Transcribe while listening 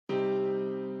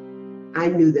I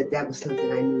knew that that was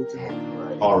something I needed to have in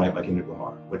mind. All Right by Kendrick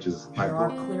Lamar, which is my There are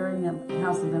clearing a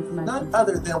house of information. None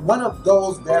other than one of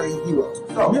those very heroes.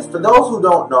 So, for those who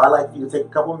don't know, I'd like for you to take a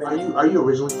couple minutes. Are you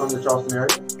originally from the Charleston area?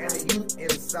 And a youth in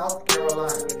South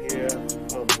Carolina. Yeah,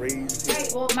 I'm raised here. Hey,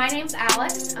 well, my name's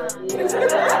Alex. The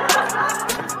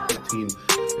team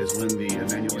is when the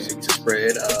Emmanuel seek to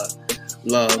spread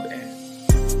love and.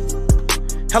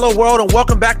 Hello, world, and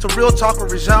welcome back to Real Talk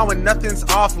with Rajon, when nothing's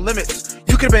off limits.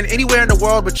 You could have been anywhere in the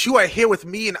world, but you are here with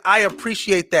me, and I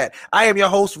appreciate that. I am your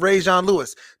host, Rajon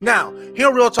Lewis. Now, here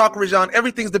on Real Talk with Rajon,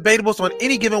 everything's debatable, so on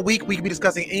any given week, we could be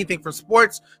discussing anything from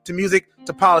sports to music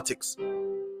to politics.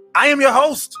 I am your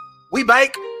host. We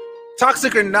bike.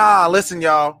 Toxic or nah, listen,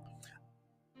 y'all.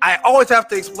 I always have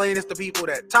to explain this to people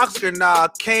that Toxic or Nah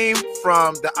came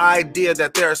from the idea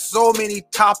that there are so many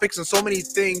topics and so many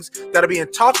things that are being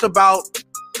talked about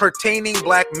pertaining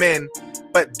black men,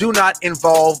 but do not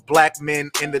involve black men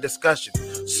in the discussion.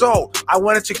 So I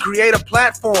wanted to create a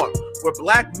platform where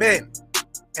black men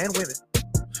and women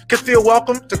can feel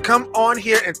welcome to come on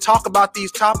here and talk about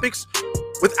these topics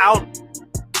without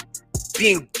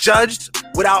being judged,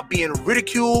 without being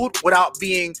ridiculed, without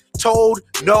being told,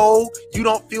 no, you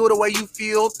don't feel the way you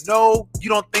feel, no, you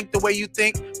don't think the way you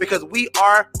think, because we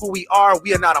are who we are.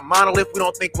 We are not a monolith. We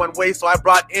don't think one way. So I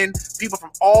brought in people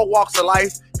from all walks of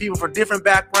life, people from different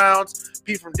backgrounds,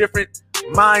 people from different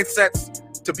mindsets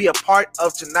to be a part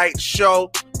of tonight's show.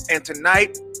 And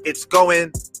tonight, it's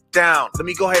going down. Let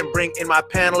me go ahead and bring in my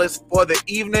panelists for the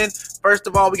evening. First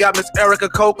of all, we got Miss Erica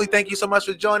Coakley. Thank you so much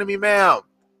for joining me, ma'am.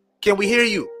 Can we hear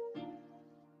you?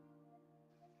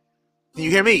 Can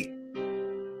you hear me?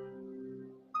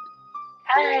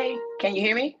 Hi, can you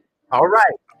hear me? All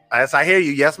right. Yes, I hear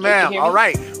you. Yes, ma'am. All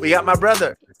right. We got my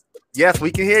brother. Yes,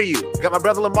 we can hear you. We got my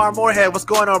brother Lamar Moorhead. What's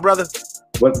going on, brother?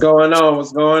 What's going on?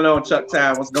 What's going on, Chuck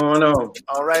Town? What's going on?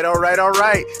 All right, all right, all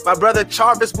right. My brother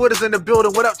Charvis Wood is in the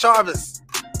building. What up, Charvis?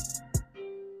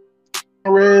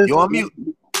 Rez. You on mute.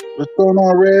 What's going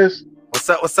on, Rez? What's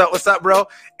up, what's up, what's up, bro?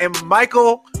 And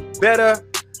Michael, better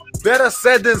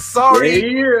said than sorry,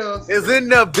 is in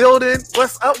the building.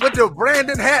 What's up with the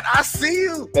Brandon hat? I see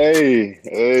you.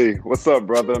 Hey, what's up,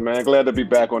 brother, man? Glad to be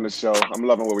back on the show. I'm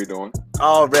loving what we're doing.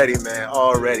 Already, man,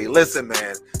 already. Listen,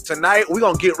 man, tonight we're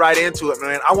going to get right into it,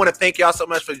 man. I want to thank y'all so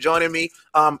much for joining me.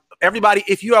 Everybody,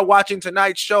 if you are watching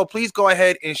tonight's show, please go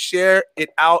ahead and share it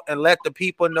out and let the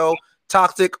people know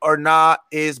Toxic or Nah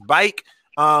is bike.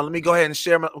 Let me go ahead and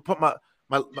share my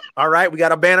all right, we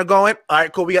got a banner going. All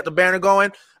right, cool. We got the banner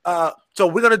going. So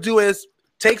what we're going to do is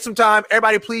take some time.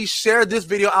 Everybody, please share this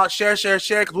video out. Share, because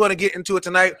we're going to get into it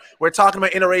tonight. We're talking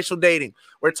about interracial dating.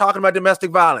 We're talking about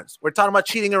domestic violence. We're talking about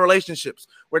cheating in relationships.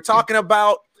 We're talking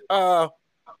about the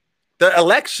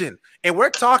election. And we're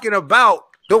talking about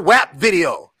the WAP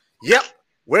video. Yep,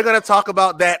 we're going to talk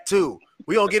about that too.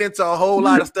 We're going to get into a whole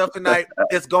lot of stuff tonight.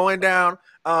 It's going down.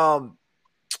 But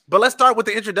let's start with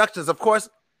the introductions. Of course,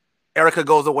 Erica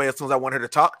goes away as soon as I want her to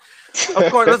talk.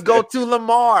 Of course, let's go to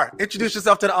Lamar. Introduce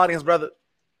yourself to the audience, brother.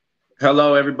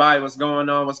 Hello, everybody. What's going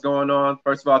on? What's going on?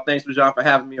 First of all, thanks, Rajon, for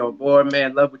having me on board,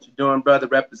 man. Love what you're doing, brother.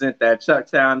 Represent that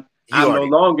Chucktown. I'm no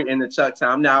longer in the Chucktown.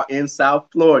 I'm now in South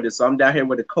Florida, so I'm down here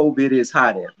where the COVID is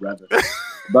hot at, brother.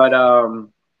 But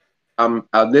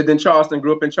I lived in Charleston,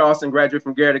 grew up in Charleston, graduated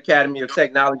from Garrett Academy of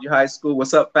Technology High School.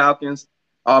 What's up, Falcons?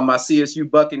 All my CSU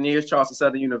Buccaneers, Charleston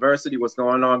Southern University. What's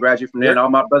going on? Graduate from there. And all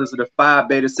my brothers are the Phi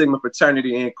Beta Sigma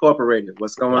Fraternity Incorporated.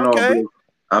 What's going on, bro?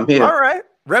 I'm here. All right.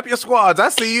 Rep your squads. I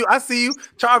see you.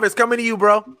 Charvis, coming to you,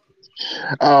 bro.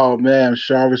 Oh, man.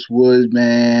 Charvis Wood,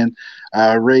 man.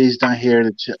 Raised down here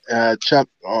in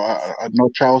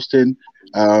North Charleston.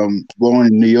 Born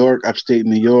in New York, upstate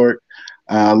New York.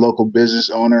 Local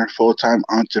business owner, full-time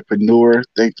entrepreneur.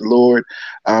 Thank the Lord.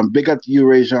 Big up to you,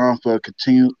 Rajon, for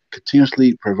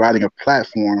continuously providing a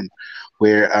platform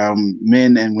where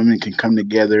men and women can come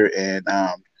together and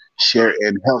share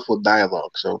in helpful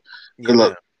dialogue. So good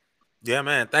luck. Yeah,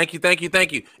 man. Thank you.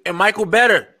 And Michael,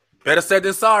 better said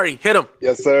than sorry. Hit him.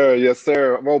 Yes,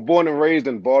 sir. Well, born and raised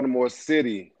in Baltimore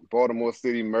City,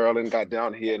 Maryland. Got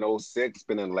down here in 06.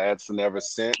 Been in Lansing ever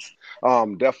since.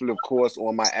 Definitely, of course,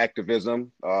 on my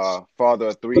activism. Father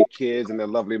of 3 kids and the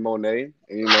lovely Monet.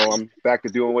 And, I'm back to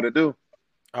doing what I do.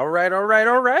 All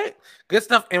right. Good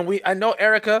stuff. And I know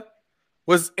Erica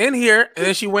was in here and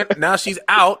then she went. Now she's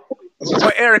out.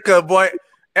 But Erica,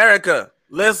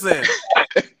 listen.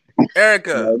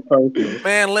 Erica,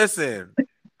 man, listen.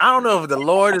 I don't know if the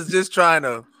Lord is just trying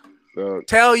to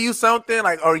tell you something,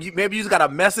 like, or maybe you just got a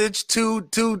message too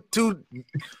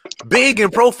big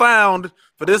and profound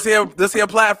for this here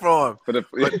platform. But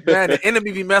man, the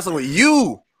enemy be messing with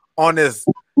you on this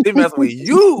They messing with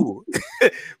you.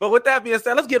 But with that being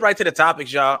said, let's get right to the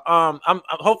topics, y'all. I'm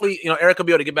hopefully, Eric will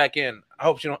be able to get back in. I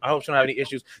hope she don't have any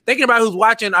issues. Thinking about who's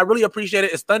watching, I really appreciate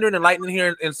it. It's thunder and lightning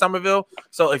here in Somerville.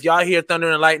 So if y'all hear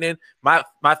thunder and lightning, my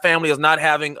family is not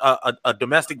having a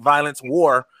domestic violence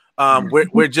war.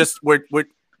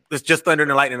 It's just thunder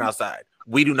and lightning outside.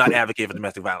 We do not advocate for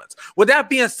domestic violence. With that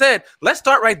being said, let's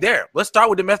start right there. Let's start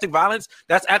with domestic violence.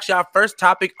 That's actually our first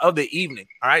topic of the evening.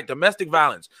 All right, domestic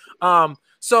violence.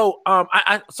 So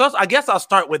I guess I'll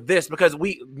start with this because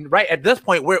right at this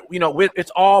point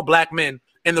it's all black men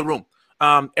in the room.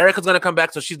 Erica's gonna come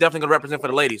back, so she's definitely gonna represent for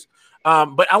the ladies.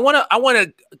 But I wanna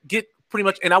get pretty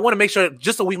much, and I want to make sure,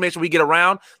 just so we make sure we get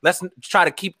around. Let's try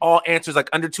to keep all answers like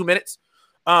under 2 minutes.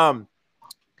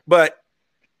 But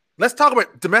let's talk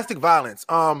about domestic violence.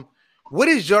 What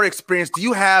is your experience?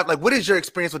 What is your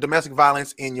experience with domestic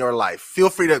violence in your life? Feel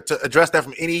free to address that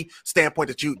from any standpoint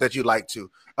that you'd like to.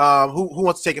 Who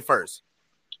wants to take it first?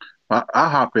 I'll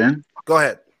hop in. Go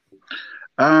ahead.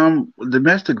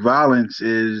 Domestic violence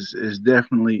is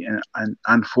definitely an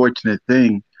unfortunate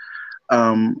thing.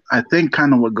 I think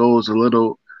kind of what goes a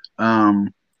little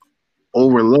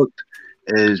overlooked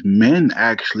is men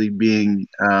actually being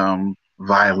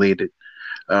violated.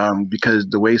 Because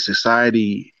the way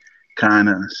society kind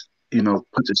of,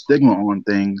 puts a stigma on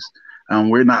things,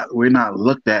 we're not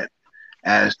looked at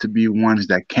as to be ones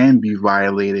that can be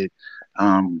violated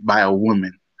by a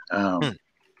woman.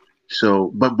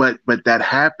 So, but that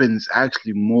happens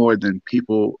actually more than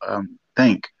people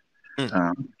think.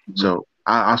 So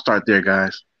I'll start there,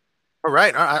 guys. All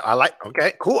right.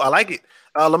 Okay, cool. I like it.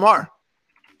 Lamar.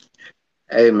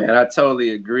 Hey, man, I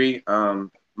totally agree.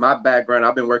 My background,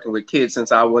 I've been working with kids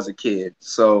since I was a kid.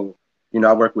 So,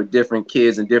 I work with different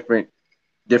kids in different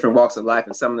walks of life,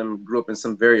 and some of them grew up in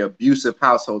some very abusive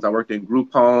households. I worked in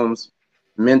group homes,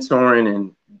 mentoring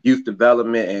and youth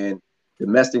development and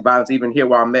domestic violence, even here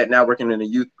where I'm at now, working in a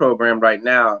youth program right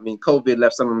now. I mean, COVID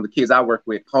left some of the kids I work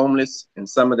with homeless, and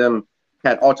some of them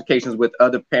had altercations with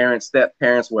other parents, step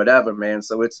parents, whatever, man.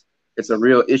 So it's a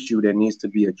real issue that needs to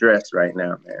be addressed right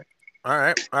now, man. All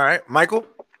right. Michael?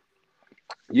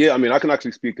 Yeah, I mean, I can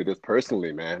actually speak to this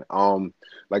personally, man.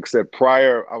 Like I said,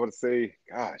 prior, I would say,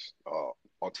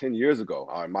 10 years ago,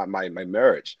 my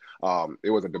marriage, it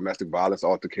was a domestic violence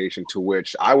altercation to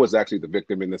which I was actually the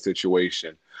victim in the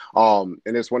situation. And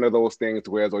it's one of those things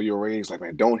where as you're raised, like,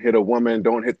 man, don't hit a woman,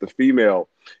 don't hit the female.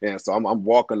 And so I'm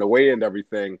walking away and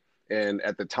everything. And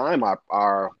at the time,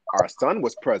 our son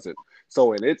was present.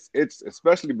 So, and it's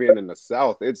especially being in the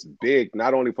South, it's big,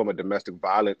 not only from a domestic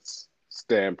violence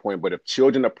standpoint, but if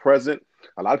children are present,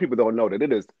 a lot of people don't know that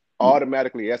it is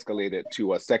automatically escalated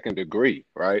to a second degree,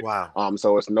 right? Wow.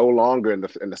 So it's no longer in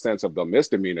the sense of the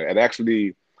misdemeanor. It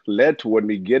actually led toward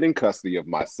me getting custody of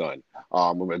my son.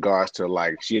 In regards to,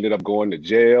 like, she ended up going to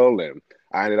jail, and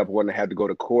I ended up had to go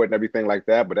to court and everything like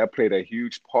that. But that played a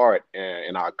huge part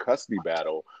in our custody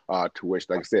battle, to which,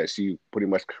 like I said, she pretty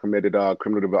much committed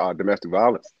criminal domestic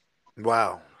violence.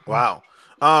 Wow.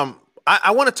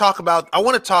 I want to talk about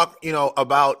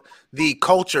about the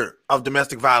culture of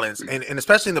domestic violence and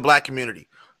especially in the Black community.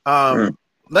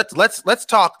 Let's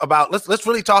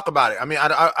really talk about it. I mean,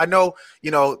 I know,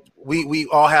 we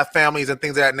all have families and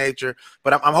things of that nature,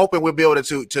 but I'm hoping we'll be able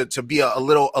to be a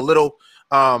little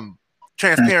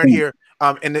transparent here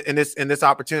in this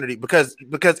opportunity, because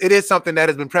it is something that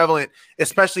has been prevalent,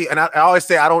 especially, and I always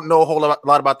say I don't know a whole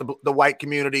lot about the white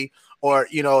community or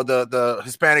the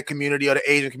Hispanic community or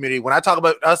the Asian community. When I talk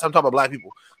about us, I'm talking about Black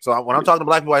people. So when I'm talking to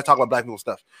Black people, I talk about Black people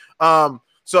stuff.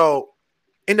 So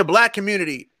in the Black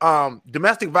community,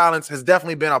 domestic violence has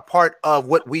definitely been a part of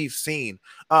what we've seen.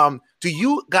 Do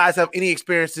you guys have any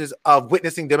experiences of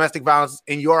witnessing domestic violence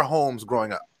in your homes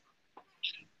growing up?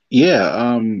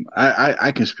 Yeah,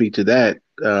 I can speak to that.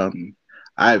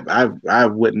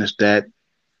 I've witnessed that,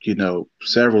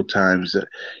 several times.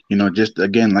 Just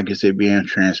again, like I said, being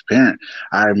transparent.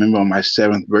 I remember on my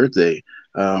 7th birthday,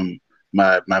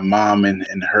 my mom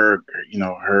and her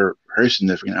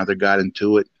significant other got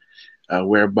into it,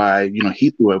 whereby he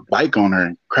threw a bike on her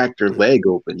and cracked her leg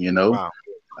open. Wow.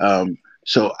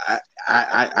 So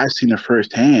I seen it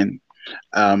firsthand.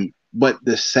 But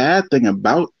the sad thing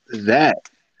about that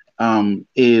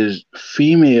is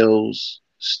females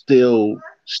still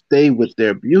stay with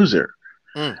their abuser.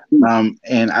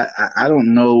 And I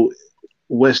don't know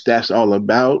what that's all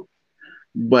about,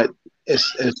 but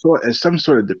it's some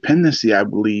sort of dependency, I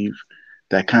believe,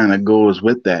 that kind of goes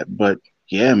with that. But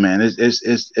yeah, man,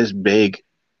 it's big.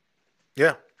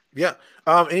 Yeah.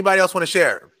 Anybody else want to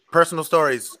share personal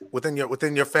stories within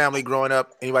your family growing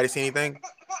up? Anybody see anything?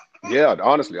 Yeah,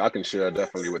 honestly, I can share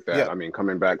definitely with that. Yeah. I mean,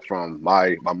 coming back from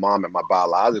my mom and my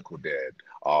biological dad,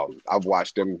 I've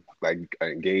watched them like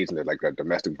engage in like a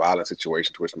domestic violence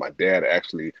situation to which my dad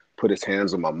actually put his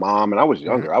hands on my mom, and I was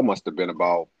younger. I must have been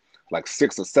about like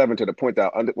 6 or 7 to the point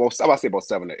that I say about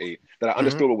 7 or 8 that I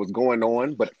understood what was going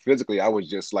on, but physically I was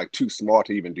just like too small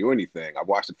to even do anything. I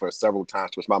watched it for several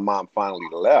times, to which my mom finally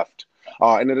left,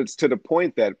 and then it's to the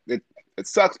point that it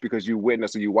sucks because you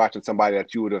witness or you watching somebody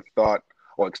that you would have thought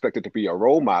or expected to be a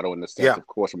role model in the sense, of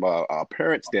course, from a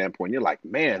parent standpoint. You're like,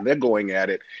 man, they're going at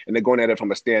it, and they're going at it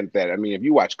from a stand that, I mean, if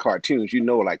you watch cartoons, you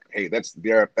know, like, hey, that's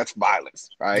violence,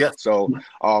 right? Yes. So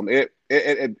it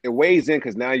weighs in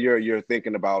because now you're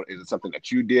thinking about, is it something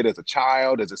that you did as a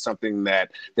child? Is it something that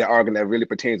they're arguing that really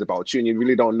pertains about you, and you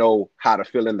really don't know how to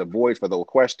fill in the void for those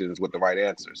questions with the right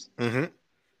answers?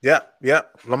 Yeah.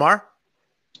 Lamar?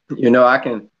 You know, I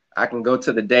can go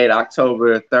to the date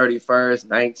October 31st,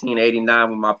 1989,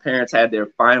 when my parents had their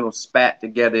final spat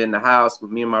together in the house with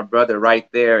me and my brother right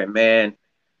there. And man,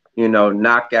 you know,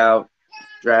 knockout,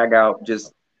 drag out,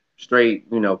 just straight,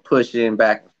 you know, pushing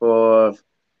back and forth,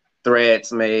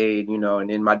 threats made, you know, and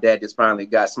then my dad just finally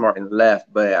got smart and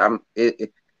left. But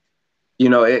it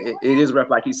is rough.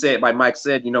 Like he said, like Mike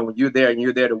said, you know, when you're there and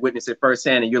you're there to witness it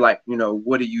firsthand and you're like, you know,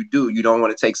 what do? You don't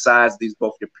want to take sides. These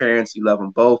both your parents, you love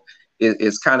them both.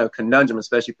 It's kind of a conundrum,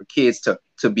 especially for kids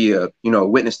to be a, you know,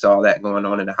 witness to all that going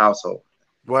on in the household.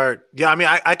 Word. Yeah. I mean,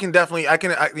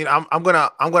 I'm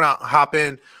gonna hop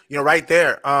in, you know, right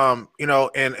there. You know,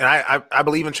 and I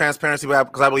believe in transparency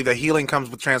because I believe that healing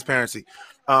comes with transparency.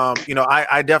 You know,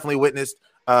 I definitely witnessed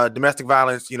domestic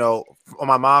violence, you know, on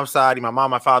my mom's side. My mom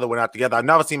and my father were not together. I've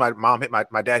never seen my mom hit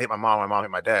my dad hit my mom hit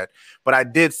my dad. But I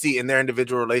did see in their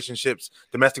individual relationships,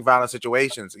 domestic violence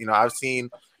situations. You know, I've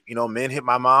seen, you know, men hit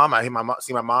my mom.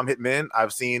 See my mom hit men.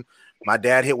 I've seen my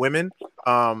dad hit women.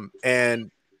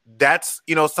 And that's,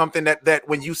 you know, something that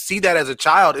when you see that as a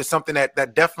child is something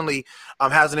that definitely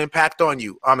has an impact on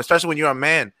you, especially when you're a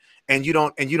man and you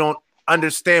don't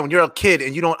understand, when you're a kid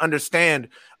and you don't understand,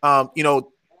 you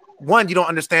know, one, you don't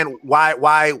understand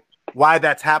why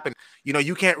that's happened. You know,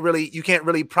 you can't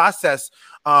really process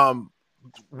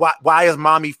why is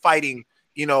mommy fighting,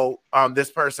 you know,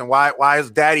 this person? Why is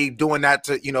daddy doing that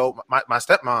to, you know, my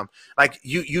stepmom? Like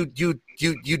you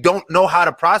don't know how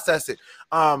to process it.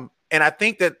 And I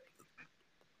think that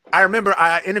I remember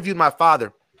I interviewed my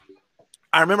father.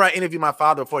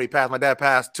 Before he passed. My dad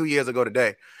passed 2 years ago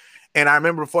today. And I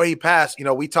remember before he passed, you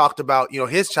know, we talked about, you know,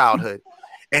 his childhood.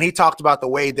 And he talked about the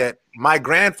way that my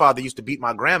grandfather used to beat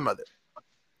my grandmother.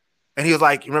 And he was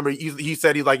like, you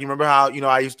remember how, you know,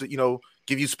 I used to, you know,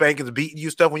 give you spankings, beat you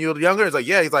stuff when you were younger? It's like,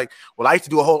 yeah. He's like, well, I used to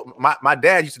do my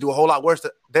dad used to do a whole lot worse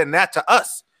than that to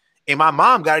us. And my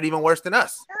mom got it even worse than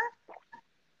us.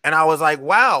 And I was like,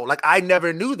 wow, like I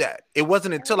never knew that. It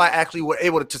wasn't until I actually were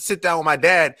able to sit down with my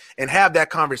dad and have that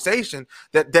conversation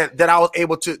that I was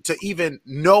able to even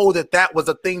know that was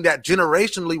a thing that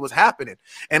generationally was happening.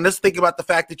 And let's think about the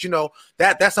fact that, you know,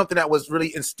 that's something that was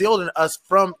really instilled in us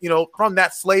from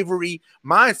that slavery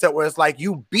mindset where it's like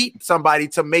you beat somebody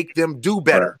to make them do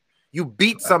better. You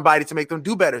beat somebody to make them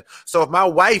do better. So if my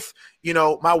wife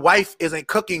isn't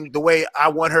cooking the way I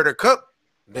want her to cook,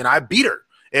 then I beat her.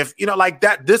 If, you know, like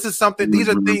that, this is something, these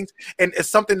are things, and it's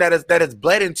something that is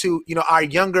bled into, you know, our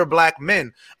younger black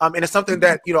men. And it's something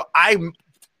that, you know,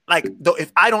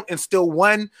 if I don't instill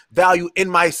one value in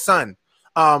my son,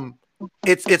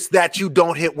 it's that you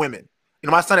don't hit women. You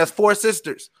know, my son has 4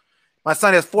 sisters.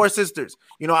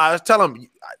 You know, I was telling him,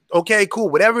 okay, cool.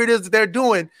 Whatever it is that they're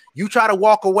doing, you try to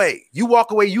walk away. You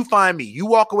walk away, you find me. You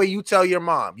walk away, you tell your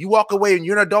mom. You walk away and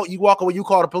you're an adult, you walk away, you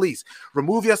call the police.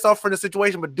 Remove yourself from the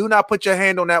situation, but do not put your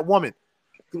hand on that woman.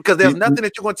 Because there's nothing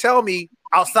that you're going to tell me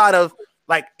outside of,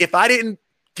 like, if I didn't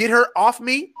get her off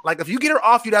me, like if you get her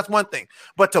off you, that's one thing.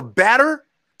 But to batter,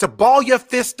 to ball your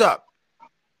fist up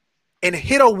and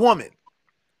hit a woman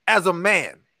as a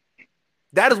man,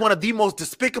 that is one of the most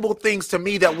despicable things to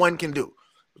me that one can do.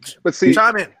 But see,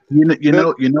 chime in.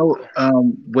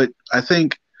 What I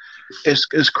think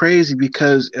is crazy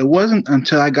because it wasn't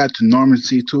until I got to Norman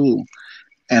C. Toole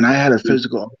and I had a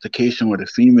physical altercation with a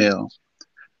female.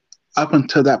 Up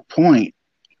until that point,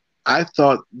 I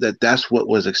thought that that's what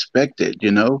was expected.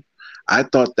 You know, I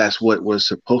thought that's what was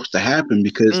supposed to happen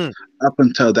because up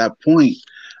until that point,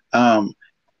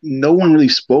 no one really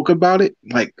spoke about it,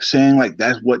 like saying like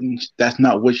that's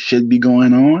not what should be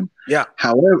going on. Yeah.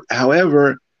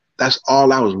 However, that's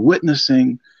all I was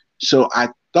witnessing. So I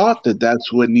thought that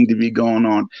that's what needed to be going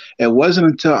on. It wasn't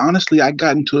until honestly I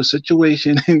got into a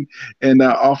situation in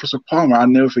Officer Palmer. I'll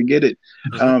never forget it.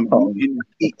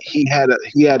 He had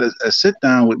a sit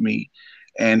down with me,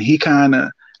 and he kind of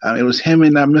it was him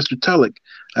and Mr. Tulloch.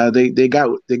 They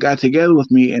got together with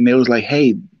me, and they was like,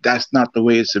 "Hey, that's not the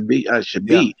way it should be."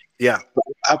 Yeah. But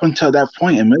up until that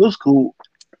point in middle school,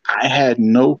 I had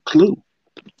no clue.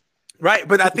 Right,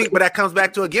 but I think, that comes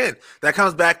back to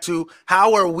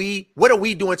what are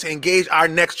we doing to engage our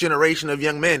next generation of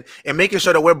young men and making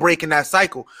sure that we're breaking that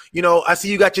cycle. You know, I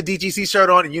see you got your DGC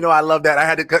shirt on, and you know I love that. I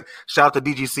had to shout out to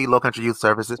DGC, Low Country Youth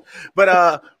Services.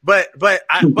 But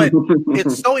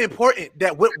it's so important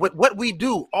that what we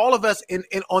do, all of us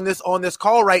on this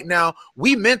call right now,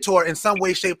 we mentor in some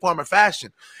way, shape, form, or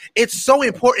fashion. It's so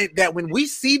important that when we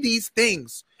see these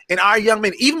things in our young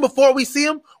men, even before we see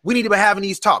them, we need to be having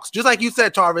these talks. Just like you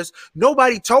said, Tarvis,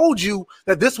 nobody told you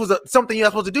that this was something you're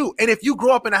supposed to do. And if you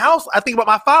grow up in a house, I think about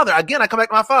my father. Again, I come back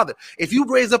to my father. If you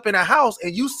raise up in a house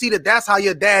and you see that that's how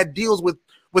your dad deals with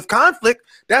conflict,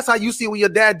 that's how you see when your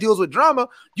dad deals with drama,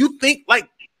 you think like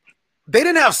they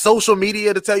didn't have social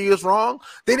media to tell you it's wrong.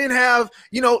 They didn't have,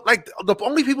 like the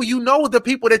only people you know are the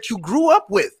people that you grew up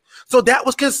with. So that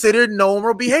was considered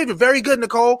normal behavior. Very good,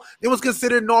 Nicole. It was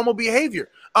considered normal behavior.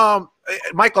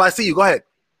 Michael, I see you. Go ahead.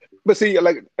 But see,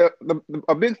 like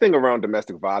a big thing around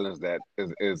domestic violence that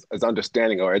is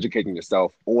understanding or educating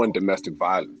yourself on domestic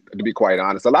violence. To be quite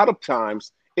honest, a lot of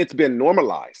times it's been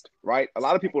normalized, right? A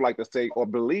lot of people like to say or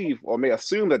believe or may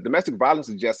assume that domestic violence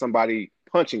is just somebody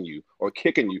punching you or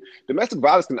kicking you. Domestic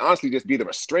violence can honestly just be the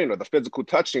restraint or the physical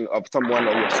touching of someone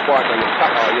or your partner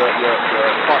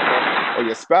or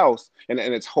your spouse, and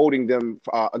it's holding them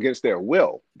against their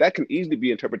will. That can easily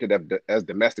be interpreted as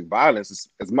domestic violence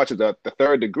as much as the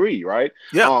third degree, right?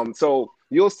 Yeah. So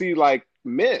you'll see like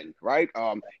men, right,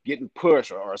 getting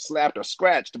pushed or slapped or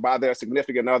scratched by their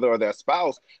significant other or their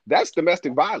spouse. That's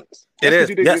domestic violence. It is.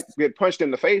 You didn't get punched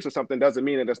in the face or something doesn't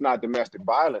mean that it's not domestic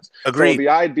violence. Agreed. So the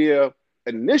idea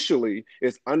initially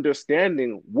is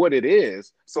understanding what it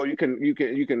is, so you can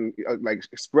like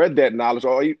spread that knowledge,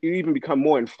 or you even become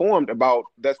more informed about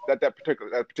that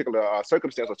particular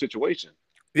circumstance or situation.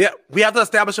 Yeah, we have to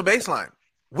establish a baseline.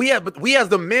 We as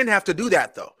the men have to do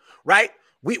that though, right?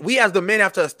 We as the men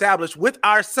have to establish with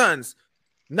our sons,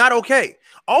 not okay.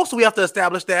 Also, we have to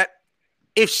establish that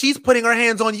if she's putting her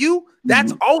hands on you,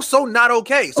 that's also not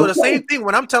okay. So the same thing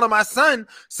when I'm telling my son,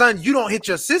 you don't hit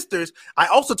your sisters. I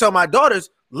also tell my daughters,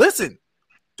 listen,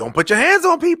 don't put your hands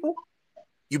on people.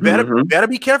 You better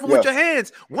be careful with your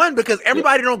hands. One, because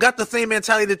everybody don't got the same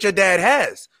mentality that your dad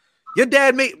has. Your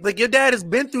dad has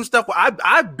been through stuff where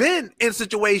I've been in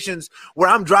situations where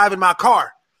I'm driving my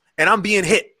car and I'm being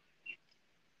hit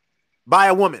by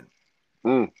a woman.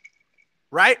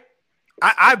 Right?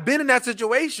 I've been in that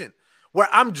situation where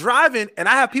I'm driving and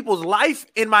I have people's life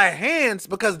in my hands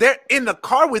because they're in the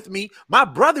car with me. My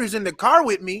brother's in the car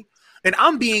with me and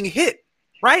I'm being hit,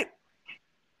 right?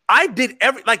 I did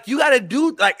you got to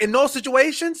do, like in those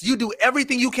situations, you do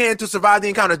everything you can to survive the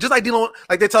encounter. Just like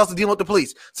they tell us to deal with the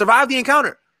police. Survive the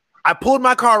encounter. I pulled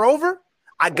my car over.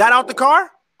 I got out the car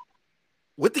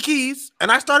with the keys and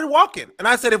I started walking. And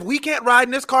I said, if we can't ride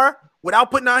in this car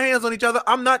without putting our hands on each other,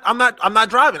 I'm not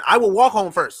driving. I will walk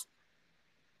home first.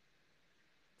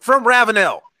 From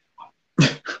Ravenel.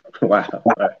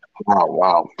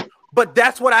 Wow. But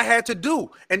that's what I had to do.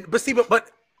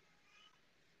 But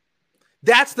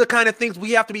that's the kind of things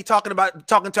we have to be talking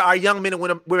to our young men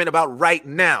and women about right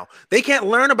now. They can't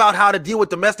learn about how to deal with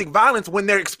domestic violence when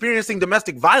they're experiencing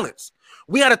domestic violence.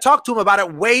 We got to talk to them about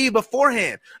it way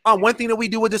beforehand. One thing that we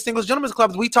do with Distinguished Gentlemen's Club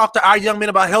is we talk to our young men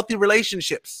about healthy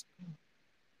relationships.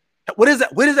 What is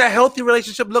that? What does that healthy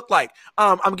relationship look like?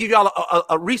 I'm gonna give y'all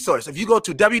a resource. If you go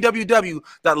to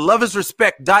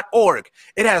www.loveisrespect.org,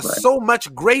 it has so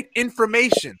much great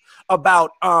information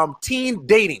about teen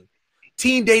dating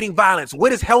violence.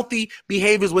 What is healthy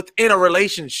behaviors within a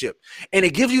relationship? And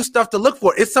it gives you stuff to look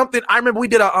for. It's something I remember we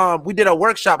did a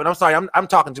workshop, and I'm sorry, I'm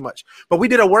talking too much, but we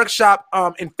did a workshop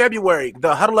in February,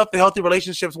 the Huddle Up for Healthy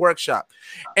Relationships workshop,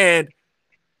 and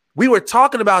we were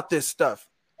talking about this stuff.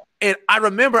 And I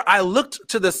remember I looked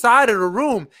to the side of the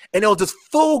room and there was this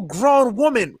full-grown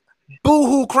woman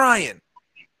boo-hoo crying.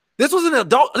 This was an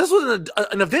adult. This was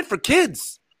an event for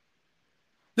kids.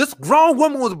 This grown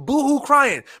woman was boo-hoo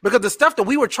crying because the stuff that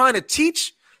we were trying to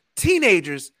teach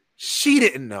teenagers, she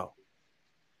didn't know.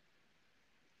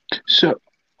 So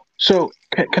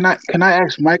can I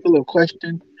ask Michael a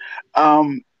question?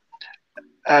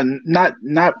 Not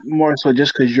more so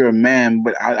just because you're a man,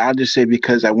 but I'll just say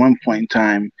because at one point in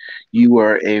time you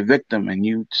were a victim and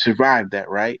you survived that,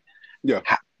 right? Yeah.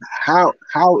 How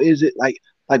is it like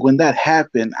when that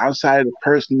happened, outside of the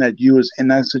person that you was in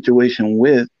that situation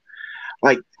with,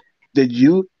 like, did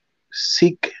you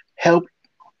seek help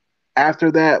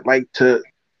after that, like to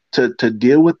to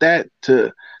deal with that,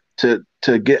 to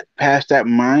get past that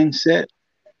mindset?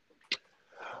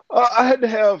 I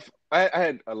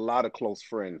had a lot of close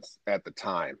friends at the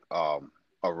time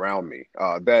around me.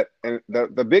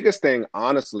 The biggest thing,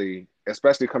 honestly,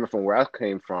 especially coming from where I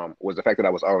came from, was the fact that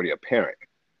I was already a parent.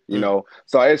 You know,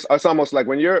 so it's almost like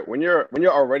when you're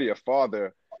already a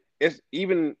father, it's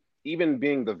even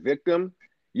being the victim,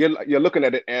 you're looking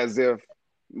at it as if,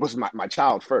 what's my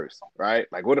child first, right?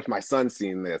 Like, what if my son's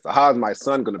seen this? Or how is my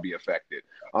son going to be affected?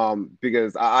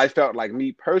 Because I felt like,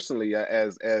 me personally,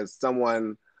 as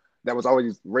someone that was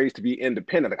always raised to be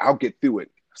independent, like, I'll get through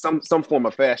it, some form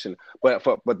of fashion. But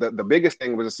the biggest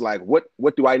thing was just like,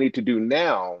 what do I need to do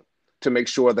now to make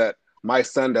sure that my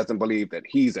son doesn't believe that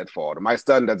he's at fault, or my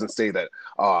son doesn't say that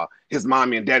his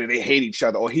mommy and daddy, they hate each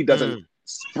other, or he doesn't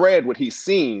spread what he's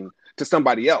seen to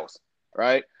somebody else,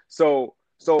 right? So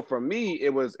for me,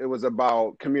 it was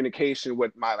about communication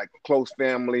with my close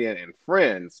family and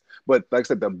friends. But like I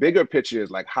said, the bigger picture is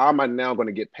like, how am I now going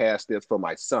to get past this for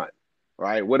my son,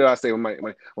 right? What do I say?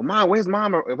 Well, Mom, where's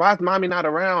Mom? Or why is Mommy not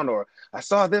around? Or I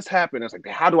saw this happen. It's like,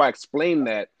 how do I explain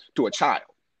that to a child?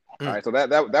 All right, so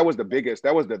that was the biggest.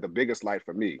 That was the biggest light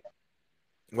for me.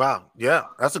 Wow, yeah,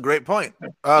 that's a great point.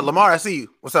 Lamar, I see you.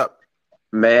 What's up?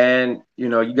 Man,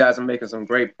 you guys are making some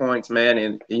great points, man.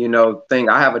 And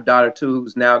I have a daughter too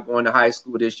who's now going to high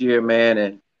school this year, man,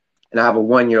 and I have a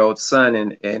 1-year-old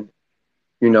son, and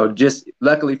just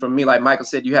luckily for me, like Michael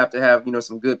said, you have to have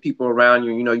some good people around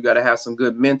you. You got to have some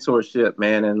good mentorship,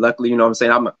 man. And luckily, what I'm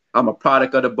saying, I'm a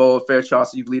product of the Bold Fairchild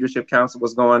Youth Leadership Council.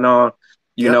 What's going on?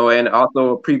 And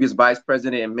also a previous vice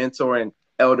president and mentor and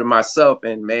elder myself.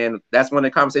 And man, that's one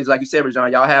of the conversations, like you said,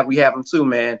 Rajon, we have them too,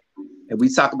 man. And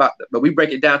we talk about, but we break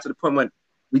it down to the point when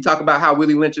we talk about how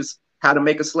Willie Lynch's How to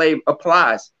Make a Slave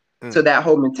applies to that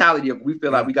whole mentality of, we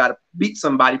feel like we got to beat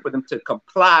somebody for them to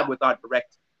comply with our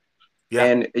directive. Yeah.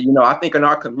 And, I think in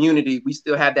our community, we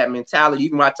still have that mentality.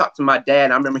 Even when I talked to my dad,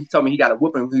 I remember he told me he got a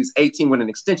whooping when he was 18 with an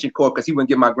extension cord because he wouldn't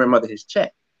give my grandmother his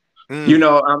check.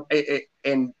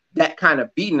 And that kind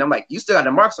of beating, I'm like, you still got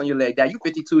the marks on your leg, Dad. You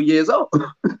 52 years old.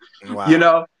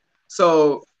 Wow.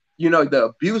 So, the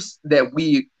abuse that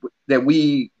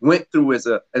we went through as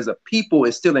a people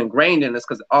is still ingrained in us,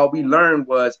 because all we learned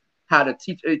was how to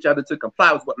teach each other to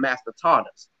comply with what Master taught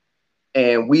us.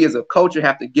 And we as a culture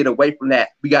have to get away from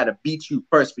that. We got to beat you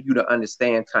first for you to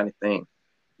understand kind of thing.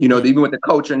 Even with the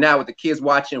culture now, with the kids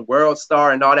watching World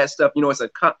Star and all that stuff,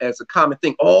 it's a common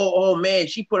thing. Oh man,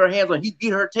 she put her hands on, he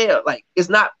beat her tail. Like, it's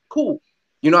not cool.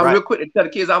 I'm real quick to tell the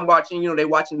kids I'm watching, they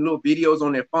watching little videos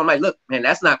on their phone. Like, look, man,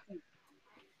 that's not cool.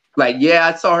 Like, yeah,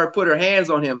 I saw her put her hands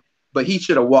on him, but he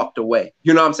should have walked away.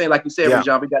 You know what I'm saying? Like you said,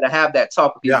 Rajon, we got to have that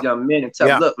talk with these young men and tell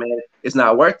them, look, man, it's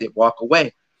not worth it. Walk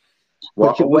away.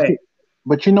 Walk away.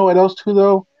 But you know what else too,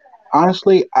 though?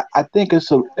 Honestly, I think it's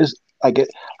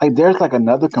there's like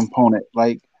another component,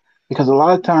 because a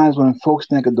lot of times when folks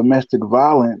think of domestic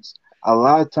violence, a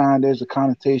lot of times there's a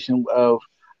connotation of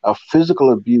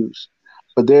physical abuse,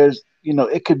 but there's,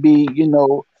 it could be,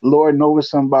 lording over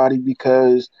somebody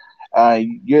because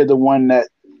you're the one that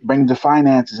brings the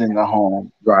finances in the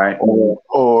home, right?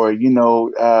 Or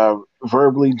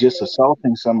verbally just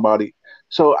assaulting somebody.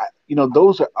 So,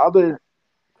 those are other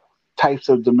types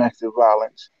of domestic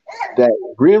violence that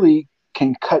really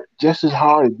can cut just as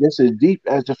hard and just as deep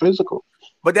as the physical.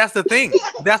 But that's the thing.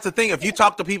 If you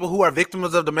talk to people who are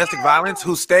victims of domestic violence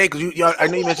who stay, because I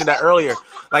know you mentioned that earlier,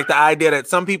 like the idea that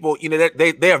some people,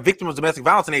 they are victims of domestic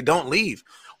violence and they don't leave.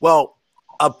 Well,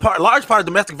 a large part of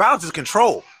domestic violence is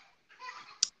control.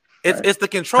 It's the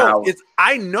control.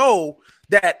 I know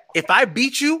that if I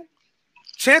beat you,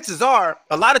 chances are,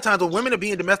 a lot of times when women are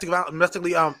being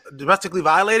domestically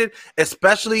violated,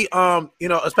 especially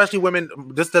especially women.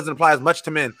 This doesn't apply as much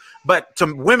to men, but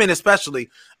to women especially.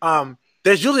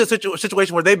 There's usually a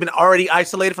situation where they've been already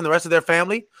isolated from the rest of their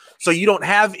family, so you don't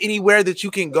have anywhere that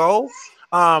you can go.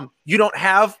 You don't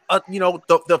have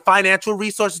the financial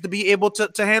resources to be able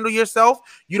to handle yourself.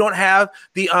 You don't have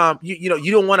the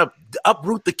you don't want to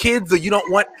uproot the kids, or you don't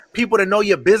want people to know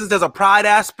your business. There's a pride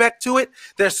aspect to it.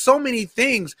 There's so many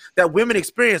things that women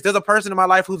experience. There's a person in my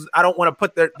life who's, I don't want to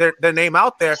put their name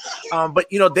out there, but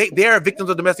they are victims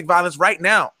of domestic violence right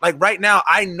now. Like right now,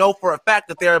 I know for a fact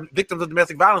that they are victims of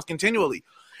domestic violence continually.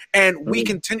 And we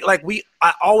continue,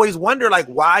 I always wonder,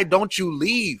 why don't you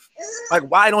leave?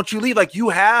 Why don't you leave? You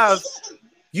have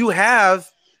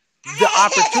the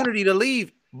opportunity to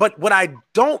leave. But what I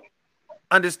don't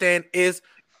understand is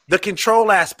the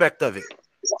control aspect of it.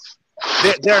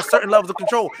 There are certain levels of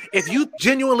control. If you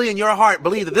genuinely in your heart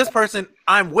believe that this person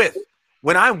I'm with,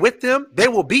 when I'm with them, they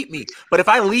will beat me. But if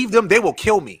I leave them, they will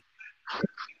kill me.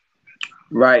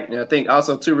 Right. And I think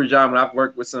also too, Rajon, when I've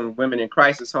worked with some women in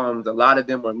crisis homes, a lot of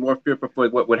them are more fearful for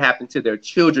what would happen to their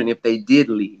children if they did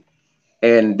leave.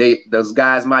 And those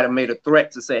guys might have made a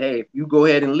threat to say, hey, if you go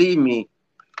ahead and leave me,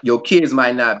 your kids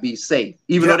might not be safe,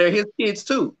 even though they're his kids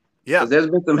too. Yeah. Because there's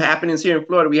been some happenings here in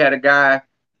Florida. We had a guy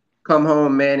come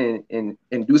home, man,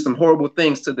 and do some horrible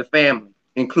things to the family,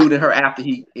 including her after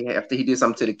he did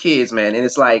something to the kids, man. And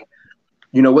it's like,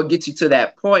 you know, what gets you to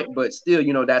that point? But still,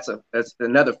 you know, that's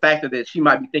another factor that she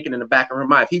might be thinking in the back of her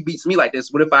mind. If he beats me like this,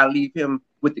 what if I leave him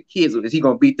with the kids? Is he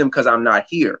gonna beat them because I'm not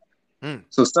here?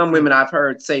 So some women I've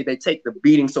heard say they take the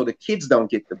beating so the kids don't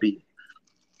get the beating.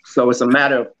 So it's a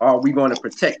matter of, are we going to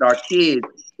protect our kids?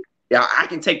 Yeah, I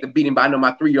can take the beating, but I know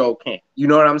my 3-year-old can't. You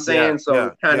know what I'm saying?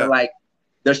 So kind of like,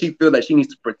 does she feel that she needs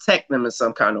to protect them in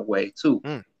some kind of way too?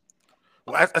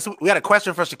 Well, we had a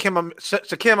question for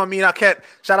Shakim Amin Aket.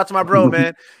 Shout out to my bro,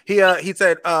 man. He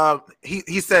said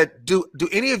he said, do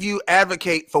any of you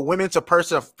advocate for women to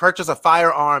purchase a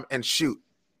firearm and shoot?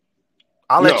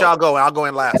 I'll let y'all go. I'll go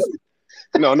in last.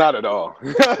 No, not at all.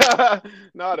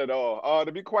 Not at all.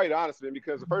 To be quite honest, man,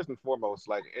 because first and foremost,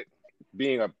 like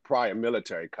being a prior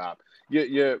military cop,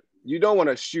 you don't want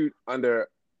to shoot under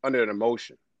an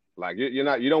emotion. Like you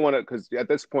don't want to, because at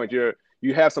this point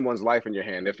you have someone's life in your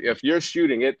hand. If you're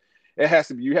shooting it,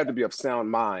 you have to be of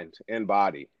sound mind and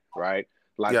body, right?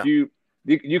 Like you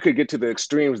could get to the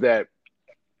extremes that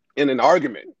in an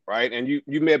argument, right? And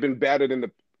you may have been battered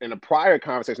in a prior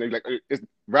conversation. You're like,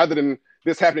 rather than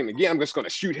this happening again, I'm just going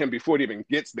to shoot him before it even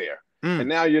gets there. And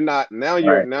now you're not. Now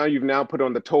you've now put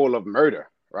on the toll of murder,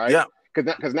 right? Yeah.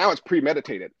 Because now it's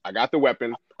premeditated. I got the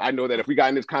weapon. I know that if we got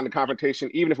in this kind of confrontation,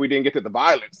 even if we didn't get to the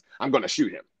violence, I'm going to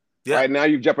shoot him. Yeah. Right now,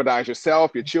 you've jeopardized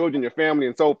yourself, your children, your family,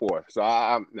 and so forth. So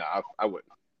I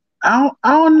wouldn't. I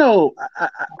don't know.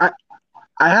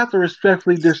 I have to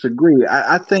respectfully disagree.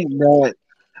 I think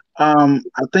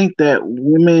that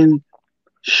women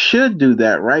should do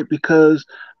that, right? Because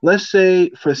let's say,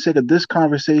 for the sake of this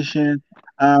conversation,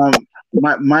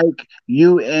 Mike,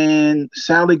 you and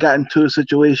Sally got into a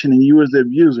situation, and you was the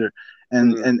abuser,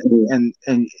 and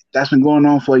that's been going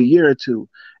on for a year or two,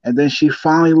 and then she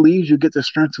finally leaves you, get the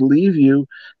strength to leave you.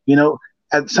 You know,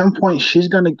 at some point she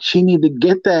need to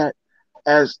get that,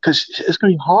 because it's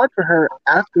gonna be hard for her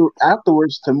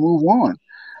afterwards to move on.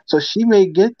 So she may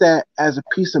get that as a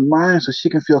peace of mind, so she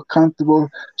can feel comfortable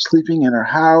sleeping in her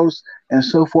house and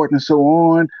so forth and so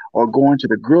on, or going to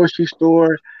the grocery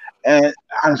store. And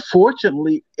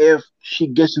unfortunately, if she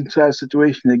gets into that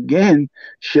situation again,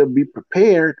 she'll be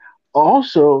prepared.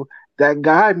 Also, that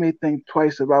guy may think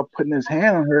twice about putting his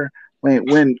hand on her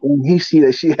when he see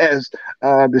that she has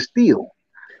the steel.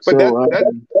 But so,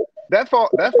 that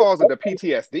falls into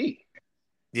PTSD.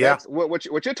 Yeah.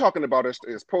 What you're talking about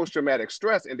is post-traumatic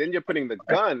stress, and then you're putting the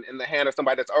gun in the hand of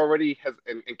somebody that's already has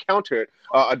encountered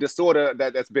a disorder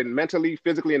that's been mentally,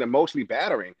 physically, and emotionally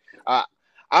battering.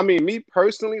 I mean, me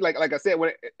personally, like I said,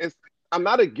 I'm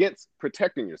not against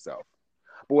protecting yourself,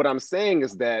 but what I'm saying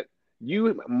is that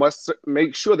you must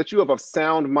make sure that you have a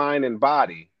sound mind and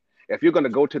body if you're going to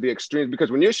go to the extremes.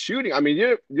 Because when you're shooting, I mean,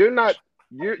 you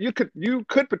could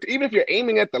even if you're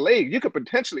aiming at the leg, you could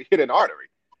potentially hit an artery.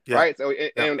 Yeah. Right. So,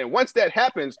 and once that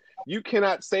happens, you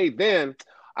cannot say then,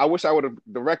 I wish I would have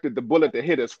directed the bullet to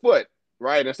hit his foot,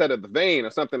 right, instead of the vein or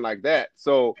something like that.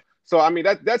 So I mean,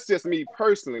 that's just me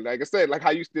personally. Like I said, like how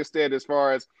you just said, as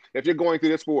far as if you're going through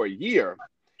this for a year,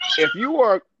 if you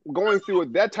are going through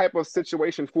that type of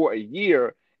situation for a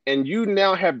year and you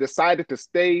now have decided to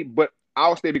stay, but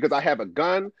I'll stay because I have a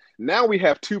gun, now we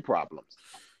have two problems.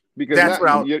 Because that's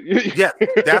where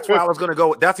that's where I was going to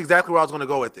go. That's exactly where I was going to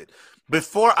go with it.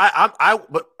 Before I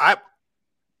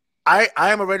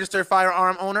am a registered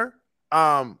firearm owner.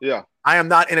 I am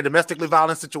not in a domestically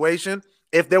violent situation.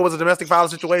 If there was a domestic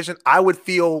violence situation, I would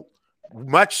feel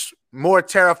much more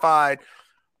terrified.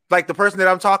 Like the person that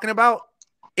I'm talking about,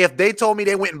 if they told me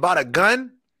they went and bought a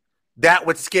gun, that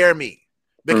would scare me.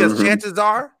 Because chances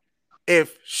are,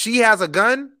 if she has a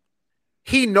gun,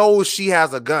 he knows she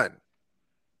has a gun.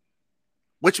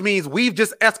 Which means we've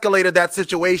just escalated that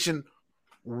situation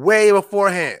way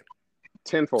beforehand.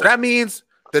 Tenfold. So that means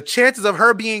the chances of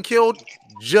her being killed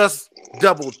just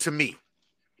doubled to me.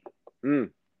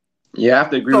 Yeah, I have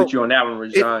to agree with you on that one,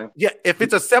 Rajon. If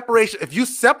it's a separation, if you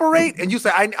separate and you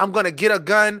say, I'm going to get a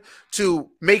gun to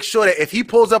make sure that if he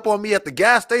pulls up on me at the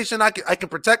gas station, I can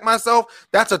protect myself,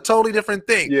 that's a totally different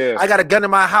thing. Yeah. I got a gun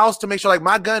in my house to make sure, like,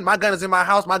 my gun is in my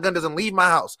house. My gun doesn't leave my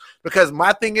house. Because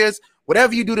my thing is,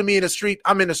 whatever you do to me in the street,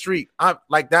 I'm in the street. I'm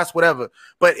like, that's whatever.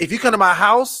 But if you come to my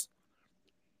house,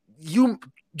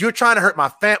 you're trying to hurt my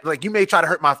family. Like, you may try to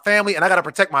hurt my family, and I got to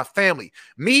protect my family.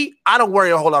 Me, I don't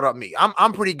worry a whole lot about me.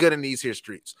 I'm pretty good in these here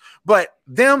streets. But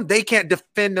them, they can't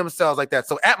defend themselves like that.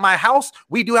 So at my house,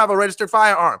 we do have a registered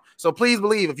firearm. So please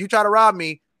believe, if you try to rob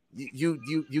me,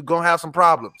 you gonna have some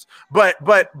problems. But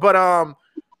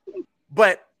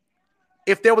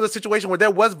if there was a situation where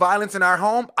there was violence in our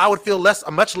home, I would feel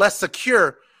much less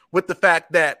secure with the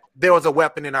fact that there was a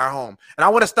weapon in our home. And I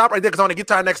want to stop right there because I want to get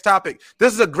to our next topic.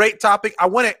 This is a great topic. I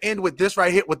want to end with this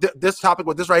right here, with this topic,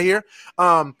 with this right here.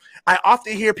 I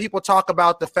often hear people talk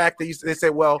about the fact that they say,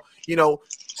 well,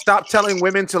 stop telling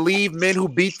women to leave men who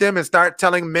beat them and start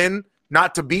telling men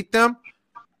not to beat them.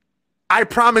 I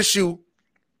promise you,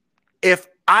 if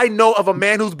I know of a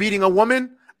man who's beating a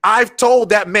woman, I've told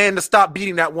that man to stop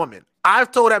beating that woman.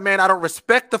 I've told that man I don't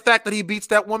respect the fact that he beats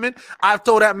that woman. I've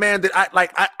told that man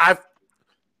that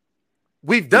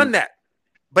we've done that.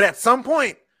 But at some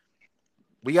point,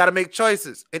 we got to make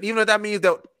choices. And even if that means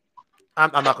that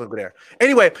I'm not going to go there.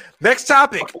 Anyway, next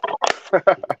topic.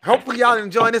 Hopefully y'all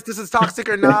enjoying this. This is Toxic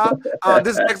or Nah.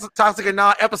 This is Toxic or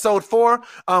Nah, episode 4.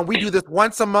 We do this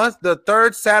once a month, the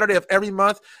third Saturday of every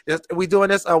month. We doing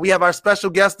this. We have our special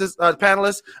guest,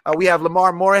 panelists. We have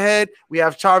Lamar Moorhead, we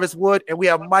have Jarvis Wood, and we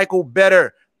have Michael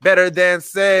Better Than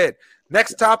Said.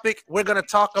 Next topic we're going to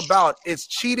talk about is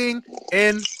cheating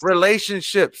in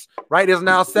relationships. Right? It's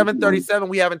now 7:37.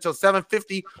 We have until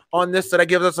 7:50 on this, so that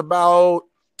gives us about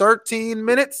 13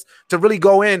 minutes to really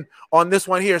go in on this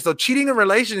one here. So cheating in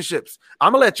relationships.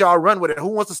 I'm gonna let y'all run with it. Who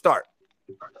wants to start?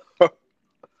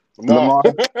 Lamar.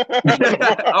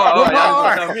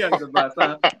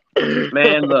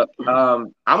 Man, look,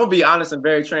 I'm gonna be honest and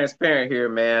very transparent here,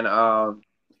 man.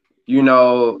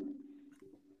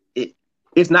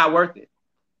 It's not worth it.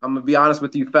 I'm gonna be honest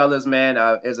with you fellas, man.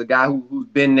 As a guy who's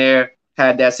been there,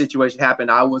 had that situation happen,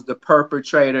 I was the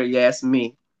perpetrator. Yes,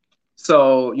 me.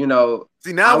 So,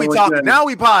 see, now we talking. Now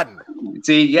we podding.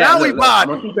 See, yeah. Now we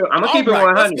podding. I'm gonna keep it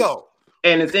 100. Let's go.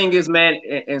 And the thing is, man,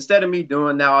 instead of me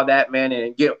doing all that, man,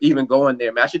 and even going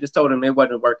there, man, I should just told him it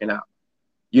wasn't working out.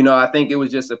 I think it was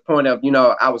just a point of,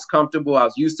 I was comfortable. I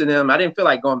was used to them. I didn't feel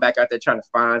like going back out there trying to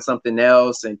find something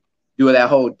else and do that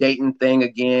whole dating thing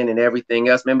again and everything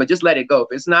else, man. But just let it go. If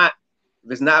it's not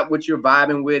what you're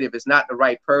vibing with, if it's not the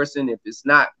right person, if it's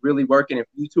not really working, if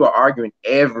you two are arguing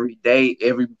every day,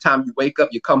 every time you wake up,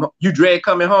 you dread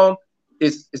coming home,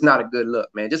 it's not a good look,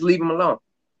 man. Just leave them alone.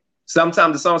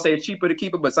 Sometimes the song say it's cheaper to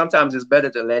keep it, but sometimes it's better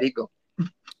to let it go.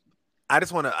 I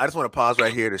just want to pause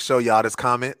right here to show y'all this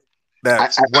comment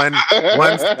that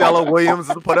one Stella Williams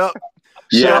put up.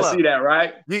 Yeah, I see that,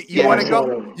 right? You want to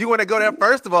go? You want to go there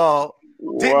first of all?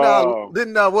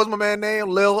 Didn't what's my man name?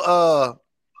 Lil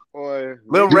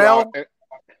Rel?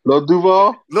 Lil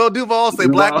Duval? Lil Duval say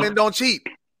black men don't cheat.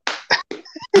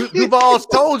 Duval's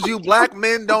told you black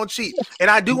men don't cheat. And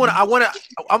I want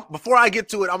to, before I get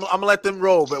to it, I'm going to let them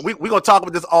roll. But we're going to talk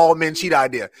about this all men cheat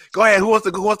idea. Go ahead. Who wants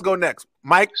to go next?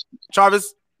 Mike?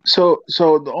 Jarvis? So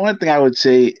the only thing I would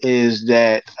say is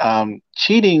that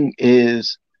cheating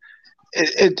is,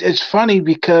 it's funny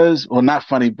because, well, not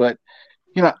funny, but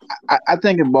I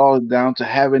think it boils down to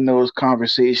having those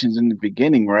conversations in the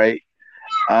beginning, right?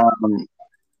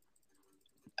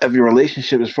 Of your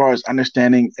relationship, as far as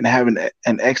understanding and having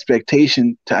an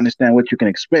expectation to understand what you can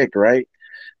expect, right?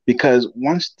 Because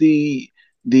once the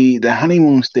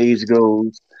honeymoon stage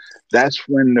goes, that's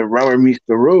when the rubber meets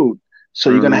the road.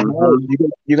 So you're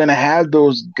gonna have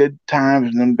those good times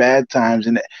and then bad times,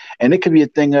 and it could be a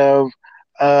thing of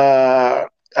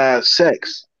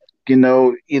sex.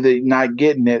 Either not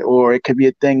getting it, or it could be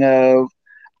a thing of,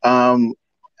 I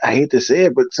hate to say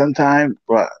it, but sometimes,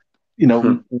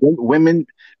 women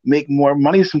make more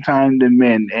money sometimes than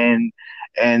men, and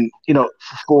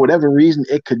for whatever reason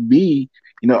it could be,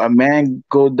 a man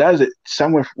does it.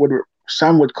 Some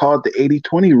would call it the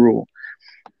 80-20 rule,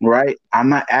 right? I'm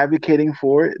not advocating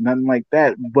for it, nothing like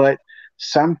that, but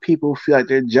some people feel like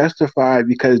they're justified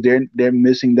because they're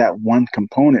missing that one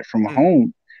component from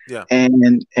home. Yeah.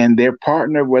 And their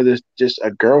partner, whether it's just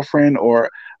a girlfriend or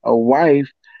a wife,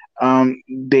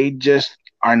 they just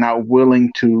are not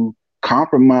willing to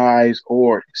compromise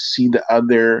or see the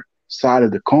other side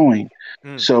of the coin.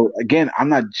 So again, I'm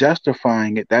not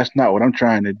justifying it. That's not what I'm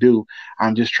trying to do.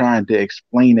 I'm just trying to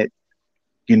explain it,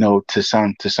 to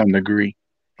some degree.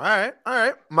 All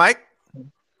right, Mike.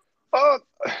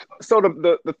 So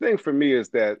the thing for me is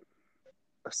that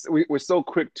we're so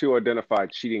quick to identify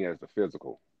cheating as the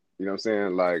physical. You know what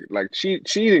I'm saying? Like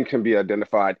cheating can be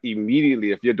identified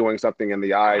immediately if you're doing something in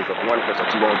the eyes of one person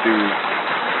that you won't do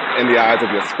in the eyes of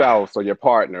your spouse or your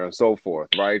partner and so forth,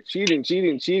 right? Cheating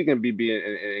can be being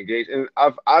engaged. And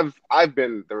I've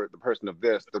been the person of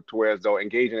this, to where as though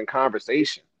engaging in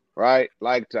conversation, right?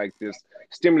 Like this,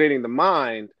 stimulating the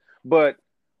mind, but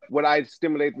would I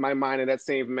stimulate my mind in that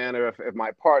same manner if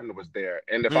my partner was there?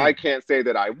 And if I can't say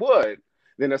that I would,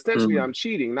 then essentially I'm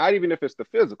cheating, not even if it's the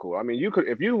physical. I mean, you could,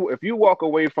 if you walk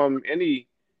away from any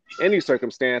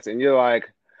circumstance and you're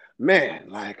like, man,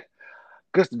 like,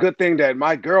 good thing that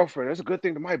my girlfriend, it's a good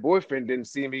thing that my boyfriend didn't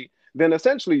see me, then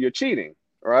essentially you're cheating,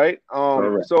 right?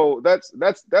 So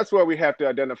that's where we have to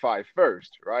identify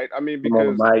first, right? I mean,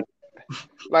 because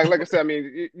like I said, I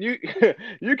mean, you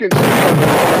can cheat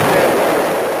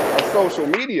on social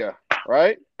media,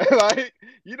 right? Like,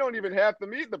 you don't even have to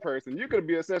meet the person. You could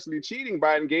be essentially cheating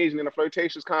by engaging in a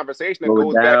flirtatious conversation that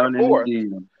goes back and forth.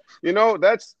 You know,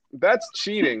 that's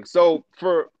cheating. So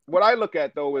for what I look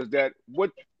at though is that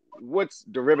what's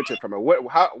derivative from it?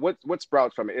 What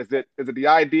sprouts from it? Is it the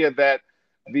idea that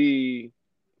the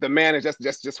man is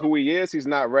just who he is? He's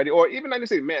not ready, or even like you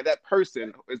say, man, that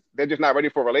person they're just not ready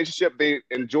for a relationship. They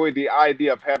enjoy the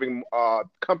idea of having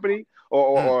company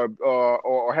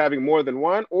or having more than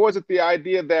one, or is it the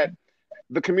idea that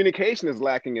the communication is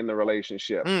lacking in the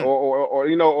relationship, or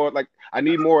you know, or like I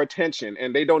need more attention,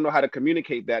 and they don't know how to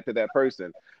communicate that to that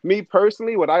person. Me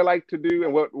personally, what I like to do,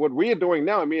 and what we are doing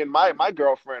now, me and my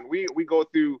girlfriend, we go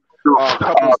through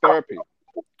couples therapy,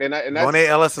 and Monet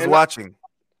Ellis is watching.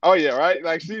 Oh yeah, right.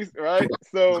 Like she's right.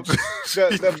 So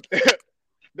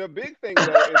the big thing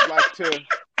though is like to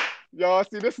y'all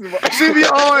see this is what she be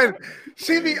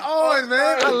on,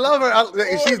 man. I love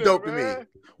her. She's dope to me.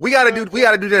 We gotta do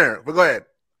dinner, but go ahead.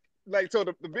 Like, so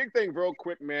the big thing real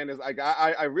quick, man, is like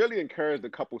I really encourage the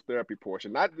couples therapy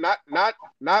portion. Not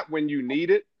when you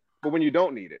need it, but when you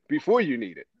don't need it, before you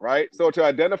need it, right? So to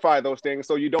identify those things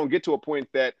so you don't get to a point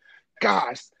that,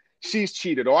 gosh, she's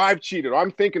cheated, or I've cheated, or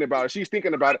I'm thinking about it, she's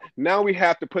thinking about it. Now we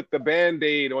have to put the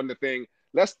Band-Aid on the thing.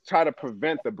 Let's try to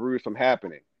prevent the bruise from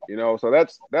happening. You know, so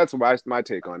that's my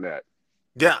take on that.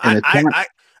 Yeah,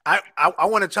 I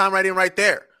want to chime right in right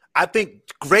there. I think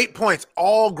great points,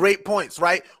 all great points,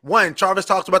 right? One, Jarvis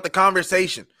talks about the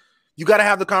conversation. You got to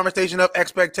have the conversation of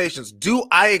expectations. Do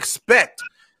I expect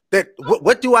that?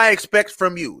 What do I expect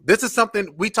from you? This is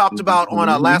something we talked about on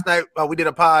last night. We did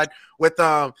a pod with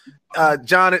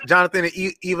Jonathan and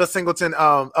Eva Singleton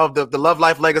of the Love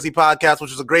Life Legacy podcast,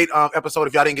 which was a great episode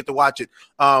if y'all didn't get to watch it.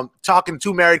 Talking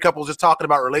to married couples, just talking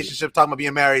about relationships, talking about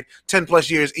being married 10 plus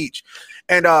years each.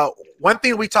 And one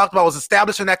thing we talked about was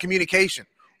establishing that communication,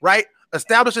 right?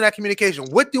 Establishing that communication.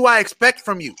 What do I expect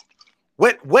from you?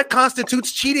 What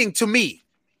constitutes cheating to me?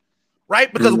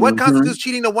 Right? Because what constitutes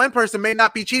cheating to one person may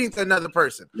not be cheating to another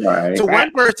person. Right. To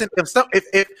one person,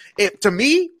 if to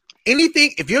me,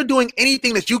 anything, if you're doing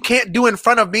anything that you can't do in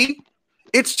front of me,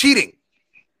 it's cheating.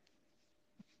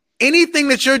 Anything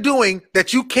that you're doing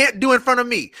that you can't do in front of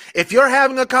me, if you're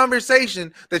having a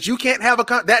conversation that you can't have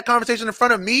that conversation in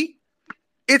front of me,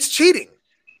 it's cheating.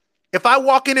 If I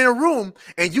walk in a room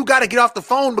and you got to get off the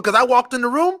phone because I walked in the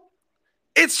room,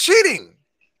 it's cheating.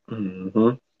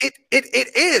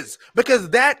 It is, because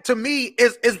that to me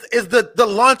is the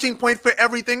launching point for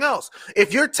everything else.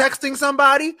 If you're texting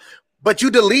somebody, but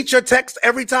you delete your text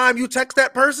every time you text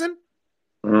that person,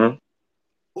 you're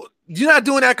not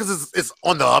doing that because it's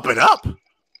on the up and up.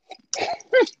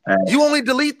 You only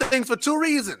delete things for two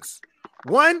reasons.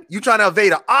 One, you trying to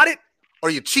evade an audit, or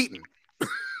you're cheating.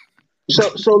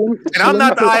 And I'm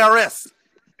not the IRS.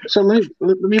 So let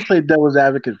me play devil's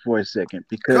advocate for a second,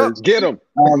 because get them.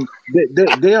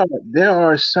 There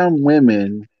are some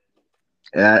women,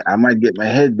 and I might get my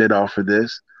head bit off for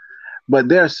this, but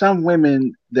there are some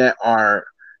women that are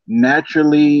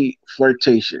naturally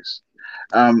flirtatious,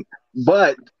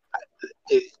 but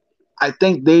I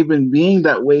think they've been being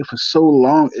that way for so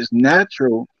long. It's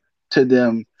natural to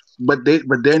them, but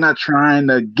they're not trying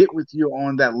to get with you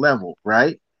on that level,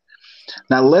 right?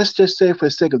 Now, let's just say, for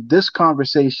the sake of this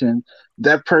conversation,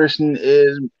 that person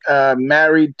is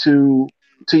married to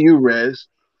you, Rez.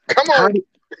 Come on.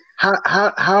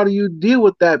 How do you deal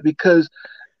with that? Because,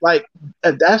 like,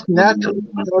 if that's natural,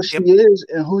 how she is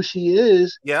and who she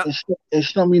is, and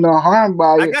she don't mean no harm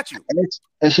by it. I got you.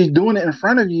 And she's doing it in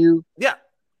front of you. Yeah,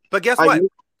 but guess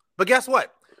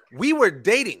what? We were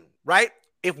dating, right?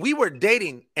 If we were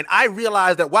dating and I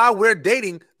realized that while we're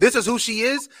dating, this is who she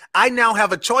is, I now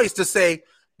have a choice to say,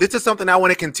 this is something I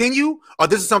want to continue, or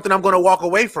this is something I'm going to walk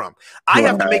away from. I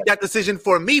have to make that decision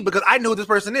for me because I know who this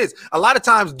person is. A lot of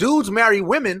times dudes marry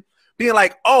women being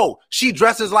like, oh, she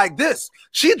dresses like this.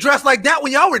 She dressed like that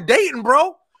when y'all were dating,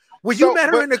 bro. When you met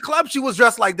her in the club, she was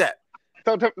dressed like that.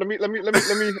 So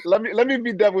let me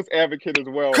be devil's advocate as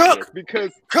well, Cook!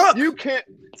 Because Cook! you can't.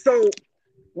 So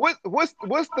what's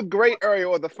the gray area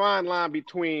or the fine line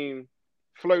between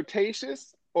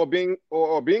flirtatious or being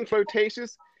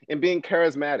flirtatious and being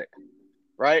charismatic,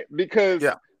 right? Because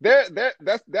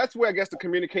that's where I guess the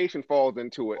communication falls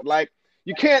into it. Like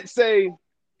you can't say,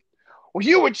 well,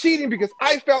 you were cheating because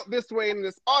I felt this way, and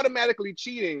it's automatically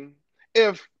cheating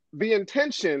if the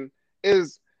intention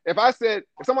is. If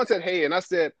someone said, hey, and I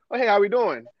said, oh, hey, how we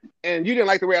doing? And you didn't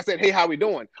like the way I said, hey, how we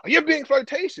doing? Oh, you're being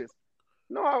flirtatious.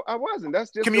 No, I wasn't. That's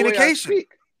just communication. The way I speak.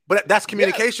 But that's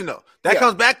communication, though. That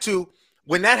comes back to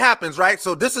when that happens, right?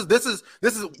 So this is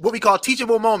what we call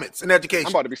teachable moments in education.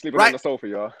 I'm about to be sleeping right? on the sofa,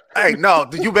 y'all. Hey, no,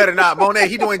 you better not. Monet,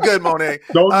 he doing good, Monet.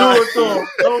 Don't do it to him.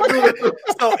 Don't do it to him.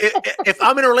 So if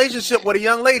I'm in a relationship with a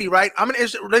young lady, right? I'm in a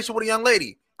relationship with a young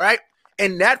lady, right?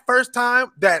 And that first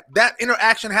time that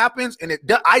interaction happens and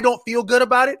I don't feel good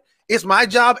about it, it's my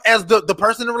job as the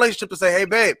person in the relationship to say, hey,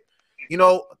 babe, you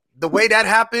know, the way that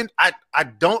happened, I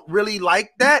don't really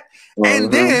like that.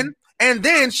 Mm-hmm. And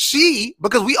then she,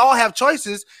 because we all have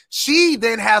choices, she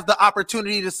then has the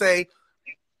opportunity to say,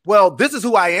 well, this is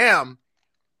who I am,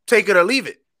 take it or leave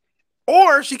it.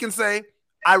 Or she can say,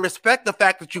 I respect the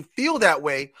fact that you feel that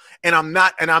way, and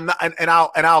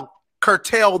I'll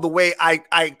curtail the way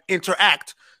I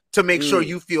interact to make sure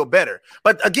you feel better.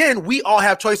 But again, we all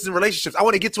have choices in relationships. I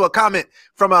want to get to a comment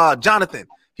from Jonathan.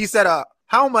 He said,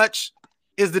 how much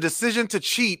is the decision to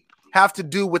cheat have to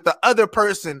do with the other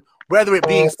person, whether it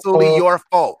being solely your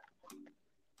fault?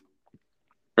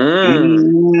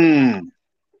 And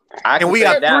we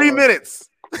have 3 minutes.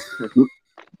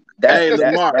 Hey,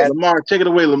 Lamar, take it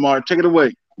away, Lamar. Take it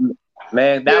away.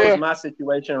 Man, that was my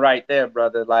situation right there,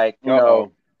 brother. Like, you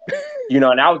know,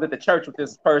 and I was at the church with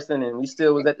this person, and we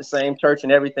still was at the same church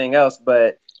and everything else.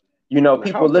 But, you know,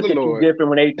 people look at you different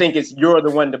when they think you're the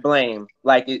one to blame.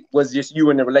 Like it was just you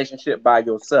in the relationship by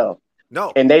yourself.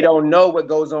 No. And they don't know what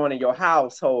goes on in your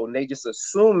household. And they just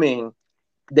assuming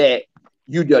that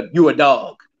you a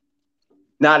dog.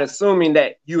 Not assuming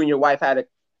that you and your wife had a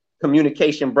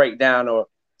communication breakdown or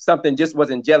something just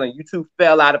wasn't gelling. You two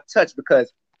fell out of touch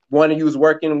because one of you was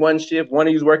working one shift, one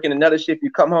of you was working another shift.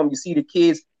 You come home, you see the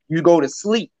kids, you go to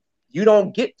sleep. You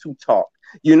don't get to talk.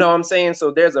 You know what I'm saying?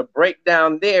 So there's a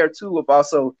breakdown there too of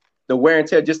also the wear and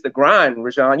tear, just the grind,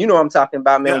 Rajon. You know what I'm talking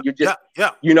about, man. You're just,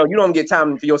 you know, you don't get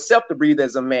time for yourself to breathe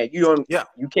as a man. You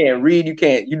can't read, you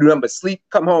do nothing but sleep,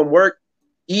 come home, work,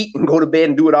 eat, and go to bed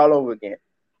and do it all over again.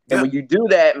 And when you do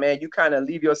that, man, you kind of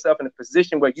leave yourself in a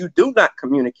position where you do not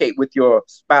communicate with your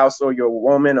spouse or your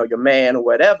woman or your man or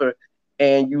whatever.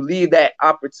 And you leave that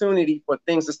opportunity for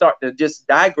things to start to just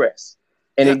digress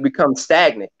and it becomes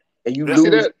stagnant. And you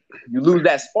lose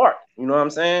that spark. You know what I'm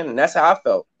saying? And that's how I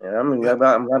felt. And I'm not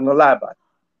gonna lie about it.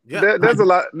 Yeah. There's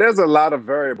a lot of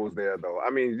variables there, though. I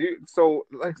mean,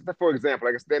 like for example,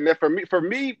 like I said, for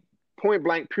me, point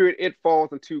blank, period, it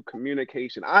falls into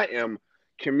communication. I am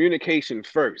communication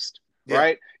first,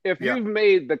 right? If you've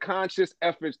made the conscious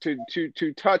efforts to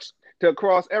touch, to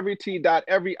cross every T, dot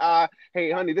every I,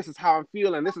 hey, honey, this is how I'm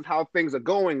feeling. This is how things are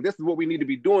going. This is what we need to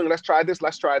be doing. Let's try this.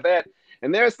 Let's try that.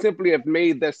 And they simply have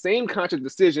made that same conscious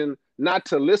decision not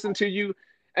to listen to you.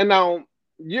 And now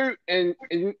and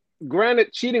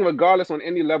granted, cheating regardless on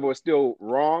any level is still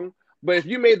wrong. But if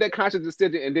you made that conscious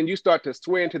decision and then you start to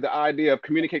sway into the idea of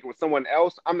communicating with someone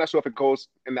else, I'm not sure if it goes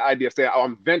in the idea of saying, oh,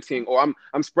 I'm venting or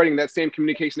I'm spreading that same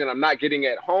communication that I'm not getting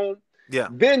at home. Yeah.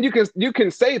 Then you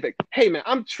can say that, hey man,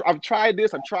 I've tried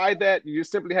this, I've tried that. You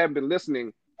just simply haven't been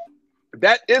listening.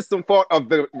 That is some fault of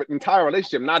the entire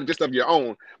relationship, not just of your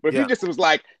own. But if you just was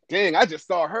like, dang, I just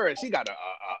saw her and she got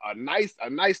a nice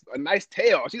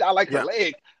tail. I like her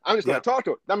leg. I'm just gonna talk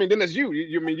to her. I mean, then that's you.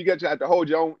 You mean you have to hold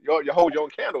your own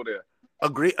candle there.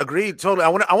 Agreed. Totally. I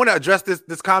want to address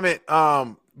this comment,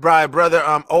 Brian, brother.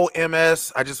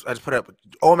 OMS. I just put up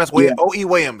OMS. OE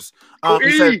Williams.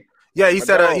 He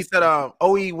said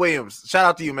OE Williams. Shout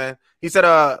out to you, man. He said,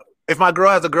 if my girl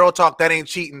has a girl talk, that ain't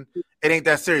cheating. It ain't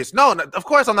that serious. No, of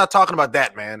course I'm not talking about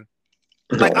that, man.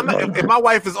 Like if my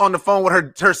wife is on the phone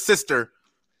with her sister,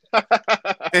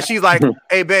 and she's like,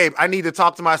 "Hey, babe, I need to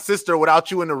talk to my sister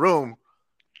without you in the room."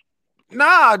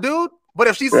 Nah, dude. But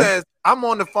if she says, "I'm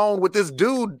on the phone with this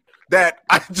dude that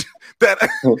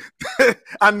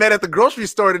I met at the grocery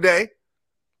store today,"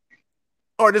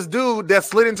 or this dude that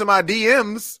slid into my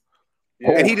DMs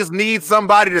and he just needs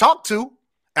somebody to talk to,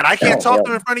 and I can't talk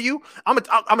to him in front of you, I'm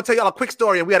gonna tell y'all a quick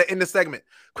story, and we got to end this segment.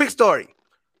 Quick story.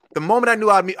 The moment I knew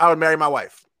I would marry my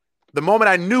wife,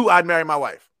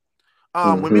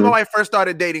 When me and my wife first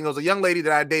started dating, it was a young lady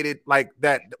that I dated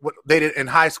dated in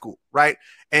high school, right?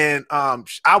 And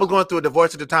I was going through a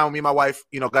divorce at the time when me and my wife,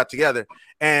 got together.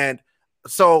 And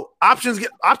so options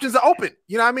are open.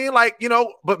 You know what I mean? Like,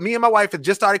 but me and my wife had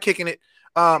just started kicking it.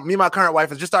 Me and my current wife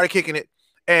had just started kicking it.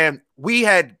 And we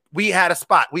had a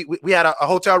spot. We had a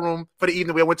hotel room for the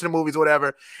evening. We went to the movies or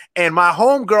whatever. And my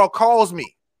homegirl calls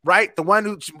me, right?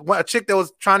 A chick that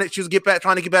was trying to get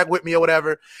back with me or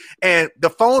whatever. And the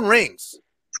phone rings.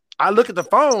 I look at the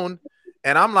phone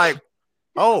and I'm like,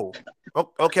 oh,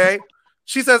 okay.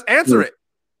 She says, answer it.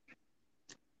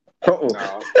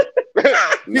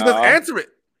 She says, answer it.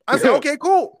 I said, okay,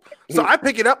 cool. So I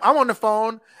pick it up. I'm on the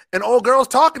phone and old girl's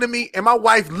talking to me. And my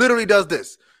wife literally does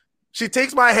this. She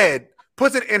takes my head,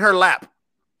 puts it in her lap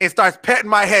and starts petting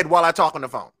my head while I talk on the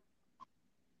phone.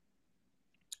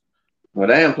 Well,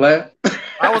 damn, player.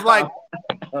 I was like,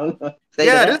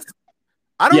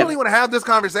 I don't really want to have this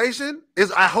conversation.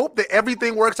 I hope that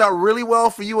everything works out really well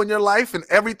for you in your life and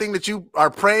everything that you are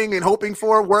praying and hoping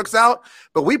for works out.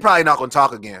 But we probably not going to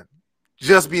talk again.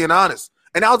 Just being honest.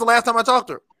 And that was the last time I talked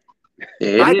to her.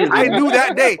 I knew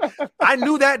that day. I was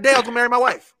going to marry my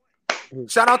wife.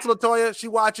 Shout out to Latoya. She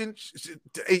watching.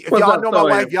 If y'all know my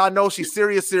wife, y'all know she's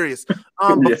serious.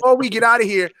 Before we get out of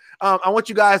here, I want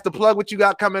you guys to plug what you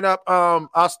got coming up.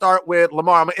 I'll start with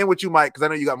Lamar. I'm going to end with you, Mike, because I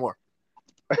know you got more.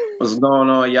 What's going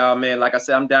on, y'all, man? Like I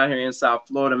said, I'm down here in South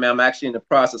Florida, man. I'm actually in the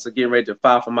process of getting ready to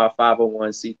file for my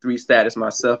 501c3 status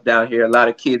myself down here. A lot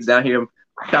of kids down here.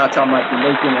 Shout out to my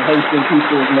Jamaican and Haitian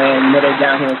people, man. They're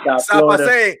down here in South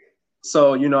Florida.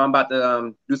 So, I'm about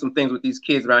to do some things with these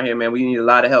kids around here, man. We need a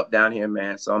lot of help down here,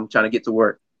 man. So I'm trying to get to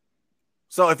work.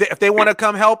 So if they want to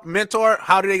come help, mentor,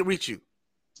 how do they reach you?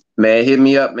 Man, hit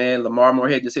me up, man. Lamar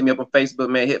Moorhead, just hit me up on Facebook,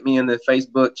 man. Hit me in the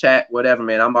Facebook chat, whatever,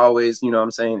 man. I'm always, what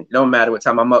I'm saying? It don't matter what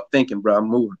time I'm up thinking, bro. I'm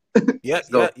moving. Yeah.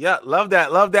 Love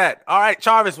that. All right,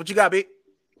 Jarvis, what you got, B?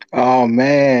 Oh,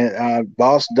 man.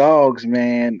 Boss Dogs,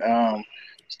 man.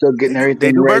 Still getting everything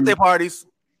They do ready. Birthday parties.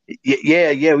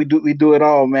 Yeah, we do it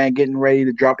all, man. Getting ready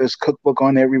to drop this cookbook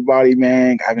on everybody,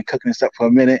 man. I've been cooking this up for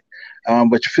a minute,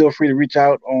 but you feel free to reach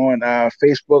out on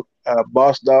Facebook,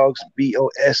 Boss Dogs,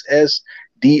 BOSSDOGZ.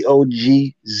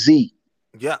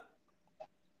 Yeah,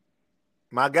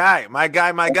 my guy.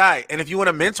 And if you want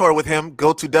to mentor with him,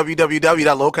 go to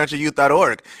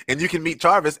www.lowcountryyouth.org, and you can meet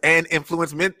Jarvis and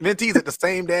influence mentees at the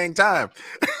same dang time.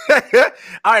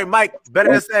 All right, Mike.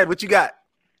 Better than said. What you got?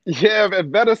 Yeah,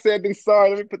 man, better said than sorry.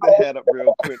 Let me put the head up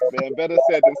real quick, man. Better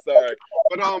said than sorry.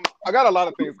 But I got a lot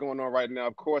of things going on right now.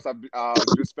 Of course, I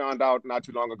just found out not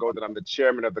too long ago that I'm the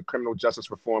chairman of the Criminal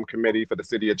Justice Reform Committee for the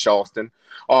city of Charleston.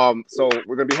 So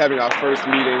we're gonna be having our first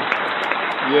meeting.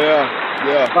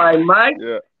 Yeah. Hi, Mike.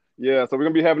 Yeah. So we're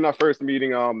gonna be having our first meeting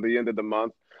the end of the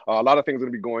month. A lot of things are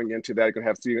going to be going into that.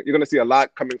 You're going to see a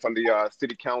lot coming from the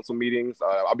city council meetings.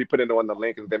 I'll be putting on the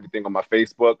link and everything on my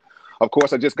Facebook. Of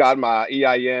course, I just got my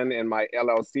EIN and my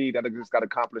LLC that I just got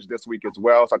accomplished this week as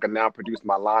well. So I can now produce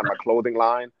my clothing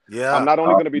line. Yeah. I'm not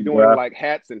only going to be doing like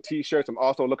hats and T-shirts. I'm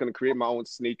also looking to create my own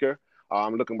sneaker.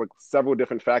 I'm looking with several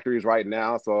different factories right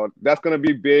now. So that's going to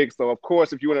be big. So, of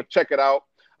course, if you want to check it out,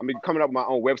 I'm going to be coming up with my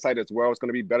own website as well. It's going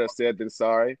to be better said than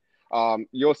sorry.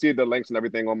 You'll see the links and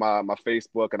everything on my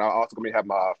Facebook, and I'm also going to have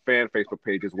my fan Facebook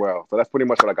page as well. So that's pretty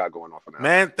much what I got going on for now.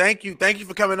 Man, thank you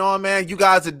for coming on, man. You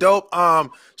guys are dope.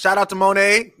 Shout out to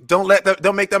Monet. Don't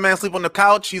make that man sleep on the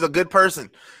couch. He's a good person.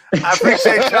 I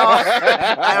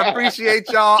appreciate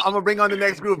y'all. I'm gonna bring on the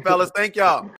next group, fellas. Thank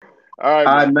y'all. All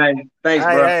right, man. Thanks,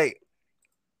 bro. Hey.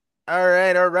 All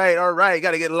right.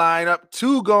 Got to get line up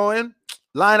 2 going.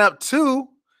 Line up 2.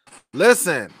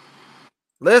 Listen.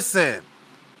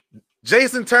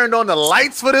 Jason turned on the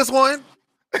lights for this one.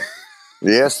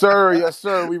 Yes, sir.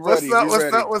 We ready.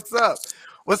 What's up?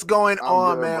 What's going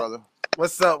on, man? Brother.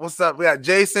 What's up? We got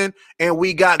Jason and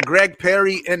we got Greg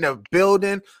Perry in the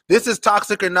building. This is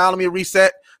Toxic or Nah. Let me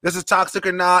reset. This is Toxic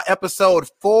or Nah, episode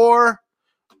 4.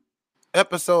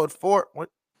 What?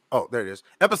 Oh, there it is.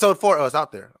 Episode 4. Oh, it's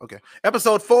out there. Okay.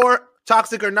 Episode 4.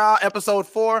 Toxic or Nah, episode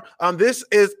 4. This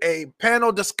is a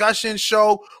panel discussion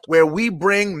show where we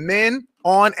bring men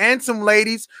on and some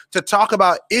ladies to talk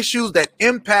about issues that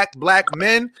impact black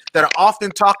men that are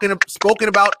often spoken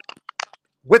about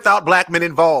without black men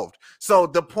involved. So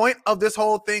the point of this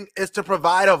whole thing is to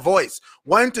provide a voice.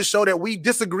 One, to show that we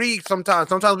disagree sometimes.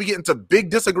 Sometimes we get into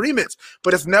big disagreements,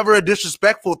 but it's never a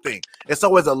disrespectful thing. It's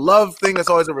always a love thing. It's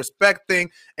always a respect thing.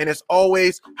 And it's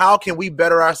always, how can we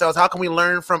better ourselves? How can we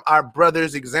learn from our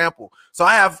brother's example? So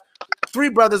I have 3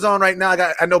 brothers on right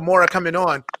now. I know more are coming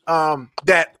on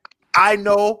that I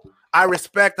know, I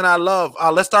respect, and I love.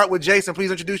 Let's start with Jason.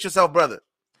 Please introduce yourself, brother.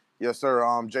 Yes, sir.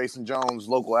 Jason Jones,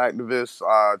 local activist.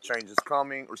 Change is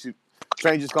Coming.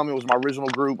 Change is Coming was my original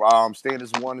group. Stand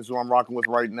as One is who I'm rocking with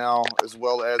right now, as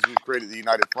well as we've created the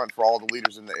United Front for all the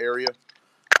leaders in the area.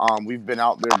 We've been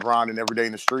out there grinding every day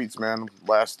in the streets, man.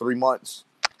 Last 3 months,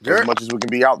 as much as we can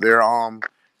be out there.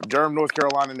 Durham, North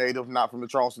Carolina native, not from the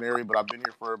Charleston area, but I've been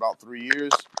here for about 3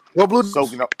 years.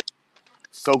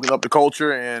 Soaking up the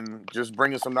culture and just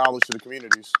bringing some knowledge to the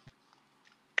communities.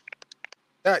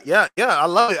 Yeah. I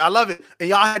love it. And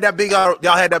y'all had that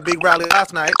big rally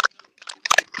last night.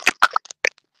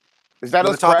 Is that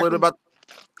us talk a little bit about?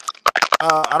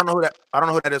 I don't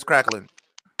know who that is crackling.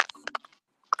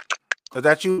 Is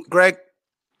that you, Greg?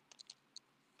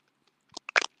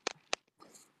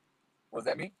 Was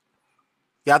that me?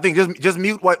 Yeah, I think just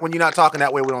mute when you're not talking.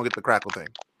 That way we don't get the crackle thing.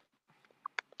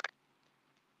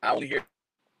 I only hear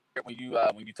it when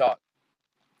you talk.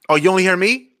 Oh, you only hear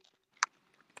me?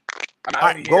 All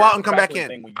right, go out and come back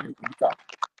in. When you talk.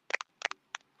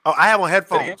 Oh, I have on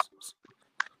headphones.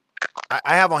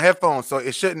 I have on headphones, so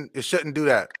it shouldn't do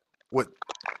that.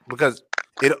 Because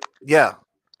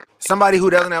somebody who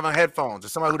doesn't have on headphones, or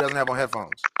somebody who doesn't have on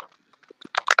headphones.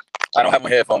 I don't have my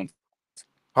headphones.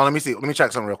 Oh, let me see. Let me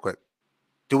check something real quick.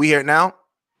 Do we hear it now?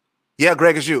 Yeah,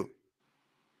 Greg, it's you.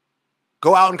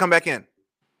 Go out and come back in.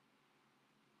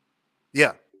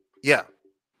 Yeah.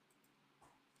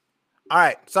 All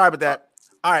right. Sorry about that.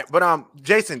 All right, but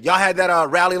Jason, y'all had that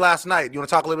rally last night. You want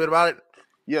to talk a little bit about it?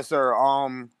 Yes, sir.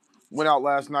 Went out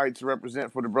last night to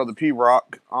represent for the brother P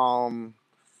Rock.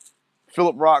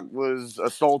 Philip Rock was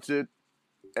assaulted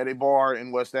at a bar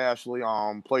in West Ashley,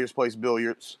 Players Place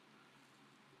Billiards.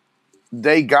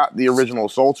 They got the original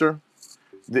assaulter.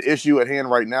 The issue at hand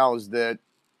right now is that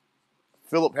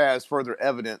Philip has further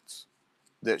evidence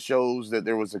that shows that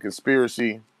there was a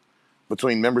conspiracy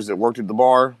between members that worked at the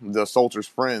bar, the assaulter's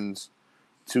friends,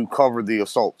 to cover the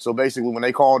assault. So basically, when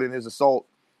they called in his assault,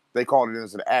 they called it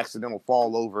as an accidental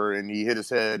fall over, and he hit his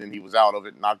head, and he was out of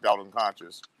it, knocked out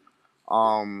unconscious.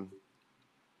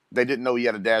 They didn't know he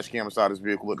had a dash cam inside his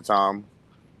vehicle at the time.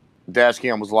 Dash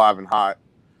cam was live and hot.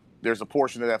 There's a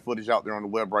portion of that footage out there on the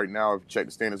web right now. If you check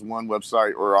the Stand as One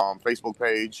website or Facebook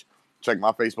page, check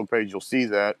my Facebook page, you'll see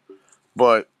that.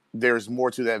 But there's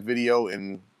more to that video,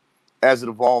 and as it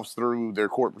evolves through their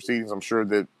court proceedings, I'm sure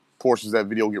that portions of that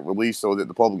video get released so that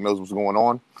the public knows what's going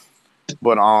on.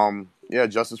 But yeah,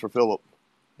 justice for Philip.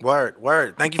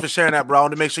 Word. Thank you for sharing that, bro. I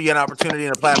want to make sure you had an opportunity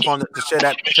and a platform to share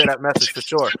that message for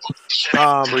sure.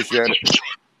 Appreciate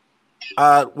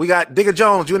it. We got Digger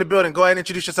Jones, you in the building. Go ahead and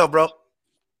introduce yourself, bro.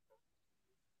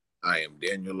 I am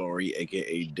Daniel Laurie,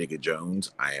 aka Digger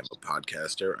Jones. I am a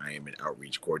podcaster. I am an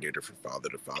outreach coordinator for Father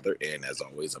to Father, and as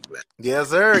always, I'm glad. Yes,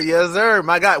 sir.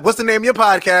 My God, what's the name of your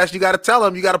podcast? You got to tell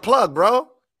them. You got to plug, bro.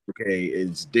 Okay,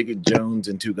 it's Digger Jones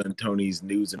and Two Gun Tony's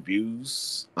News and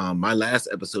Views. My last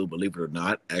episode, believe it or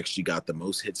not, actually got the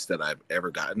most hits that I've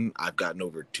ever gotten. I've gotten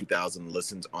over 2,000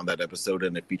 listens on that episode,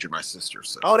 and it featured my sister.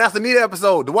 So. Oh, that's a neat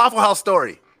episode. The Waffle House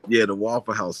story. Yeah, the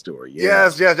Waffle House story. Yeah.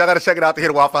 Yes. Y'all got to check it out to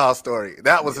hear the Waffle House story.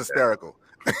 That was hysterical.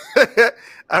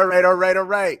 All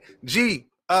right. G,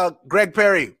 Greg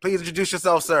Perry, please introduce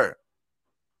yourself, sir.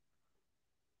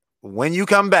 When you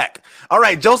come back. All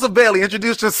right, Joseph Bailey,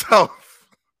 introduce yourself.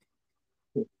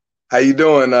 How you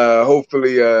doing?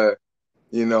 Hopefully, I'm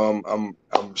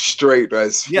straight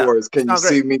as far as can you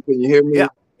see me? Can you hear me?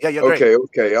 Yeah, you're great.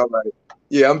 Okay, all right.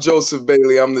 Yeah, I'm Joseph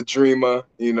Bailey. I'm the dreamer.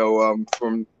 I'm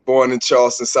born in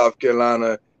Charleston, South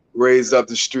Carolina, raised up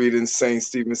the street in St.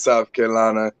 Stephen, South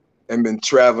Carolina, and been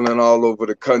traveling all over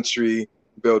the country,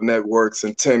 built networks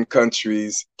in 10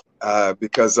 countries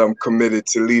because I'm committed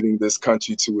to leading this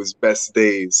country to its best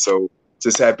days. So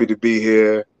just happy to be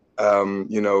here.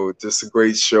 Just a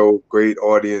great show, great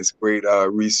audience, great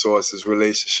resources,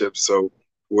 relationships. So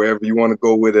wherever you want to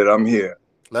go with it, I'm here.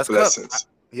 Let's Blessings. Cook.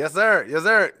 Yes,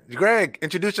 sir. Greg,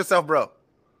 introduce yourself, bro.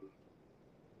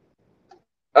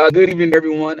 Good evening,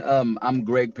 everyone. I'm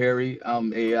Greg Perry.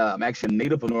 I'm actually a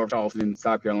native of North Charleston,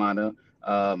 South Carolina.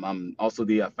 I'm also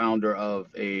the founder of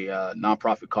a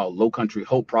nonprofit called Low Country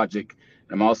Hope Project.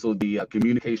 I'm also the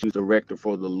communications director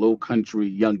for the Low Country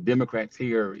Young Democrats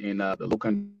here in the Low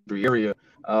Country area.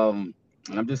 And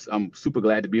I'm super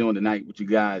glad to be on tonight with you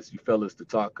guys, you fellas, to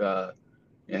talk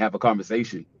and have a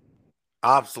conversation.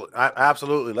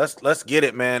 Absolutely. Let's get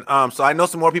it, man. So I know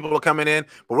some more people are coming in,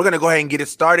 but we're gonna go ahead and get it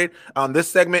started. This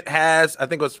segment has, I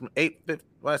think it was from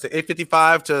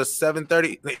 8:55 to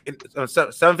 7:30,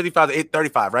 7:55 to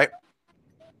 8:35, right?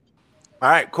 All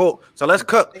right, cool. So let's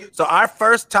cook. So our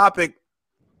first topic.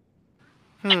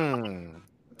 Which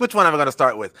one am I gonna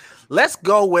start with? Let's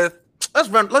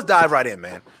dive right in,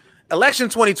 man. Election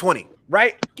 2020,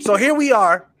 right? So here we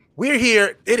are. We're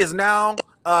here. It is now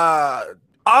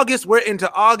August. We're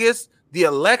into August. The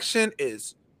election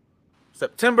is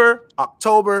September,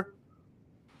 October,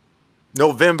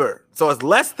 November. So it's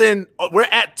less than, we're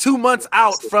at 2 months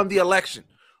out from the election,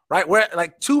 right? We're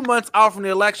like 2 months out from the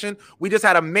election. We just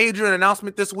had a major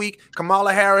announcement this week.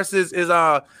 Kamala Harris is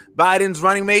Biden's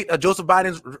running mate.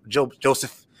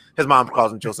 Joseph, his mom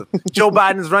calls him Joseph. Joe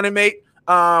Biden's running mate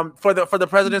for the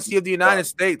presidency of the United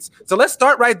States. So let's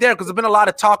start right there because there's been a lot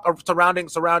of talk surrounding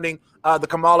the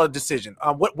Kamala decision.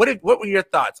 What were your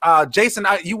thoughts? Jason,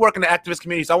 you work in the activist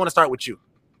community, so I want to start with you.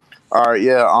 All right,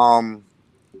 yeah.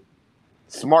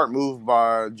 Smart move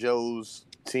by Joe's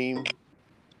team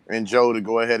and Joe to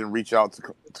go ahead and reach out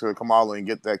to Kamala and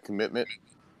get that commitment.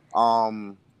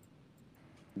 The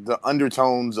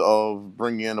undertones of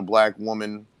bringing in a black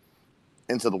woman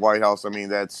into the White House, I mean,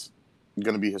 that's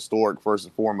going to be historic first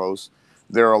and foremost.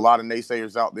 There are a lot of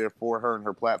naysayers out there for her and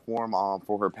her platform,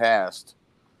 for her past.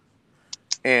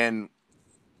 And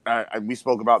we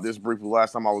spoke about this briefly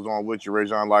last time I was on with you,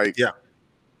 Rajon. Like, yeah,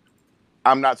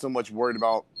 I'm not so much worried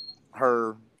about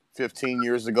her 15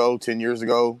 years ago, 10 years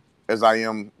ago, as I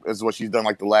am as what she's done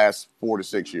like the last 4 to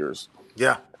 6 years.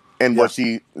 Yeah. And what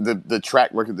the track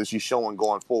record that she's showing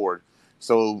going forward.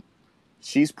 So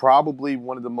she's probably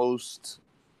one of the most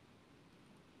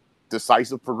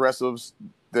decisive progressives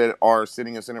that are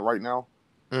sitting in Senate right now,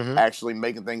 actually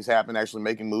making things happen, actually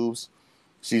making moves.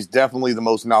 She's definitely the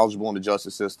most knowledgeable in the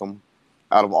justice system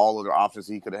out of all of the options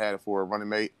he could have had for a running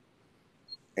mate.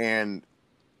 And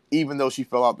even though she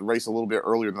fell out the race a little bit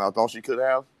earlier than I thought she could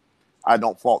have, I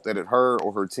don't fault that at her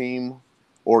or her team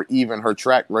or even her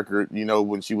track record, you know,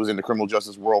 when she was in the criminal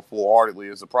justice world full-heartedly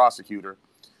as a prosecutor.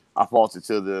 I fault it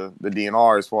to the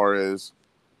DNR as far as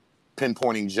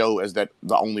pinpointing Joe as the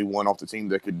only one off the team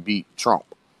that could beat Trump.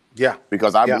 Yeah.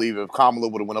 Because I believe if Kamala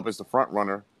would have went up as the front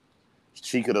runner,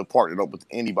 she could have partnered up with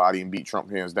anybody and beat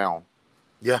Trump hands down.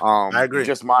 Yeah, I agree.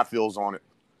 Just my feels on it.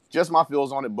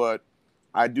 But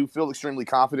I do feel extremely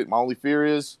confident. My only fear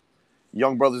is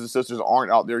young brothers and sisters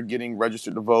aren't out there getting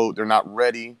registered to vote. They're not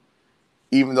ready.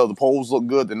 Even though the polls look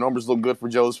good, the numbers look good for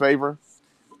Joe's favor.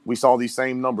 We saw these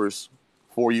same numbers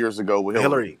 4 years ago with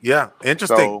Hillary. Yeah,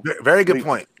 interesting. So very good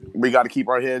point. We got to keep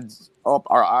our heads up,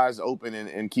 our eyes open,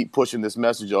 and keep pushing this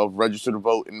message of register to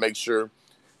vote and make sure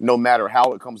no matter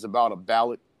how it comes about, a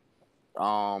ballot,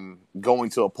 going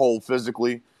to a poll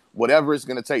physically, whatever it's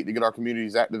going to take to get our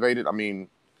communities activated. I mean,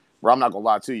 I'm not going to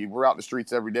lie to you. We're out in the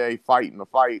streets every day fighting the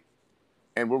fight,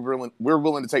 and we're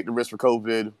willing to take the risk for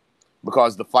COVID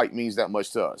because the fight means that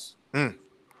much to us.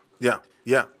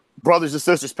 Yeah. Brothers and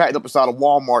sisters packed up inside of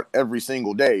Walmart every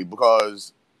single day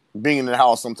because being in the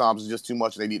house sometimes is just too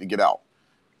much and they need to get out.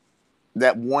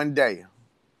 That one day,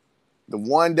 the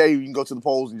one day you can go to the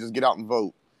polls and just get out and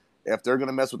vote. If they're going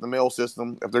to mess with the mail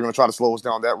system, if they're going to try to slow us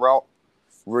down that route,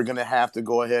 we're going to have to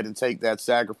go ahead and take that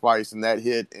sacrifice and that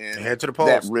hit and head to the polls.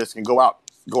 That risk and go out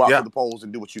to the polls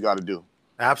and do what you got to do.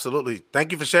 Absolutely.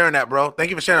 Thank you for sharing that, bro. Thank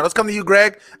you for sharing that. Let's come to you,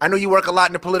 Greg. I know you work a lot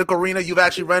in the political arena. You've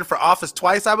actually run for office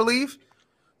twice, I believe.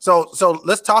 So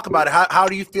let's talk about it. How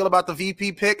do you feel about the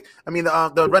VP pick? I mean,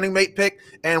 the running mate pick,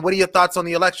 and what are your thoughts on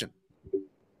the election?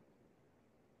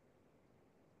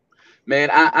 Man,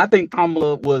 I think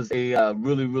Kamala was a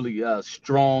really, really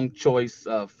strong choice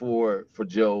for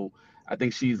Joe. I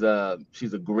think she's a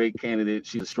great candidate.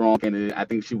 She's a strong candidate. I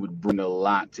think she would bring a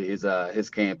lot to his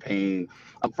campaign.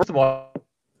 First of all,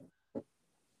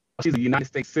 she's a United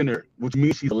States senator, which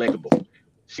means she's electable.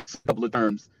 She's a couple of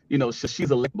terms. You know, she's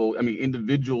electable. I mean,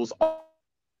 individuals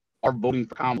are voting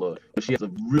for Kamala. She has a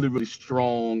really, really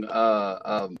strong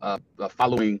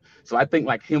following. So I think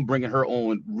like him bringing her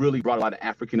on really brought a lot of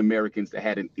African Americans that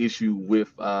had an issue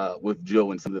with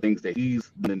Joe and some of the things that he's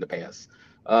done in the past.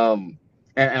 And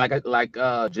like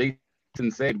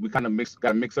Jason said, we kind of got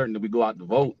to make certain that we go out to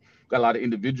vote. Got a lot of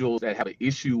individuals that have an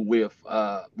issue with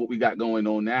what we got going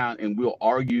on now, and we'll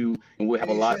argue and we'll have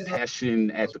a lot of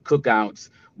passion at the cookouts.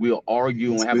 We'll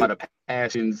argue and have a lot of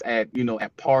passions at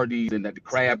parties and at the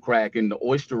crab crack and the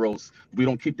oyster roast. We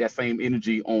don't keep that same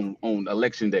energy on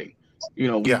election day.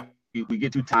 We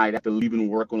get too tired after leaving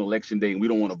work on election day and we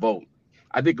don't want to vote.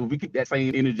 I think if we keep that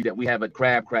same energy that we have at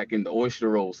crab crack and the oyster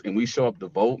roast and we show up to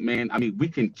vote, man, I mean, we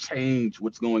can change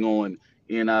what's going on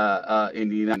in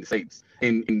the United States.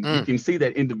 And you can see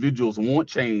that individuals want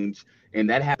change, and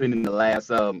that happened in the last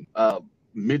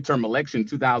midterm election,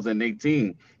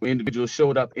 2018, where individuals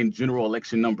showed up in general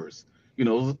election numbers.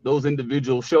 Those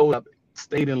individuals showed up,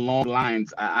 stayed in long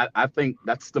lines. I think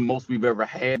that's the most we've ever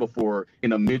had before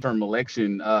in a midterm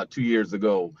election 2 years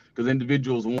ago, because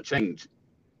individuals want change.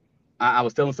 I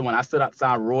was telling someone I stood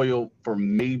outside Royal for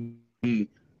maybe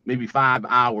maybe 5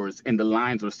 hours, and the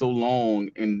lines were so long,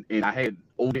 and I had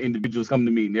older individuals come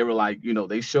to me, and they were like,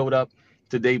 they showed up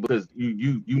today because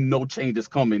you know change is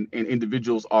coming, and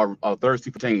individuals are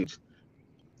thirsty for change.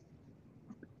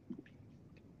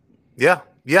 Yeah,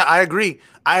 I agree.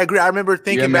 I remember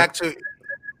thinking back to.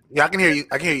 Yeah, I can hear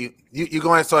you. You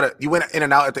going sort of. You went in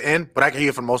and out at the end, but I can hear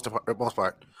you for the most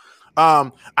part.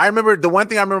 I remember the one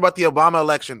thing I remember about the Obama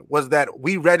election was that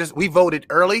we voted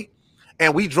early,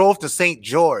 and we drove to St.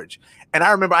 George, and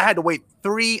I remember I had to wait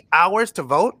 3 hours to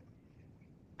vote.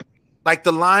 Like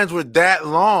the lines were that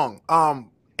long,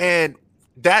 and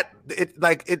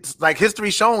it's like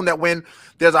history shown that when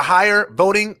there's a higher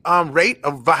voting rate,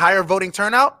 of a higher voting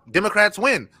turnout, Democrats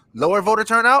win. Lower voter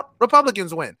turnout,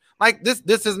 Republicans win. Like this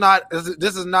is not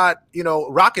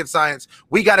rocket science.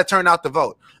 We got to turn out the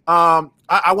vote.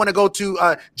 I want to go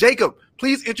to Jacob.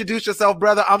 Please introduce yourself,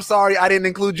 brother. I'm sorry I didn't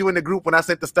include you in the group when I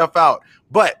sent the stuff out,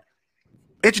 but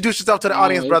introduce yourself to the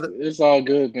audience, brother. It's all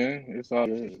good, man. It's all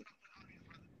good.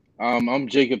 I'm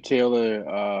Jacob Taylor.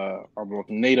 I'm a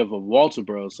native of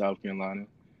Walterboro, South Carolina.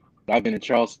 I've been in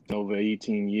Charleston over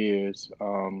 18 years.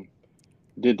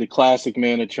 Did the classic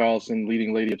Man of Charleston,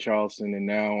 Leading Lady of Charleston, and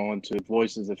now on to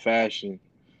Voices of Fashion,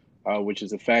 which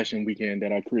is a fashion weekend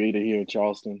that I created here in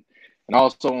Charleston. And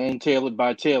also own Tailored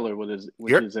by Taylor,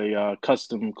 which is a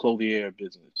custom clothier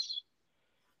business.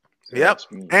 So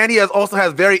and he also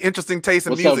has very interesting taste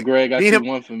in music. What's up, Greg? I see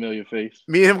one familiar face.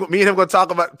 Me and him gonna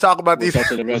talk about these.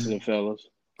 What's up to the rest of the fellas?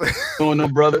 What's going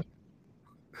on, brother?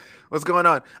 What's going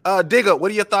on? Digga,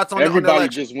 what are your thoughts on Everybody on the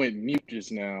just went mute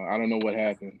just now. I don't know what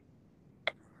happened.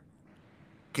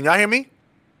 Can y'all hear me?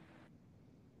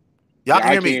 Y'all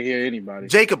can hear me. I can't hear anybody.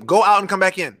 Jacob, go out and come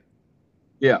back in.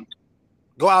 Yeah.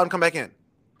 Go out and come back in.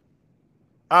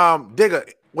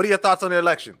 Digga, what are your thoughts on the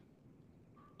election?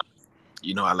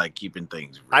 I like keeping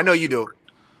things real. I know you do.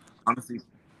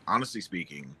 Honestly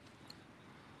speaking,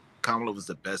 Kamala was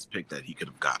the best pick that he could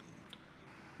have gotten.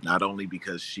 Not only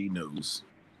because she knows,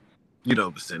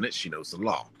 the Senate, she knows the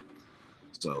law.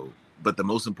 So, but the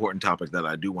most important topic that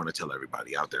I do want to tell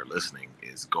everybody out there listening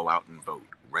is go out and vote.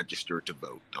 Register to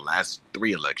vote. The last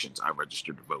 3 elections, I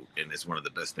registered to vote, and it's one of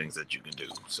the best things that you can do.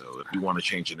 So, if you want to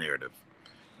change the narrative,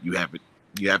 you have it.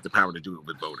 You have the power to do it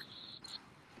with voting.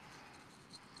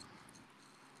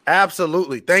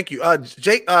 Absolutely. Thank you.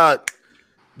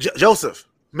 Joseph,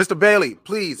 Mr. Bailey,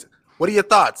 please. What are your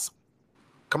thoughts?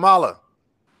 Kamala,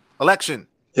 election.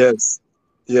 Yes.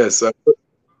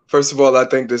 First of all, I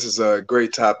think this is a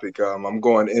great topic. I'm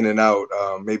going in and out,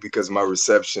 maybe because of my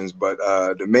receptions, but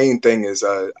the main thing is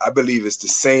I believe it's the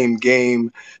same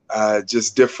game,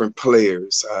 just different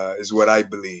players, is what I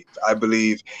believe. I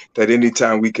believe that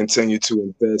anytime we continue to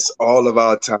invest all of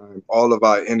our time, all of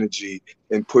our energy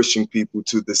in pushing people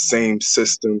to the same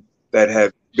system that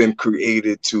have been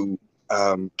created to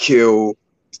kill,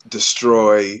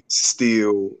 destroy,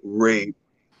 steal, rape,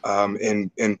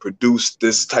 and produce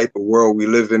this type of world we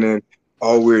living in,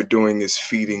 all we're doing is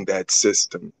feeding that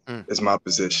system. Is my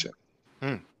position.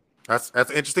 That's an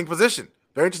interesting position.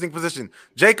 Very interesting position.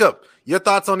 Jacob, your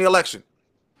thoughts on the election?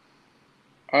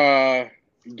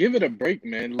 Give it a break,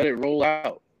 man. Let it roll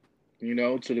out.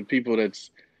 To the people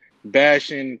that's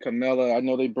bashing Kamala, I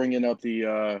know they bringing up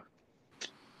the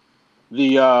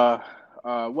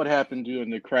what happened during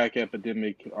the crack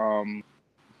epidemic.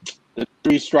 The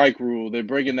 3-strike rule, they're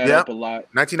bringing that up a lot.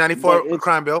 1994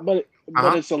 crime bill. But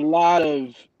it's a lot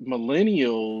of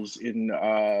millennials in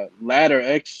latter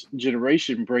X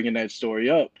generation bringing that story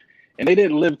up. And they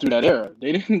didn't live through that era.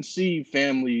 They didn't see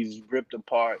families ripped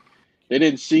apart. They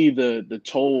didn't see the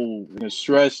toll and the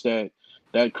stress that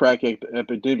crack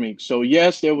epidemic. So,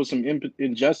 yes, there was some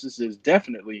injustices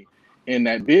definitely in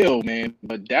that bill, man.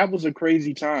 But that was a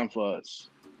crazy time for us.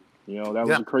 That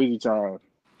was a crazy time.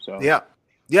 So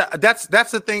Yeah, that's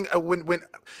the thing. When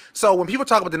people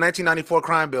talk about the 1994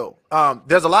 crime bill,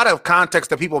 there's a lot of context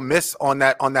that people miss on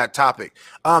that topic.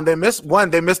 They miss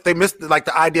like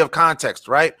the idea of context,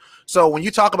 right? So when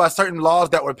you talk about certain laws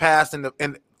that were passed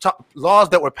laws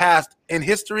that were passed in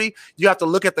history, you have to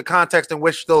look at the context in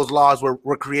which those laws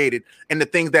were created and the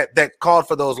things that called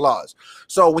for those laws.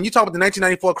 So when you talk about the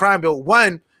 1994 crime bill,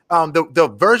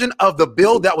 the version of the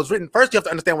bill that was written, first you have to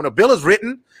understand when a bill is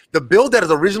written, the bill that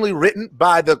is originally written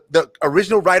by the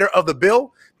original writer of the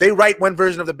bill, they write one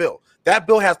version of the bill. That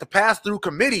bill has to pass through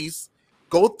committees,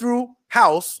 go through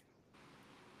House,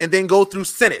 and then go through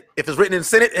Senate. If it's written in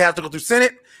Senate, it has to go through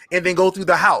Senate and then go through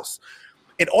the House.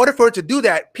 In order for it to do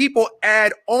that, people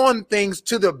add on things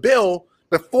to the bill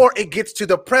before it gets to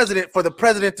the president for the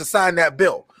president to sign that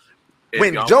bill.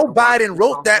 When Joe Biden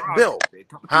wrote that bill,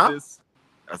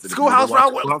 Schoolhouse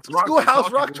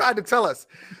Rock tried to tell us.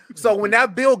 So when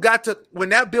that bill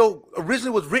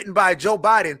originally was written by Joe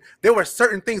Biden, there were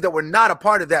certain things that were not a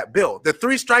part of that bill. The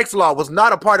 3 strikes law was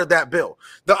not a part of that bill.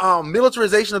 The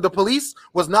militarization of the police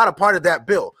was not a part of that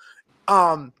bill.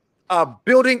 The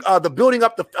building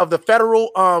up of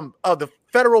the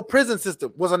federal prison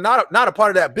system was not a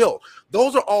part of that bill.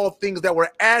 Those are all things that were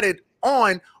added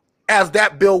on as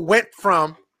that bill went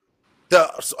from the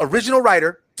original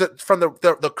writer from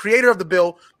the creator of the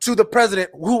bill to the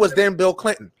president, who was then Bill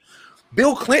Clinton.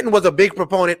 Bill Clinton was a big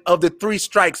proponent of the 3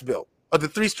 strikes bill, of the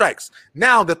 3 strikes.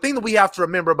 Now, the thing that we have to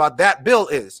remember about that bill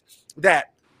is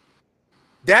that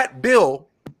that bill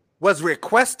was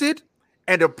requested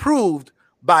and approved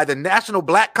by the National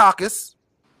Black Caucus,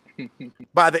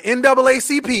 by the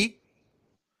NAACP,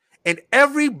 and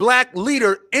every black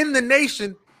leader in the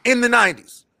nation in the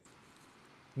 90s.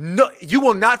 No, you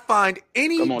will not find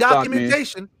any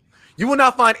documentation. You will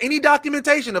not find any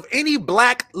documentation of any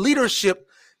black leadership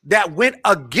that went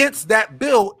against that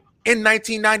bill in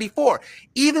 1994,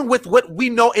 even with what we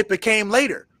know it became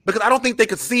later, because I don't think they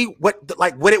could see what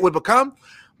it would become.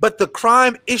 But the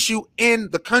crime issue in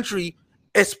the country,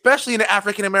 especially in the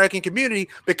African American community,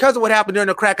 because of what happened during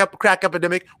the crack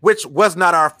epidemic, which was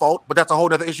not our fault, but that's a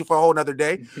whole other issue for a whole other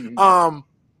day.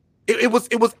 It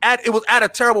was at a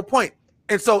terrible point.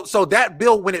 And so that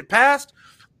bill, when it passed,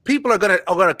 people are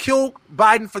gonna kill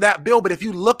Biden for that bill. But if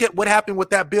you look at what happened with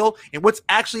that bill and what's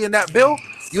actually in that bill,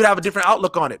 you'd have a different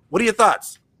outlook on it. What are your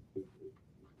thoughts?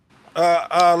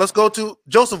 Let's go to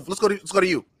Joseph. Let's go to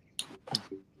you.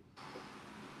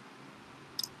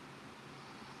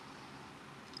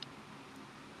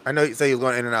 I know you say you're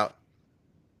going in and out.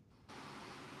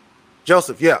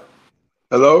 Joseph, yeah.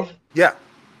 Hello? Yeah.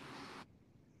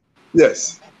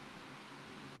 Yes.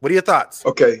 What are your thoughts?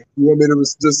 Okay. You want me to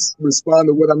just respond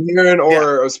to what I'm hearing,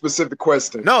 or a specific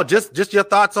question? No, just your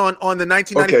thoughts on the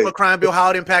 1994 crime bill, how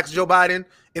it impacts Joe Biden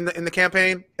in the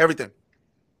campaign, everything.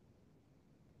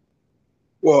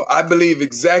 Well, I believe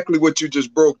exactly what you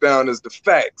just broke down is the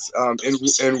facts.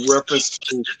 In reference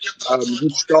to, you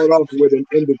start off with an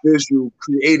individual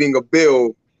creating a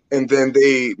bill, and then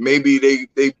they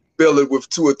build it with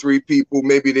 2 or 3 people.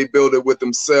 Maybe they build it with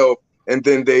themselves, and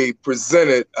then they present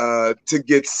it to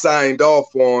get signed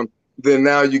off on. Then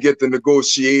now you get the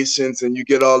negotiations, and you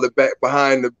get all the back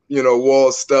behind the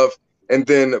wall stuff. And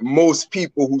then most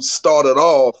people who started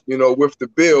off, with the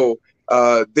bill,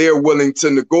 they're willing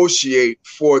to negotiate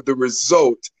for the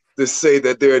result, to say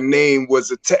that their name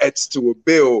was attached to a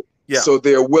bill. Yeah. So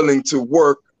they're willing to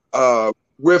work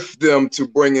with them to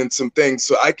bring in some things.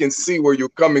 So I can see where you're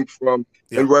coming from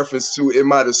in reference to it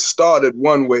might have started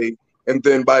one way, and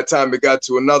then by the time it got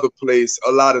to another place,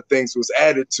 a lot of things was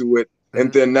added to it.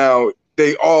 And then now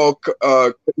they all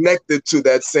connected to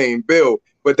that same bill.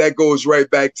 But that goes right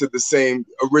back to the same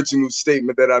original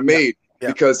statement that I made.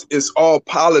 Because it's all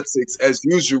politics as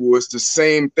usual. It's the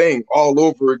same thing all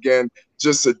over again,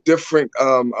 just a different,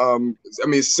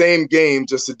 same game,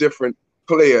 just a different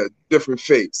player, different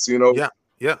face,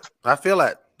 Yeah, I feel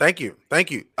that. Thank you.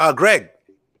 Greg.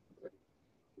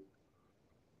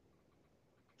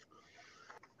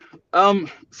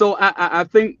 So I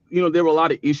think, there were a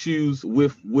lot of issues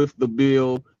with the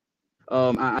bill.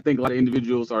 I think a lot of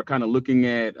individuals are kind of looking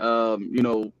at,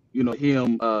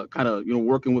 him kind of,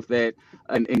 working with that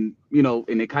and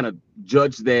they kind of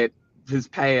judge that his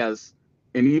past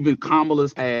and even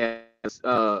Kamala's past,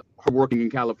 her working in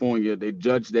California, they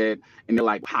judge that and they're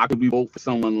like, how could we vote for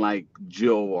someone like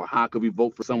Joe, or how could we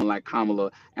vote for someone like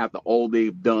Kamala after all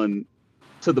they've done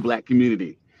to the black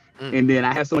community? And then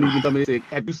I had someone even come in and say,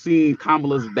 have you seen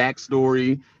Kamala's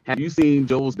backstory? Have you seen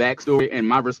Joe's backstory? And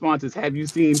my response is, have you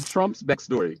seen Trump's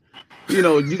backstory?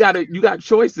 You got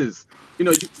choices. I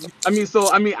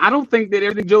don't think that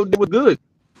everything Joe did was good.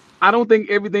 I don't think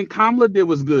everything Kamala did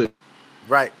was good.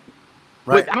 Right.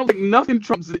 But I don't think nothing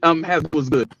Trump was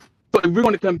good. But if we're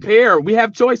going to compare, we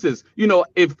have choices.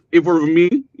 If it were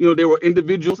me, there were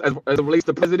individuals as it relates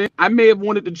to president, I may have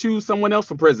wanted to choose someone else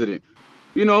for president.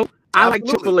 I like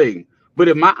Chick-fil-A, but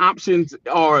if my options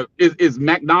is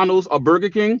McDonald's or Burger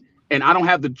King, and I don't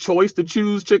have the choice to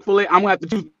choose Chick-fil-A, I'm gonna have to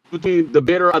choose between the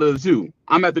better out of the two.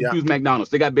 I'm gonna have to choose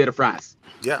McDonald's. They got better fries.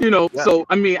 So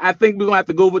I think we're gonna have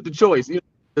to go with the choice.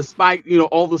 Despite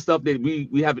all the stuff that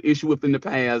we have an issue with in the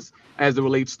past, as it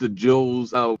relates to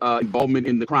Joe's involvement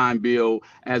in the crime bill,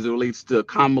 as it relates to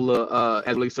Kamala,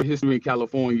 as it relates to history in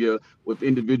California, with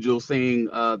individuals saying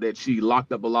that she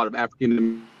locked up a lot of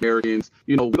African Americans.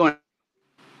 We're going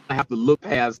to have to look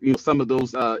past, some of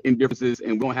those indifferences,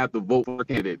 and we're gonna have to vote for a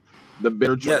candidate. The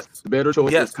better choice. Yes. The better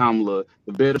choice is Kamala.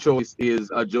 The better choice is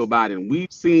Joe Biden.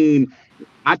 We've seen.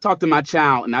 I talk to my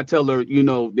child and I tell her,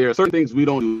 there are certain things we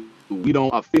don't do. We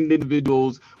don't offend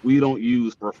individuals. We don't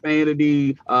use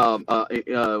profanity.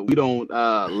 We don't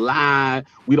lie.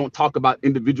 We don't talk about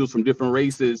individuals from different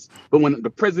races. But when the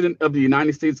president of the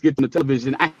United States gets on the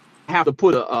television, I have to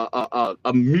put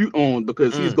a mute on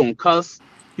because he's going to cuss.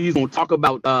 He's going to talk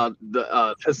about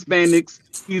the Hispanics.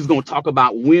 He's going to talk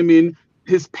about women.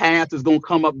 His past is going to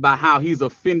come up about how he's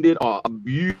offended or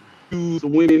abused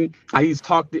women, how he's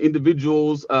talked to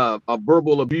individuals of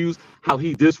verbal abuse, how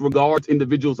he disregards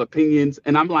individuals' opinions.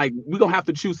 And I'm like, we're going to have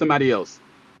to choose somebody else.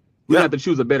 We're going to have to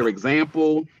choose a better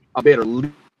example, a better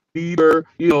leader,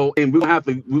 and we're going to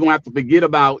have to forget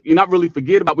about, we're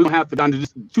going to have to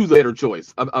just choose a better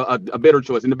choice, a better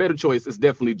choice. And the better choice is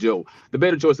definitely Joe. The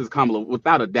better choice is Kamala,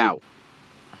 without a doubt.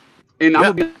 And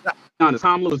I'm going to be honest,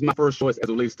 Kamala was my first choice as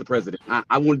it relates to president.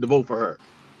 I wanted to vote for her.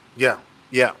 Yeah.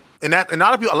 And a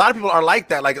lot of people are like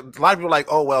that. Like a lot of people are like,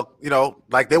 oh well,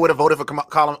 like they would have voted for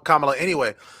Kamala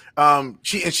anyway.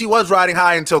 She was riding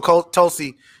high until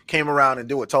Tulsi came around and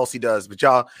did what Tulsi does. But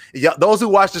y'all, those who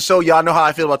watch the show, y'all know how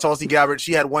I feel about Tulsi Gabbard.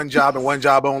 She had one job and one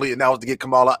job only, and that was to get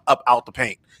Kamala up out the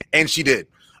paint, and she did.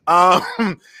 I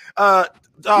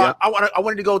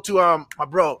wanted to go to my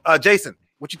bro Jason.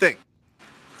 What you think?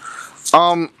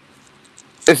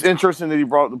 It's interesting that he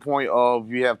brought up the point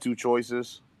of you have two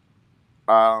choices.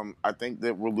 I think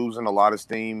that we're losing a lot of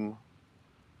steam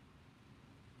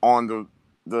on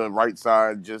the right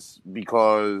side just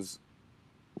because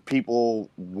people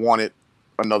wanted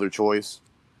another choice.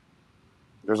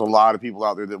 There's a lot of people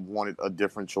out there that wanted a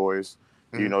different choice.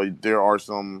 Mm-hmm. There are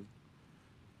some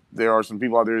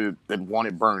people out there that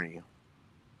wanted Bernie.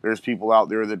 There's people out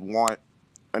there that want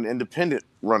an independent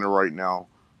runner right now.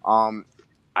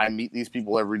 I meet these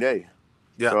people every day.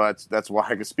 Yeah. So that's why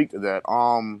I can speak to that.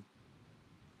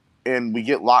 And we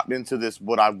get locked into this,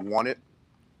 what I wanted.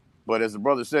 But as the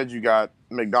brother said, you got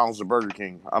McDonald's or Burger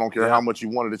King. I don't care how much you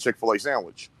wanted a Chick-fil-A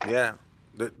sandwich. Yeah.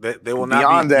 They will not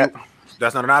Beyond that.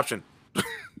 That's not an option.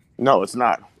 No, it's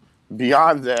not.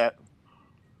 Beyond that,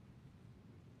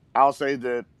 I'll say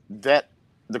that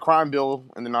the crime bill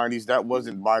in the 90s, that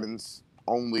wasn't Biden's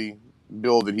only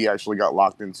bill that he actually got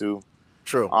locked into.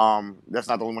 True. That's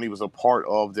not the only one he was a part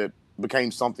of that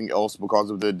became something else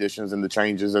because of the additions and the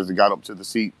changes as it got up to the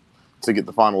seat to get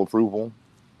the final approval,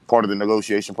 part of the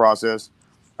negotiation process.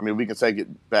 I mean, we can take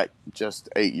it back just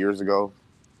 8 years ago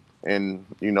in,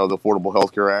 the Affordable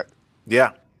Health Care Act.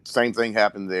 Yeah. Same thing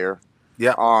happened there.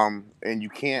 Yeah. And you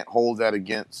can't hold that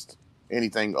against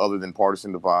anything other than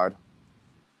partisan divide.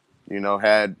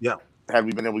 Had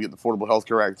we been able to get the Affordable Health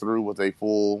Care Act through with a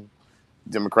full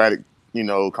Democratic,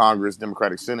 Congress,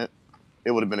 Democratic Senate,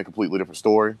 it would have been a completely different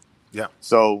story. Yeah.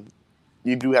 So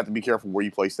you do have to be careful where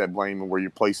you place that blame and where you're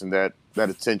placing that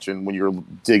attention when you're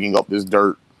digging up this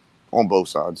dirt on both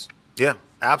sides. Yeah,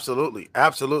 absolutely. I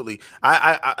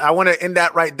want to end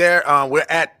that right there. We're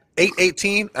at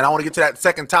 8:18, and I want to get to that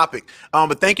second topic.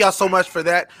 But thank y'all so much for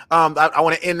that. I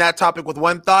want to end that topic with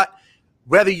one thought.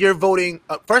 Whether you're voting,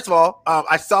 first of all,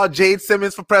 I saw Jade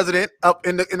Simmons for president up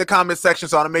in the comment section,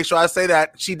 so I want to make sure I say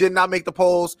that she did not make the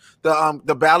polls,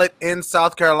 the ballot in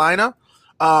South Carolina.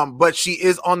 But she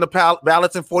is on the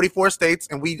ballots in 44 states,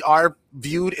 and we are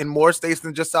viewed in more states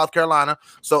than just South Carolina.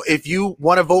 So if you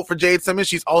want to vote for Jade Simmons,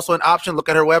 she's also an option. Look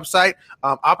at her website,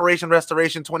 Operation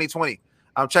Restoration 2020.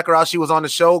 Check her out. She was on the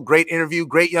show. Great interview.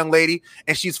 Great young lady.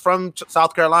 And she's from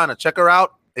South Carolina. Check her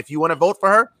out. If you want to vote for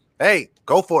her, hey,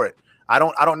 go for it. I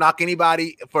don't knock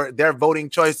anybody for their voting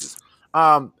choices.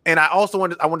 And I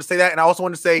want to say that. And I also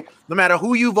want to say, no matter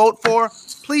who you vote for,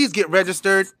 please get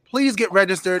registered. Please get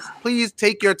registered. Please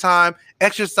take your time.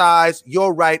 Exercise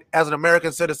your right as an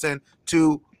American citizen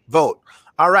to vote.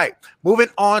 All right. Moving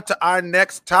on to our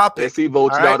next topic.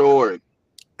 SCVotes.org.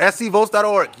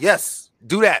 SCVotes.org. Yes.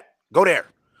 Do that. Go there.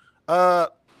 I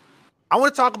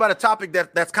want to talk about a topic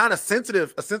that's kind of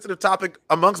sensitive, a sensitive topic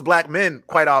amongst black men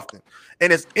quite often.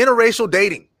 And it's interracial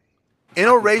dating.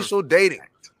 Interracial dating.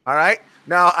 All right.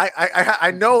 Now,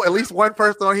 I know at least one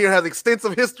person on here has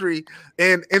extensive history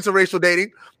in interracial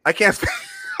dating. I can't speak.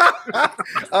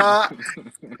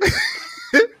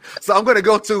 So I'm going to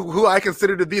go to who I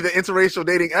consider to be the interracial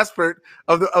dating expert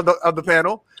of the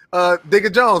panel.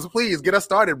 Digga Jones, please get us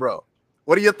started, bro.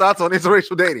 What are your thoughts on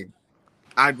interracial dating?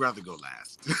 I'd rather go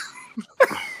last.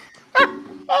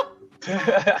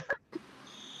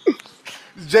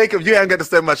 Jacob, you haven't got to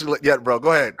say much yet, bro.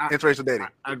 Go ahead. Interracial dating.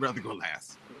 I'd rather go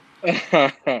last.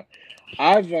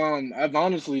 I've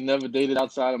honestly never dated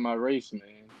outside of my race, man.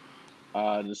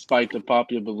 Despite the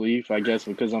popular belief, I guess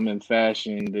because I'm in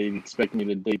fashion, they expect me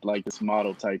to date like this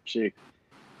model type chick.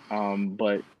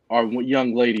 But or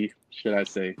young lady, should I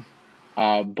say?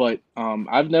 But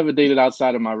I've never dated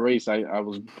outside of my race. I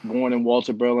was born in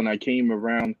Walterboro, and I came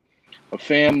around a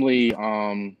family.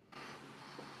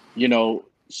 You know,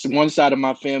 one side of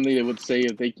my family, they would say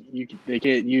if they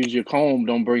can't use your comb,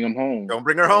 don't bring them home. Don't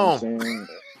bring her home.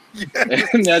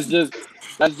 And that's just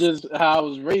how I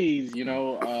was raised.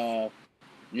 No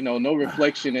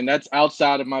reflection, and that's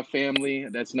outside of my family.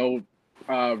 That's no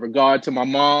regard to my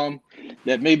mom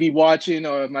that may be watching,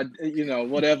 or my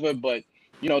whatever. But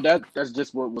that's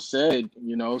just what was said.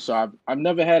 So I've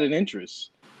never had an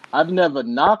interest. I've never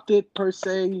knocked it per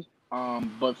se.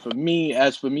 But for me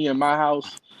in my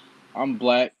house, I'm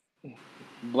black,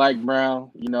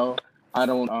 brown. I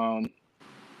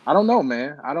don't know,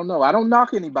 man. I don't know. I don't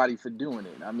knock anybody for doing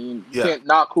it. I mean, you can't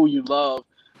knock who you love.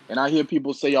 And I hear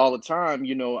people say all the time,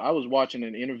 I was watching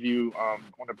an interview on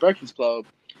the Breakfast Club,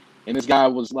 and this guy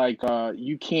was like,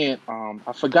 you can't,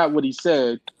 I forgot what he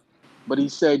said, but he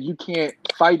said you can't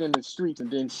fight in the streets and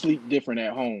then sleep different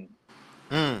at home.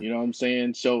 You know what I'm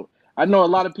saying? So I know a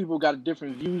lot of people got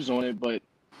different views on it, but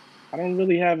I don't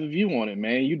really have a view on it,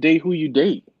 man. You date who you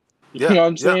date. You know what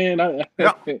I'm saying?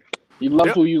 You love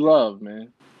who you love,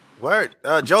 man. Word.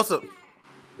 Joseph.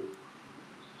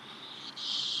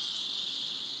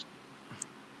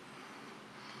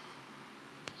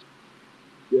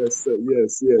 Yes,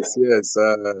 yes.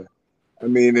 I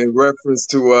mean, in reference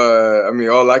to,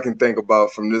 all I can think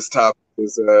about from this topic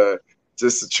is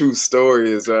just a true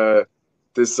story. Is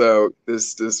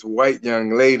this white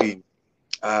young lady?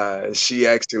 She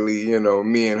actually,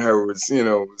 me and her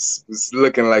was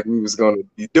looking like we was going to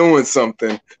be doing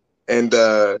something, and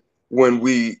when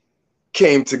we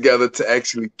came together to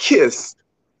actually kiss,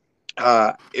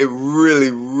 it really,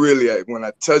 when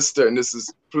I touched her, and this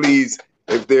is, please,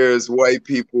 if there's white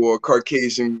people or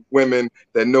Caucasian women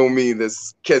that know me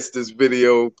that's catch this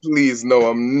video, please know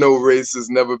I'm no racist,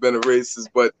 never been a racist.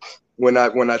 But when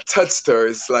I touched her,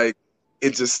 it's like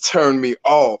it just turned me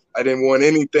off. I didn't want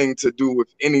anything to do with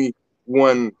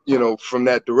anyone, from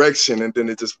that direction. And then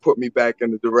it just put me back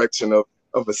in the direction of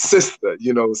a sister,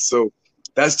 So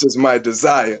that's just my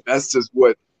desire. That's just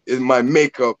what in my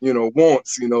makeup,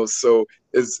 wants, so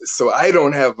I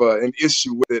don't have an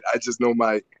issue with it. I just know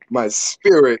my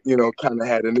spirit, kind of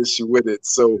had an issue with it.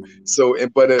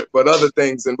 But other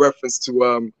things in reference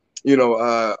to,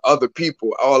 other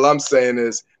people, all I'm saying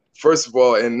is, first of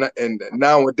all, and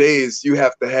nowadays you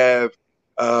have to have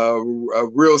a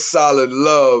real solid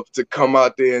love to come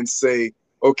out there and say,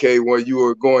 okay, well, you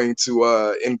are going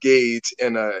to engage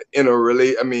in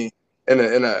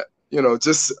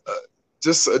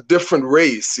just a different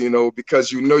race,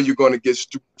 because you're going to get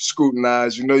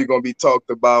scrutinized, you're going to be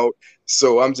talked about.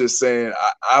 So I'm just saying,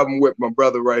 I'm with my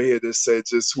brother right here that said,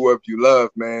 just whoever you love,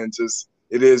 man, just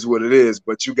it is what it is.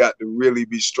 But you got to really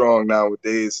be strong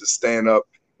nowadays to stand up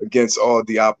against all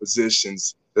the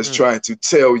oppositions that's trying to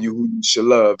tell you who you should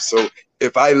love. So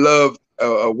if I love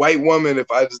a white woman,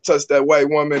 if I just touch that white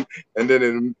woman and then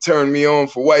it turned me on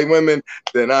for white women,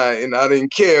 then I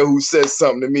didn't care who said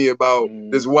something to me about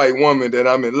this white woman that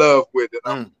I'm in love with, that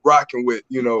I'm rocking with,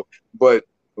 But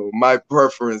my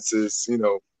preference is,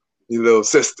 your little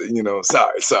sister,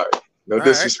 sorry. No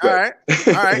disrespect.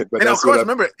 All right. And of course,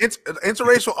 remember,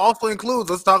 interracial also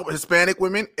includes, let's talk about Hispanic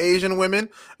women, Asian women,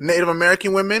 Native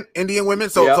American women, Indian women.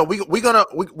 So we're gonna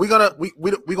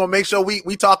make sure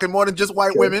we talking more than just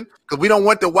white women, because we don't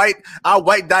want our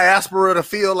white diaspora to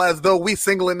feel as though we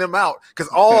singling them out, because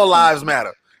all lives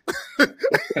matter. All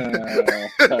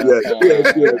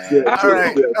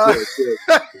right.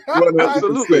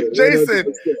 Absolutely.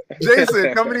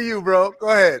 Jason, coming to you, bro. Go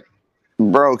ahead.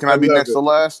 Bro, can I be next to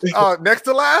last? Oh, next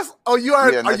to last? Oh, you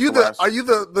are. Yeah, are you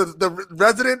the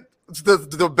resident,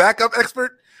 the backup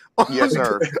expert? Yes,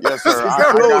 sir. Yes, sir.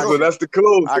 That's the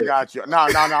closer. I got you. No.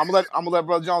 I'm gonna let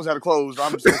Brother Jones have the close.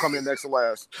 I'm just gonna come in next to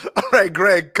last. All right,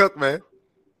 Greg, cook, man.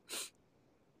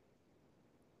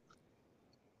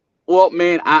 Well,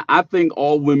 man, I think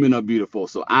all women are beautiful.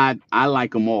 So I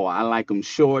like them all. I like them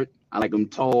short. I like them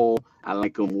tall. I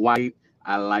like them white.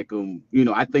 I like them,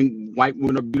 I think white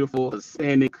women are beautiful,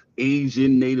 Hispanic,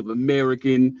 Asian, Native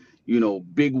American,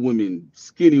 big women,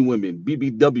 skinny women,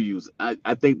 BBWs.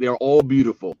 I think they're all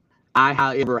beautiful. I,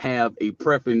 however, have a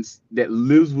preference that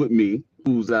lives with me,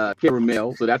 who's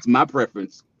caramel. So that's my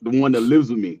preference, the one that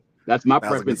lives with me. That's my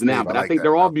preference now. But I think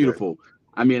they're all beautiful.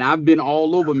 I mean, I've been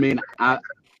all over, man. I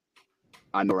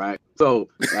know, right? So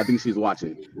I think she's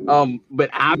watching. But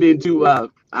I've been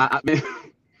to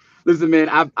listen, man,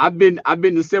 I've been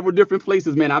to several different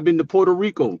places, man. I've been to Puerto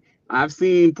Rico. I've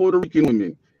seen Puerto Rican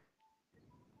women,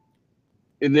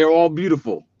 and they're all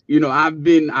beautiful. You know, I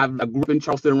grew up in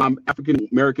Charleston around African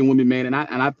American women, man, and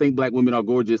I think black women are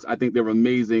gorgeous. I think they're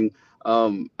amazing.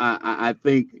 I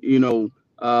think, you know,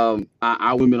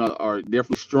 our women are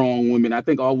definitely strong women. I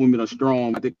think all women are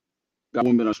strong. I think our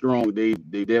women are strong. They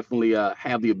definitely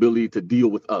have the ability to deal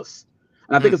with us,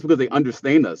 and I think it's because they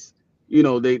understand us. You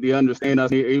know, they understand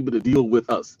us. They're able to deal with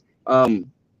us.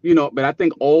 You know, but I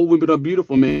think all women are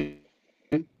beautiful, man.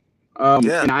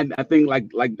 And I think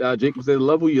like Jacob said,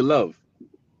 love who you love.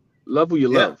 Love who you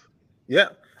love. Yeah.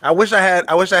 I wish I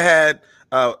had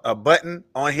a button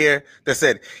on here that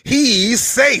said he's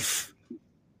safe.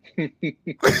 That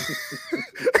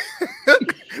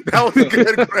was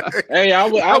good, Greg. Hey, I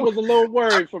was a little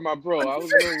worried for my bro. I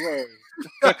was a little worried.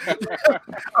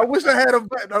 I wish I had a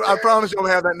button. I promise you I'll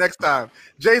have that next time.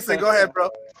 Jason, go ahead, bro.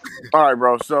 All right,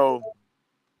 bro. So,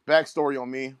 backstory on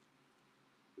me.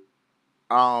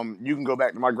 You can go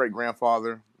back to my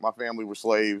great-grandfather. My family were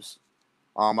slaves.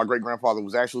 My great-grandfather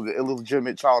was actually the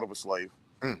illegitimate child of a slave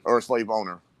or a slave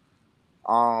owner.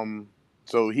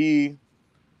 So he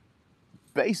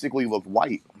basically looked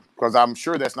white, because I'm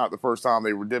sure that's not the first time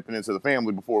they were dipping into the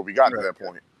family before we got to that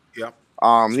point. Yeah.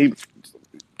 He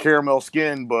caramel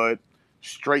skin, but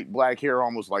straight black hair,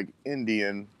 almost like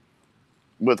Indian,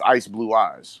 with ice blue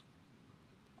eyes.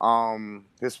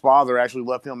 His father actually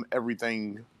left him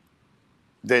everything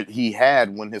that he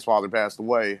had when his father passed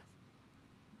away,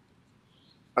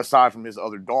 aside from his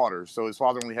other daughters. So his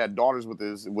father only had daughters with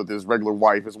his regular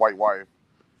wife, his white wife,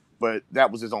 but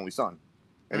that was his only son.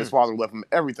 And his father left him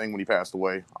everything when he passed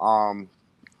away.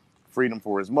 Freedom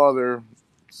for his mother,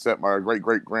 set my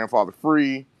great-great-grandfather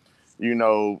free, you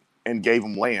know, and gave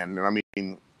him land. And I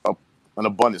mean, an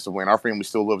abundance of land. Our family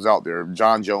still lives out there.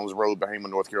 John Jones Road, Bahama,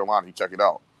 North Carolina. You check it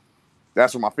out.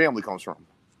 That's where my family comes from.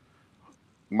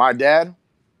 My dad,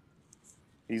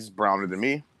 he's browner than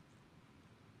me.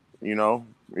 You know,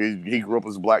 he grew up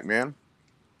as a black man.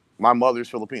 My mother's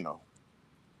Filipino.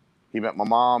 He met my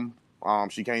mom.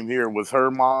 She came here with her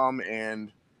mom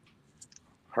and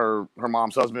her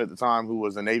mom's husband at the time, who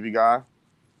was a Navy guy,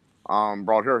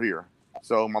 brought her here.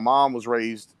 So my mom was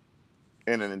raised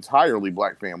in an entirely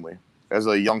black family. As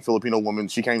a young Filipino woman,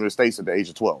 she came to the States at the age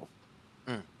of 12.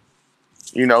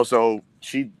 You know, so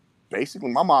she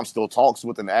basically, my mom still talks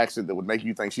with an accent that would make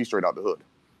you think she's straight out the hood.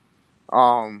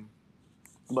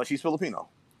 But she's Filipino.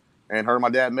 And her and my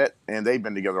dad met, and they've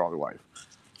been together all their life.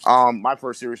 My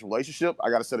first serious relationship, I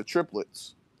got a set of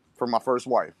triplets from my first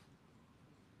wife.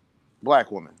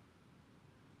 Black woman.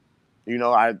 You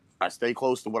know, I stay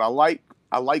close to what I like.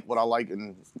 I like what I like,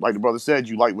 and like the brother said,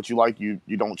 you like what you like. You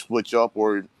don't switch up,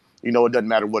 or, you know, it doesn't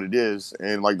matter what it is.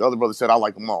 And like the other brother said, I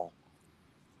like them all.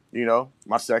 You know,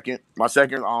 my second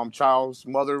child's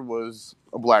mother was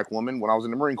a black woman when I was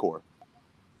in the Marine Corps.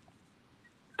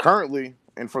 Currently,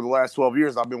 and for the last 12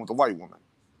 years, I've been with a white woman.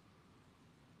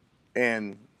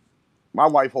 And my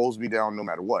wife holds me down no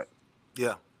matter what.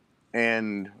 Yeah.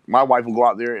 And my wife will go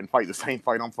out there and fight the same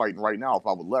fight I'm fighting right now if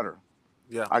I would let her.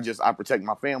 Yeah. I protect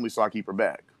my family, so I keep her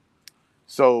back.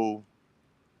 So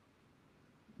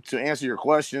to answer your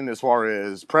question, as far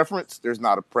as preference, there's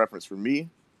not a preference for me.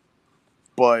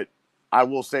 But I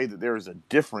will say that there is a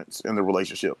difference in the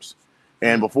relationships.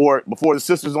 And before the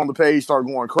sisters on the page start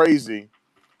going crazy,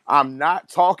 I'm not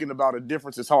talking about a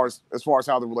difference as far as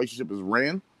how the relationship is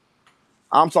ran.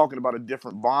 I'm talking about a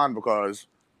different bond, because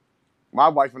my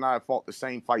wife and I have fought the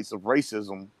same fights of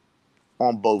racism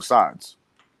on both sides.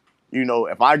 You know,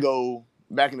 if I go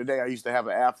back in the day, I used to have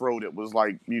an afro that was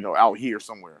like, you know, out here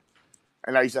somewhere.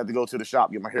 And I used to have to go to the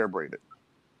shop, get my hair braided.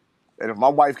 And if my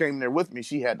wife came in there with me,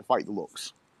 she had to fight the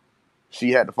looks.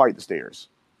 She had to fight the stares.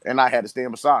 And I had to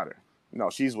stand beside her.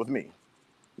 No, she's with me.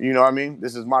 You know what I mean?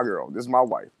 This is my girl. This is my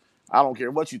wife. I don't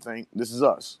care what you think. This is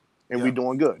us. And we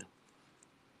doing good.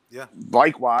 Yeah.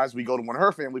 Likewise, we go to one of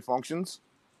her family functions,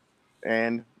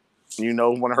 and, you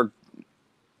know, one of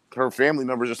her family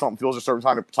members or something feels a certain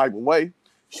type of way,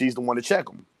 she's the one to check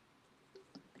them.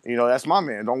 You know, that's my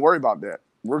man. Don't worry about that.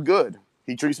 We're good.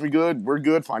 He treats me good. We're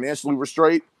good. Financially, we're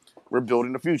straight. We're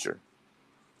building the future.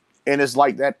 And it's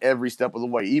like that every step of the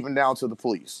way, even down to the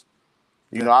police.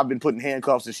 You know, I've been put in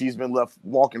handcuffs and she's been left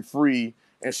walking free,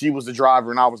 and she was the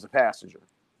driver and I was the passenger.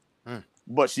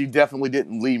 But she definitely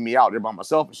didn't leave me out there by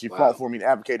myself, and she fought for me and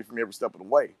advocated for me every step of the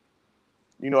way.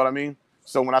 You know what I mean?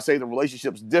 So when I say the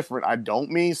relationship's different, I don't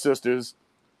mean, sisters,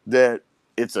 that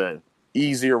it's a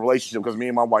easier relationship because me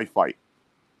and my wife fight.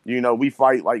 You know, we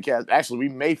fight like cats. Actually, we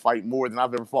may fight more than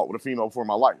I've ever fought with a female before in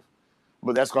my life.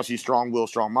 But that's because she's strong-willed,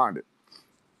 strong-minded.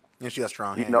 And she has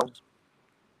strong hands. You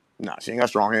know? Nah, she ain't got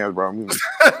strong hands, bro. Boy.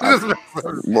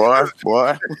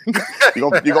 you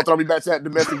gonna throw me back to that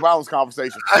domestic violence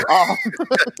conversation.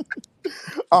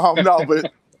 No,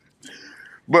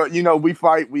 but you know, we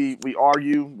fight, we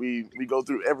argue, we go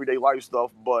through everyday life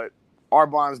stuff, but our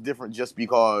bond's different just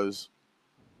because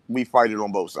we fight it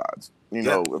on both sides. You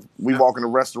know, if we walk in a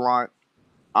restaurant,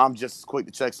 I'm just as quick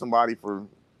to check somebody for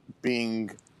being,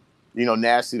 you know,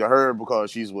 nasty to her because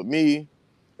she's with me,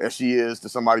 as she is to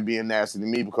somebody being nasty to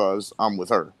me because I'm with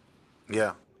her.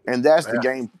 Yeah. And that's the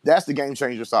game. That's the game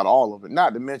changer side of all of it.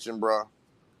 Not to mention, bro,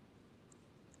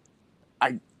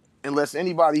 unless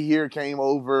anybody here came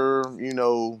over, you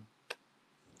know,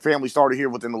 family started here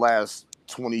within the last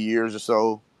 20 years or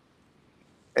so,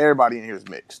 everybody in here is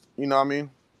mixed. You know what I mean?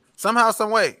 Somehow,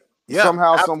 some way. Yeah.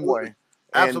 Somehow, some way.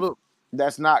 Absolutely.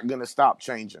 That's not going to stop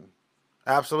changing.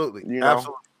 Absolutely. You know?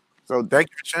 Absolutely. So thank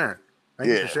you for sharing. Thank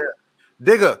you for sharing.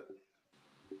 Digger.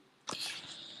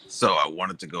 So I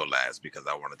wanted to go last because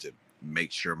I wanted to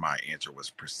make sure my answer was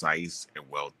precise and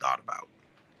well thought about.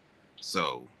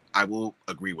 So I will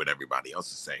agree with everybody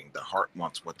else is saying. The heart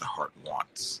wants what the heart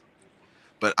wants.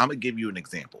 But I'm going to give you an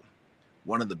example.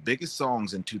 One of the biggest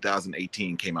songs in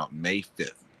 2018 came out May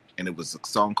 5th, and it was a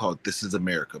song called This Is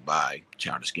America by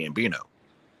Childish Gambino.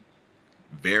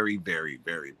 Very, very,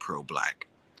 very pro-black.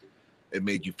 It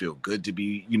made you feel good to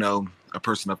be, you know, a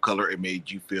person of color. It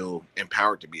made you feel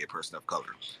empowered to be a person of color.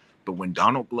 But when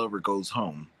Donald Glover goes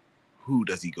home, who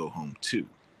does he go home to?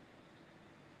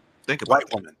 Think about it.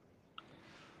 White woman.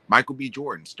 Michael B.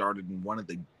 Jordan started in one of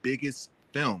the biggest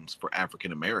films for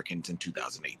African Americans in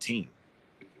 2018.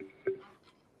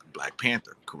 Black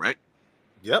Panther, correct?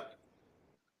 Yep.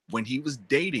 When he was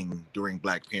dating during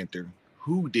Black Panther,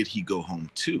 who did he go home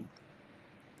to?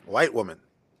 White woman.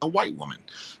 A white woman.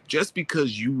 Just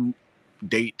because you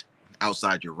date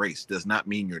outside your race does not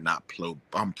mean you're not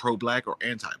pro-black or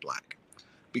anti-black.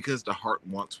 Because the heart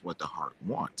wants what the heart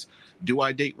wants. Do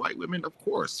I date white women? Of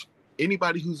course.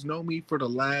 Anybody who's known me for the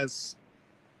last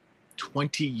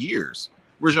 20 years.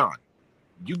 Rajan,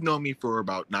 you've known me for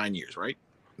about 9 years, right?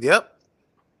 Yep.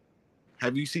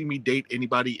 Have you seen me date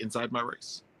anybody inside my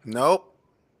race? Nope.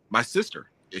 My sister,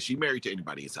 is she married to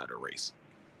anybody inside her race?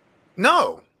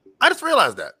 No. I just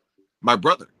realized that. My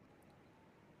brother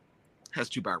has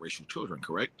 2 biracial children,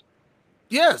 correct?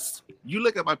 Yes. You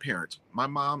look at my parents. My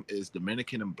mom is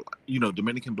Dominican and black, you know,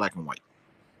 Dominican, black and white.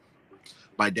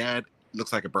 My dad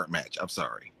looks like a burnt match. I'm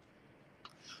sorry.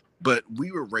 But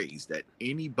we were raised that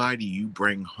anybody you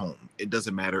bring home, it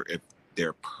doesn't matter if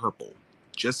they're purple.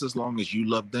 Just as long as you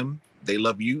love them, they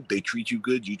love you, they treat you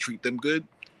good, you treat them good,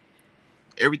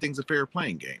 everything's a fair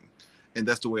playing game. And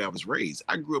that's the way I was raised.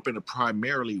 I grew up in a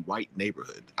primarily white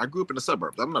neighborhood. I grew up in the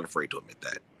suburbs. I'm not afraid to admit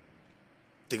that.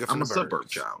 I'm a suburb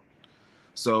child.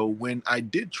 So when I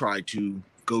did try to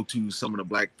go to some of the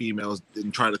black females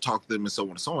and try to talk to them and so on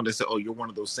and so on, they said, oh, you're one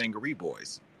of those sangaree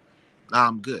boys. Nah,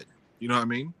 I'm good. You know what I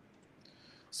mean?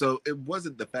 So it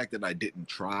wasn't the fact that I didn't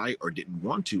try or didn't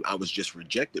want to. I was just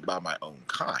rejected by my own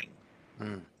kind.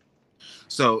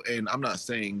 So, and I'm not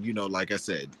saying, you know, like I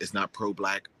said, it's not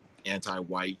pro-black,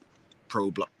 anti-white,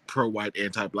 pro-white,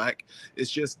 anti-black. It's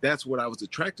just that's what I was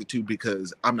attracted to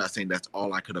because I'm not saying that's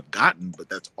all I could have gotten, but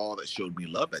that's all that showed me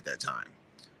love at that time.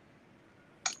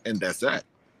 And that's that.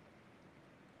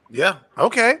 Yeah.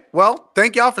 Okay. Well,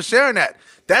 thank y'all for sharing that.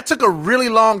 That took a really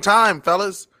long time,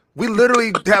 fellas. We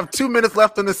literally have 2 minutes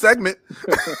left in this segment.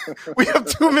 We have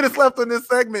 2 minutes left in this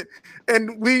segment,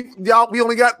 and we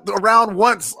only got around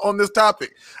once on this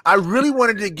topic. I really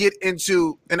wanted to get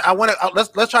into, and I want to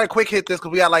let's try to quick hit this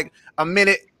because we got like a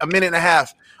minute and a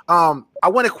half. I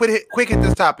want to quick hit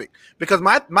this topic because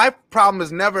my problem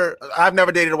is I've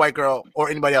never dated a white girl or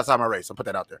anybody outside my race. I'll put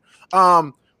that out there.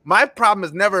 My problem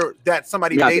is never that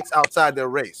somebody dates outside their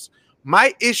race.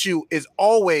 My issue is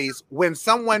always when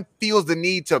someone feels the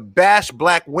need to bash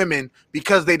black women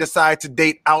because they decide to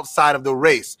date outside of the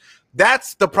race.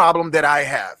 That's the problem that I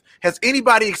have. Has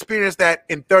anybody experienced that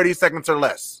in 30 seconds or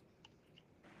less?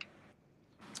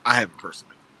 I haven't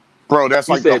personally. Bro, that's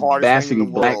like the hardest thing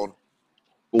in the world.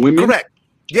 Women? Correct.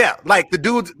 Yeah, like the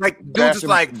dude's just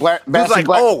like,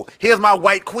 oh, here's my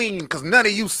white queen, because none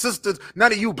of you sisters,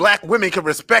 none of you black women can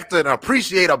respect and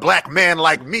appreciate a black man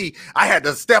like me. I had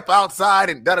to step outside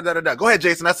and da-da-da-da-da. Go ahead,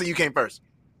 Jason. I see you came first.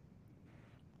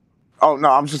 Oh, no,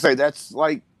 I'm just saying that's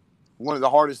like one of the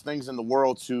hardest things in the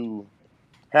world to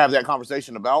have that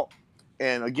conversation about.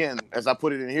 And again, as I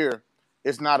put it in here,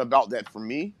 it's not about that for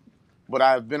me, but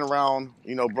I've been around,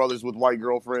 you know, brothers with white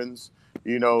girlfriends,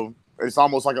 you know. It's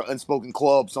almost like an unspoken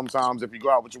club sometimes. If you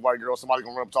go out with your white girl, somebody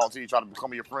gonna run up, talk to you, try to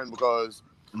become your friend because,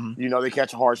 you know, they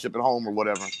catch a hardship at home or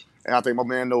whatever. And I think my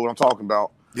man know what I'm talking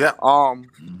about. Yeah.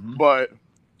 But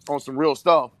on some real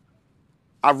stuff,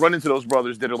 I run into those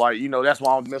brothers that are like, you know, that's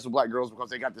why I don't mess with black girls because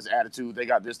they got this attitude, they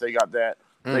got this, they got that,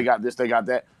 they got this, they got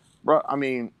that. Bro, I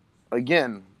mean,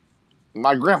 again,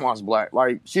 my grandma's black.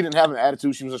 Like, she didn't have an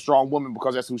attitude. She was a strong woman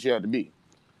because that's who she had to be.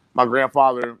 My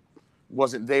grandfather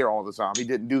wasn't there all the time. He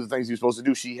didn't do the things he was supposed to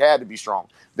do. She had to be strong.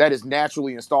 That is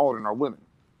naturally installed in our women.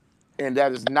 And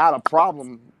that is not a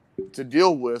problem to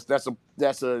deal with. That's a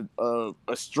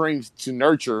strength to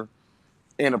nurture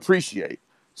and appreciate.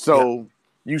 So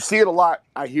you see it a lot.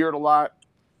 I hear it a lot.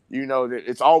 You know, that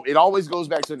it always goes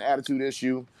back to an attitude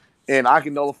issue. And I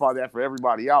can nullify that for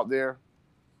everybody out there.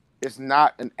 It's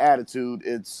not an attitude.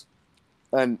 It's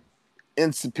an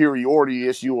insuperiority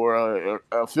issue or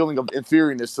a feeling of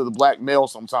inferiorness to the black male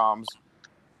sometimes.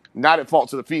 Not at fault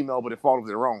to the female, but at fault of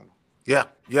their own. Yeah.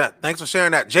 Thanks for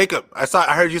sharing that. Jacob, I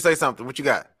heard you say something. What you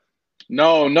got?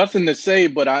 No, nothing to say,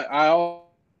 but I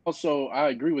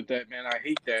agree with that, man. I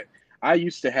hate that. I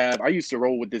used to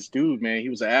roll with this dude, man. He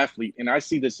was an athlete, and I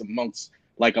see this amongst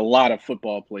like a lot of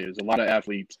football players, a lot of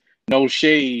athletes. No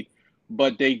shade,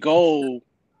 but they go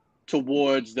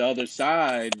towards the other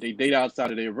side. They date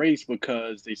outside of their race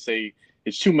because they say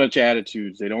it's too much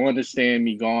attitudes. They don't understand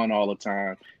me gone all the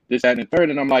time. This, that, and the third.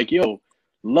 And I'm like, yo,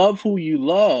 love who you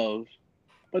love,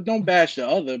 but don't bash the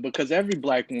other because every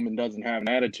black woman doesn't have an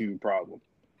attitude problem.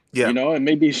 Yeah. You know, and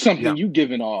maybe it's something you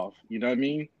giving off. You know what I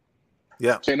mean?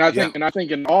 Yeah. And I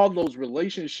think in all those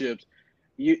relationships,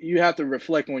 you have to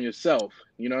reflect on yourself.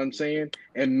 You know what I'm saying?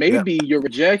 And maybe your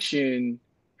rejection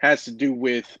has to do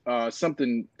with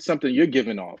something you're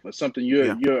giving off or something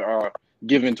you're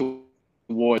giving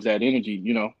towards that energy,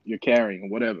 you know, you're carrying or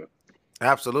whatever.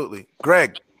 Absolutely.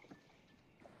 Greg.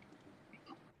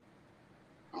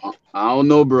 I don't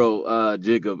know, bro.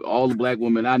 Jacob, all the black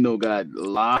women I know got a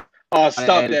lot of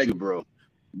attitude, bro.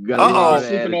 Hey,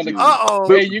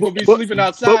 you gonna be sleeping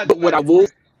outside. But what I will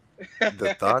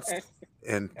the thoughts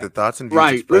and views.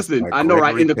 Right. Listen, I know,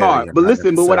 right, in the car. But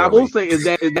listen, but what I will say is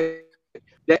that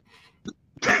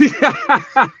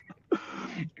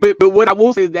but what I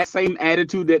will say is that same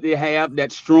attitude that they have,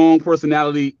 that strong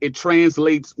personality, it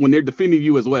translates when they're defending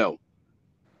you as well.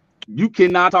 You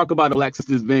cannot talk about a black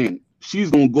sister's van. She's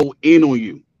gonna go in on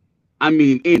you. I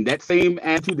mean, in that same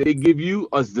attitude that they give you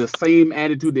is the same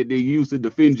attitude that they use to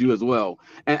defend you as well.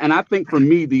 And I think for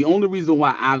me, the only reason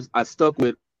why I stuck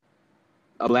with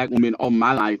a black woman all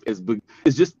my life is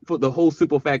just for the whole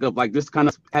simple fact of like just kind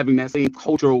of having that same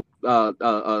cultural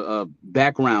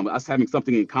background, us having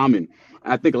something in common.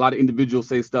 I think a lot of individuals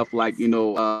say stuff like, you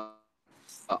know,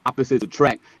 opposites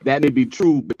attract. That may be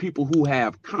true, but people who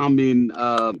have common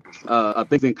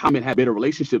things in common have better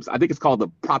relationships. I think it's called the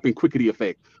propinquity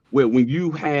effect, where when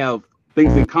you have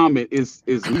things in common, is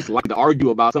least like to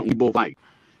argue about something we both like.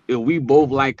 If we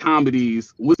both like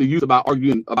comedies, what's the use about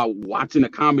arguing about watching a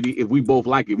comedy if we both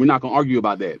like it? We're not gonna argue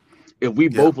about that. If we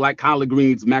both like collard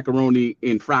greens, macaroni,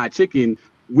 and fried chicken,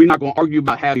 we're not gonna argue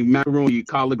about having macaroni,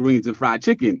 collard greens, and fried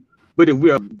chicken. But if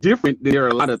we are different, then there are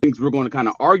a lot of things we're going to kind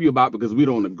of argue about because we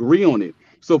don't agree on it.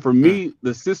 So for me,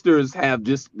 the sisters have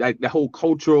just that whole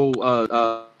cultural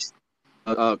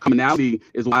commonality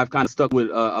is why I've kind of stuck with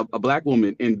a black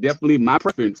woman. And definitely my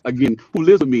preference, again, who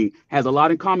lives with me, has a lot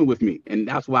in common with me. And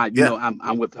that's why, you know,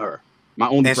 I'm with her. My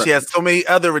own and preference. She has so many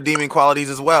other redeeming qualities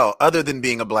as well, other than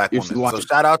being a black woman. So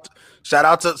shout out to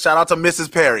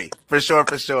Mrs. Perry, for sure.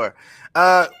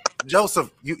 Joseph,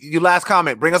 you last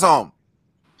comment. Bring us home.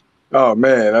 Oh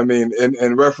man, I mean,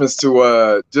 in reference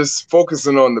to just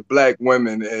focusing on the black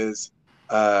women is,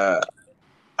 I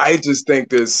just think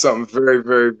there's something very,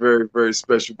 very, very, very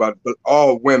special about it. But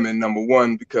all women, number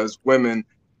one, because women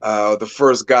are the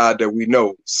first God that we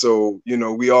know. So, you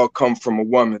know, we all come from a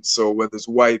woman. So whether it's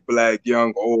white, black,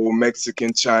 young, old,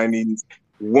 Mexican, Chinese,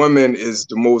 woman is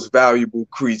the most valuable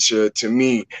creature to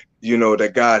me, you know,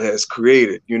 that God has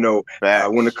created. You know,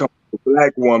 when it comes to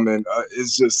black woman,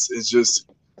 it's just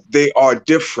they are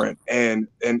different, and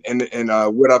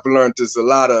what I've learned is a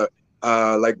lot of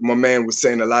like my man was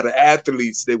saying, a lot of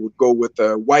athletes, they would go with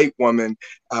a white woman,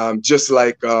 just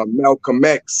like Malcolm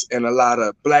X and a lot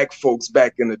of black folks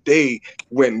back in the day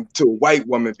went to a white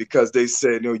woman because they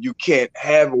said, you know, you can't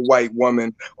have a white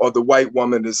woman or the white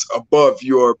woman is above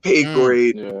your pay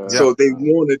grade. So they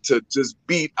wanted to just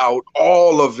beat out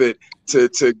all of it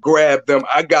to grab them.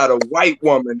 I got a white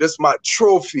woman. This is my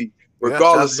trophy.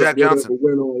 Regardless of whether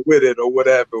went on with it or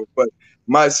whatever, but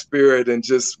my spirit, and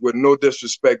just with no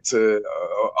disrespect to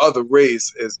other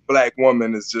race, is black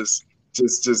woman is just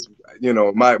you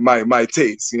know, my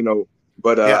taste, you know.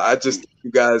 But I just think you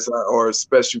guys are a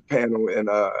special panel, and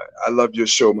I love your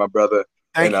show, my brother.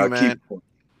 Thank you, man.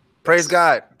 Praise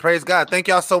God. Praise God. Thank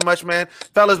y'all so much, man.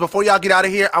 Fellas, before y'all get out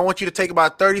of here, I want you to take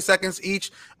about 30 seconds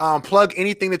each. Plug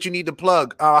anything that you need to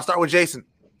plug. I'll start with Jason.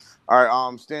 All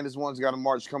right. Standards One's got a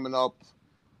march coming up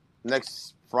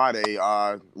next Friday.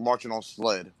 Marching on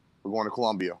sled. We're going to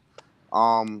Columbia.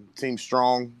 Team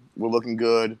strong. We're looking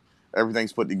good.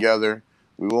 Everything's put together.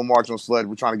 We will march on sled.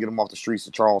 We're trying to get them off the streets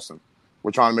of Charleston.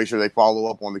 We're trying to make sure they follow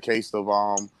up on the case of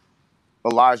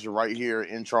Elijah right here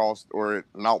in Charleston, or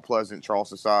Mount Pleasant,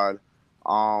 Charleston side.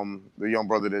 The young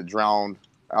brother that drowned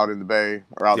out in the bay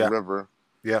or out the river.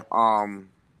 Yeah.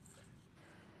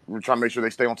 We're trying to make sure they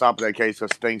stay on top of that case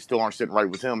because things still aren't sitting right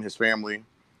with him, his family.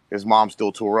 His mom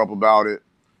still tore up about it,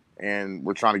 and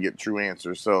we're trying to get true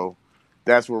answers. So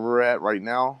that's where we're at right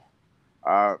now.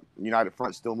 United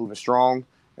Front still moving strong,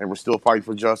 and we're still fighting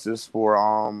for justice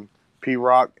for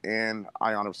P-Rock and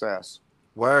Ion of Sass.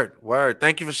 Word.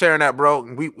 Thank you for sharing that, bro.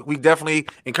 We definitely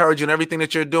encourage you in everything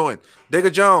that you're doing. Digger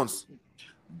Jones.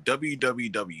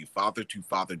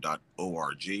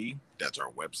 www.father2father.org. That's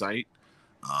our website.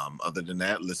 Other than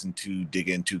that, listen to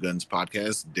Digga and Two Guns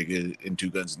podcast, Digga and Two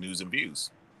Guns news and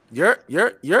views. You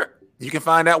can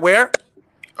find that where?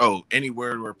 Oh,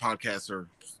 anywhere where podcasts are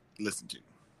listened to.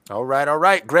 All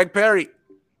right. Greg Perry.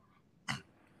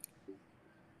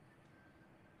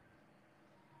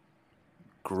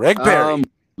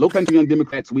 Low Country Young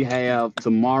Democrats, we have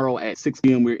tomorrow at 6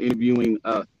 p.m. We're interviewing.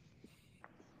 Can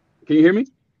you hear me?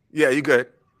 Yeah, you good.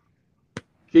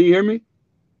 Can you hear me?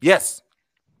 Yes.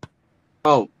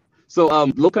 Oh, so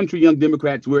Low Country Young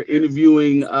Democrats, we're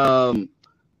interviewing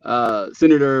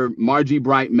Senator Margie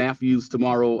Bright Matthews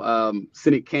tomorrow,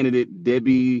 Senate candidate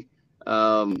Debbie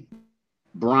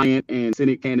Bryant, and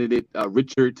Senate candidate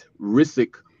Richard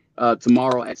Rissick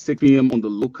tomorrow at 6 p.m. on the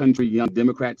Low Country Young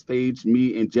Democrats page.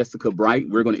 Me and Jessica Bright,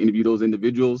 we're going to interview those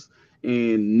individuals.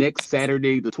 And next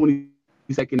Saturday, the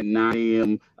 22nd at 9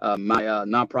 a.m., my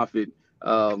nonprofit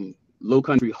Low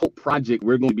Country Hope Project,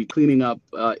 we're going to be cleaning up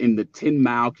in the 10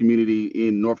 Mile community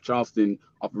in North Charleston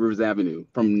off of Rivers Avenue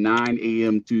from 9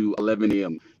 a.m. to 11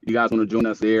 a.m. You guys want to join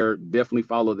us there, definitely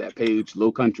follow that page,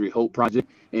 Low Country Hope Project,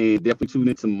 and definitely tune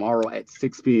in tomorrow at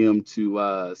 6 p.m.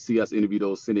 to see us interview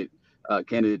those Senate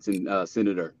candidates and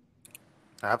senator.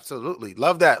 Absolutely.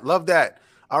 Love that.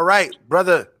 All right,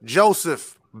 brother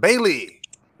Joseph Bailey.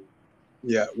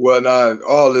 Yeah, well,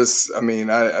 all this, I mean,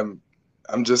 I'm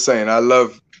just saying, I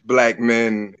love Black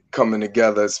men coming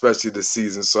together, especially this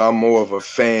season. So I'm more of a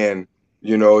fan,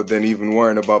 than even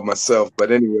worrying about myself.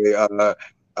 But anyway,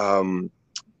 the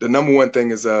number one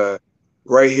thing is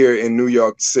right here in New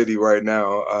York City right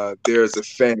now, there's a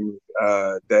family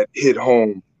that hit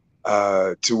home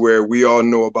to where we all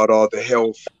know about all the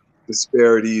health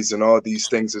disparities and all these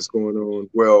things that's going on.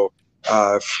 Well,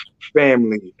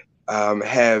 family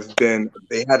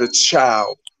they had a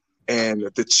child, and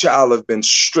the child have been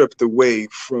stripped away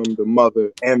from the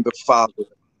mother and the father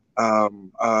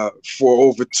for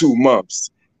over 2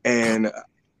 months. And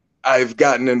I've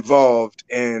gotten involved,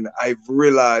 and I've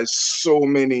realized so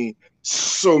many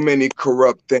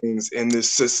corrupt things in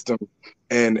this system.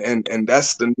 And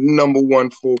that's the number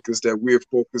one focus that we're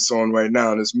focused on right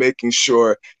now, is making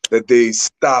sure that they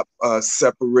stop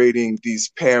separating these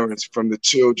parents from the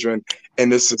children.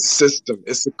 And it's a system.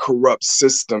 It's a corrupt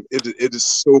system. It is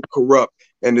so corrupt,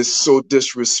 and it's so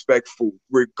disrespectful,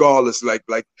 regardless. Like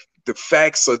the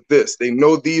facts are this. They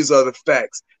know these are the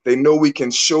facts. They know we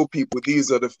can show people these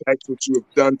are the facts what you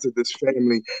have done to this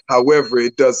family. However,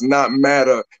 it does not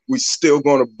matter. We're still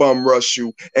going to bum rush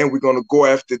you, and we're going to go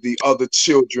after the other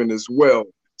children as well.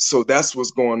 So that's what's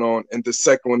going on. And the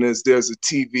second one is there's a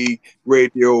TV,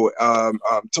 radio,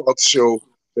 talk show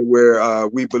where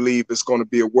we believe it's going to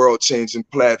be a world-changing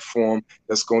platform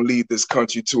that's going to lead this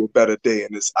country to a better day.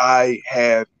 And it's I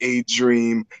Have a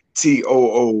Dream,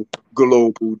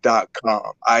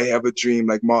 TOOglobal.com. I have a dream,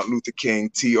 like Martin Luther King,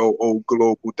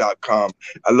 TOOglobal.com.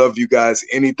 I love you guys.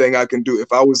 Anything I can do.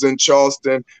 If I was in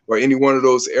Charleston or any one of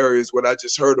those areas, what I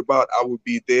just heard about, I would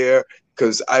be there.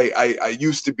 Because I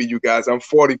used to be, you guys. I'm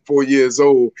 44 years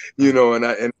old, and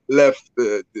I left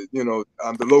the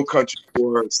Low Country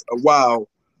for a while.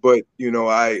 But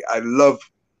I love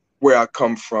where I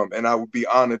come from, and I would be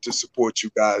honored to support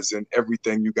you guys and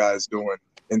everything you guys doing.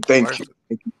 And thank you.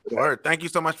 Thank you for that. Thank you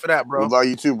so much for that, bro. We love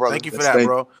you too, brother. Thank you for that,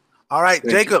 bro. All right,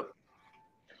 Jacob.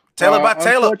 Taylor.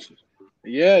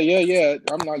 Yeah.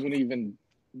 I'm not going to even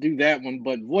do that one,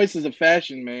 but Voices of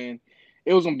Fashion, man,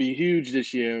 it was going to be huge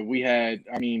this year. We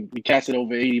casted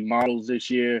over 80 models this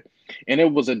year, and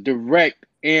it was a direct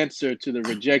answer to the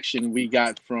rejection we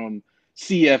got from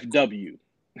CFW.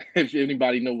 If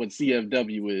anybody know what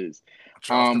CFW is,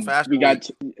 we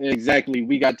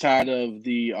got tired of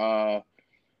the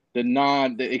the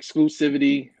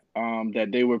exclusivity that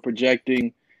they were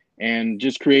projecting, and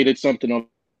just created something of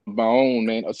our own,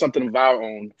 man, or something of our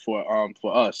own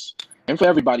for us and for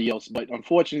everybody else. But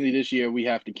unfortunately, this year we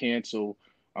have to cancel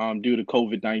due to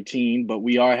COVID-19. But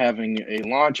we are having a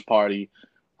launch party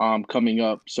coming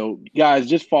up. So guys,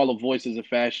 just follow Voices of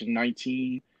Fashion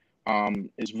 19.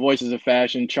 It's Voices of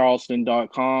Fashion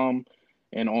Charleston.com,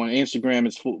 and on Instagram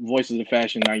it's Voices of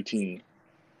Fashion 19.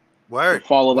 Word. So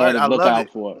follow Word. that and look out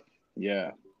for it.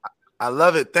 Yeah. I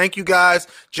love it. Thank you guys.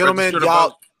 Gentlemen,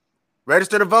 y'all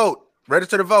register to vote.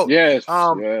 Register to vote. Yes.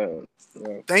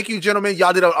 Thank you, gentlemen.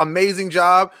 Y'all did an amazing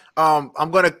job.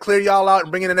 I'm going to clear y'all out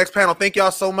and bring in the next panel. Thank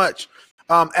y'all so much.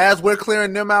 As we're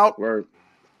clearing them out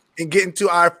and getting to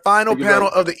our final panel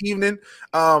of the evening,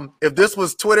 if this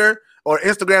was Twitter or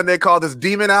Instagram, they call this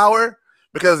Demon Hour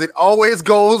because it always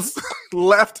goes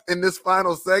left in this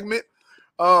final segment.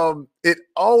 It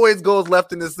always goes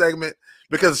left in this segment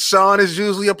because Sean is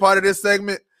usually a part of this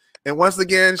segment. And once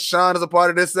again, Sean is a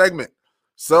part of this segment.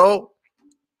 So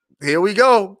here we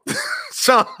go.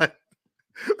 Sean.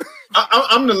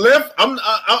 I'm the left. I'm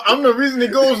the reason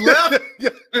it goes left.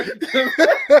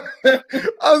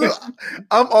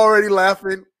 I'm already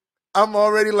laughing.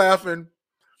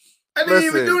 I didn't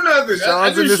even do nothing.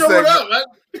 I just showed up.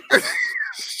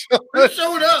 I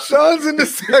showed up. Sean's in the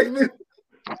segment.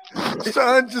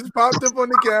 Sean just popped up on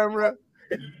the camera.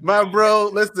 My bro,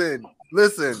 listen.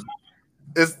 This is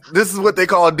what they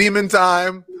call demon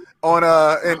time on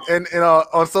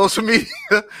on social media.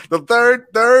 The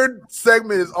third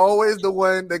segment is always the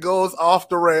one that goes off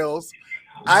the rails.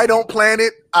 I don't plan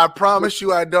it. I promise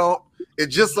you I don't. It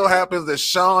just so happens that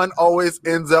Sean always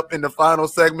ends up in the final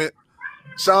segment.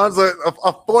 Sean's a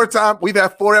 4-time. We've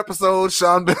had 4 episodes.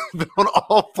 Sean been on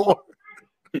all 4.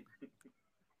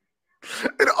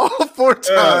 And all 4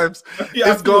 times,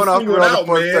 it's going off the road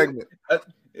for a segment.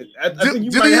 I think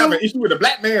you might have an issue with a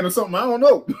black man or something. I don't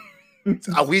know.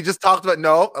 We just talked about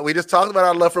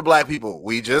our love for black people.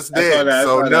 We just did. That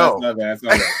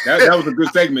was a good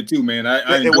segment too, man.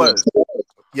 It was.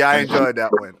 Yeah, I enjoyed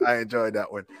that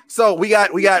one. So we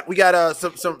got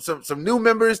some new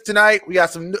members tonight. We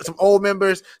got some old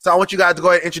members. So I want you guys to go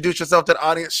ahead and introduce yourself to the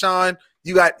audience. Sean,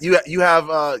 you're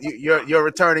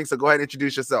returning, so go ahead and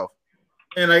introduce yourself.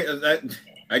 And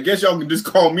I guess y'all can just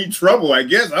call me Trouble. I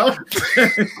guess.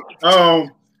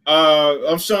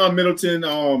 I'm Sean Middleton,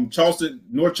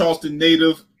 North Charleston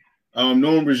native.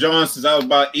 Known Rajon since I was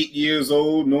about 8 years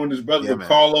old. Known his brother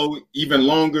Carlo even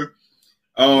longer.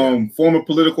 Former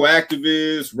political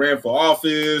activist, ran for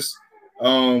office.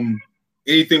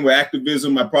 Anything with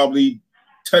activism, I probably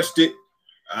touched it.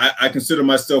 I consider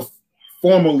myself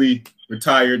formally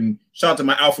retired. And shout out to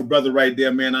my alpha brother right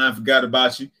there, man. I forgot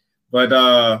about you. But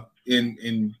to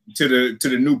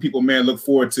the new people, man, look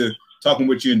forward to talking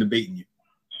with you and debating you.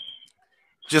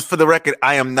 Just for the record,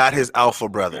 I am not his alpha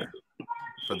brother.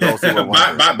 For those who are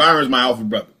wondering. Byron's my alpha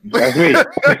brother. That's me.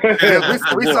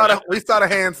 we saw the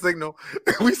hand signal.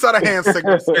 We saw the hand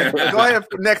signals. Go ahead,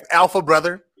 next alpha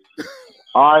brother.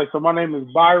 All right, so my name is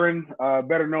Byron,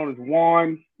 better known as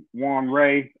Juan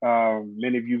Ray.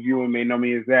 Many of you viewing may know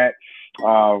me as that.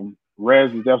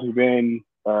 Rez has definitely been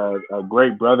a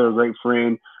great brother, a great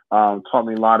friend. Taught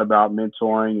me a lot about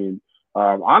mentoring and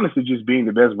honestly just being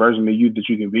the best version of you that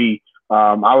you can be.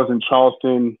 I was in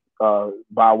Charleston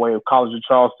by way of College of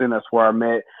Charleston. That's where I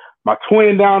met my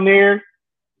twin down there,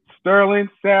 Sterling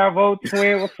Salvo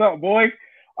twin. What's up, boy?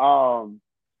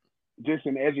 Just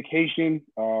in education,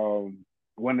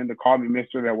 wanting to call me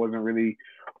Mister. That wasn't really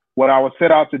what I was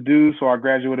set out to do. So I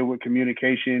graduated with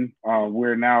communication.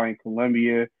 We're now in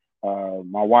Columbia.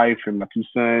 My wife and my 2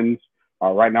 sons.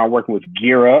 Right now working with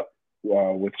Gear Up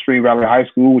with Spring Valley High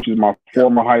School, which is my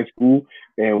former high school.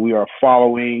 And we are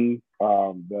following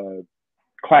the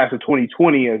class of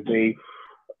 2020 as they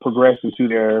progress into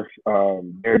their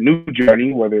new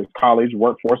journey, whether it's college,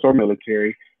 workforce, or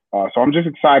military. So I'm just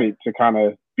excited to kind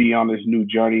of be on this new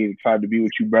journey. Excited to be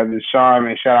with you, brothers. Sean,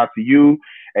 man, shout out to you.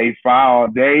 A5 all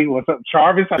day. What's up,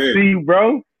 Jarvis? I see you,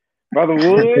 bro. Brother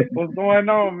Wood, what's going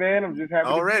on, man? I'm just happy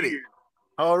to be here.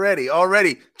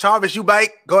 Already. Jarvis, you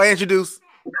bike. Go ahead and introduce.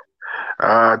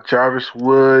 Jarvis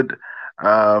Wood,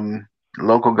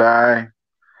 local guy,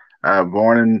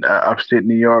 born in upstate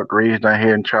New York, raised down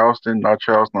here in Charleston, North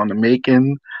Charleston on the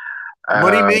Macon.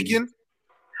 Money making.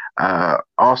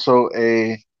 Also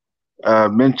a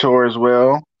mentor as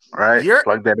well, right?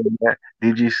 Plug that in there.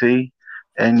 DGC.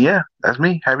 And yeah, that's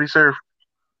me. Happy to serve.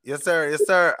 Yes,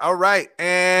 sir. All right.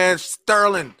 And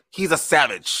Sterling, he's a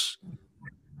savage.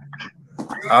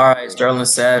 All right, Sterling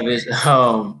Savage.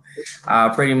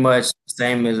 Pretty much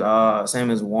same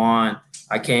as Juan.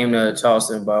 I came to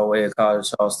Charleston by way of College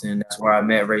of Charleston. That's where I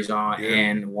met Rajon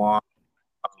and Juan.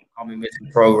 Call Me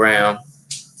Missing program.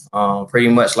 Pretty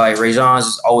much like Rajon's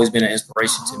has always been an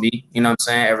inspiration to me. You know what I'm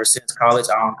saying? Ever since college,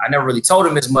 I never really told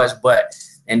him as much,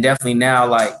 and definitely now,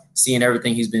 like seeing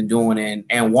everything he's been doing,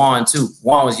 and Juan too.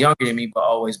 Juan was younger than me, but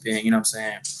always been, you know what I'm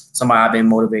saying, somebody I've been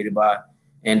motivated by.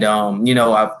 And you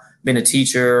know, I've been a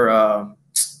teacher,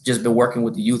 just been working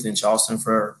with the youth in Charleston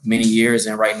for many years,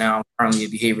 and right now I'm currently a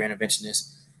behavior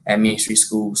interventionist at Main Street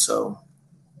School. So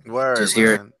just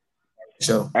here.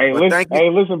 So, hey,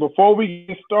 listen, before we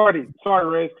get started, sorry,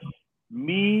 Rez,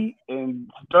 me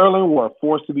and Sterling were a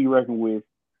force to be reckoned with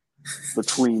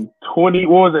between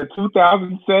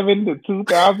 2007 to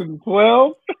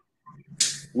 2012.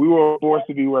 We were a force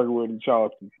to be reckoned with in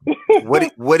Charleston.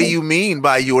 What do you mean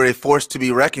by you were a force to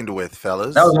be reckoned with,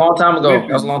 fellas? That was a long time ago.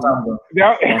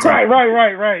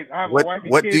 Right.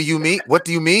 What do you mean? What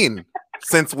do you mean?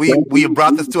 Since we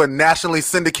brought this to a nationally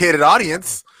syndicated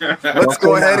audience, let's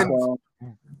go ahead and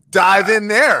dive in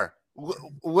there.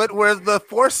 What were the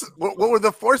force? What were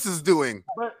the forces doing?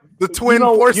 The twin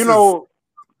forces.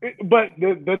 But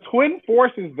the twin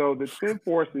forces, though,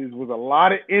 was a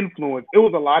lot of influence. It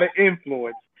was a lot of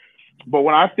influence. But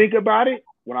when I think about it,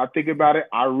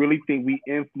 I really think we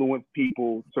influence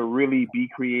people to really be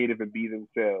creative and be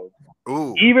themselves.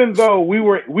 Ooh. Even though we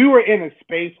were in a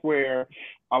space where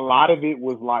a lot of it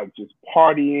was like just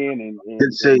partying and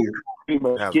pretty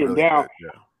much getting really down. Good,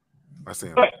 yeah. I see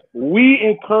him. But we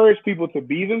encourage people to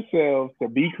be themselves, to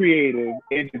be creative,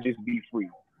 and to just be free.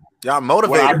 Y'all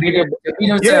motivated. Be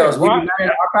themselves. Our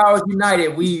power is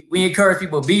united. We encourage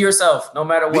people, be yourself, no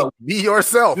matter what. Be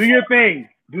yourself. Do your thing.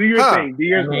 Be yourself.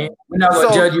 We're not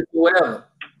gonna judge you for whatever.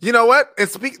 You know what?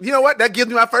 You know what? That gives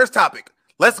me my first topic.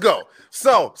 Let's go.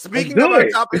 So, speaking of our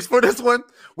topics for this one,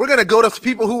 we're gonna go to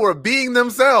people who are being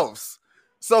themselves.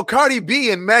 So Cardi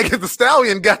B and Megan Thee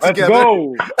Stallion got together.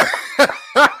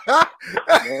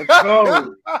 Let's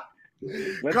go.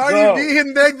 Cardi B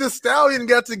and Megan Thee Stallion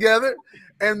got together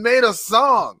and made a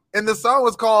song, and the song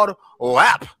was called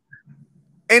WAP,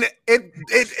 and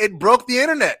it broke the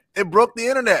internet. It broke the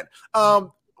internet.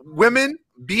 Women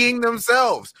being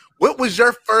themselves. What was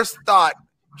your first thought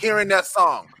hearing that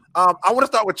song? I want to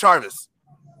start with Charvis.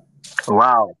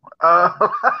 Wow.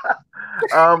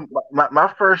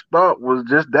 My first thought was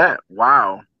just that.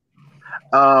 Wow.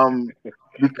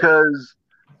 Because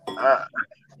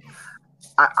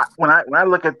when I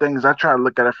look at things, I try to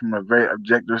look at it from a very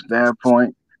objective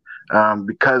standpoint.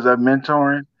 Because of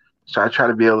mentoring, so I try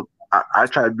to be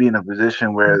in a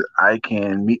position where I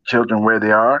can meet children where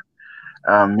they are,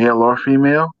 male or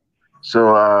female.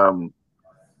 So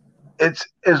it's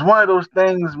one of those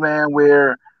things, man,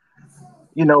 where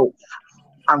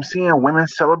I'm seeing women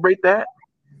celebrate that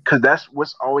because that's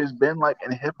what's always been like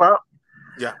in hip hop.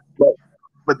 Yeah.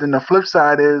 But then the flip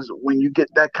side is when you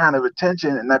get that kind of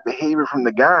attention and that behavior from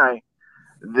the guy,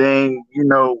 then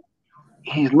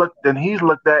he's looked at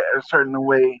a certain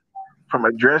way from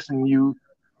addressing you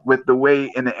with the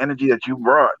way and the energy that you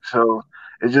brought. So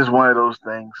it's just one of those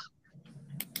things.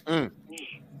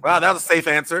 Wow, that was a safe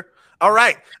answer. All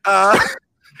right.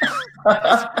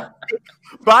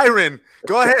 Byron,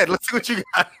 go ahead. Let's see what you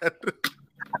got.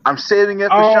 I'm saving it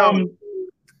for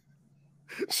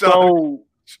Sean.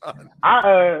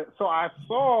 I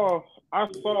saw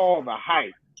the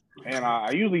hype, and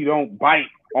I usually don't bite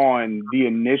on the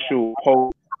initial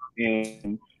post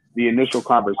and the initial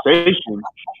conversation.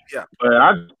 Yeah. But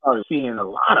I started seeing a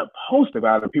lot of posts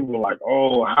about it. People were like,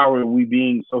 "Oh, how are we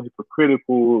being so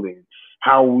hypocritical?" And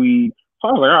how we. So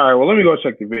I was like, "All right, well, let me go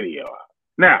check the video out."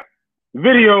 Now, the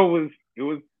video was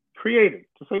creative,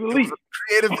 to say the least.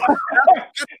 Creative.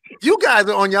 You guys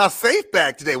are on y'all safe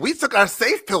bag today. We took our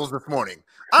safe pills this morning.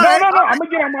 No. I'm gonna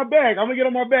get on my bag. a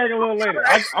little later.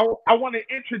 I want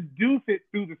to introduce it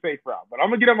through the safe route, but I'm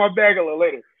gonna get on my bag a little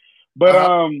later.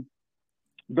 But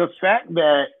the fact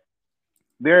that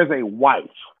there's a wife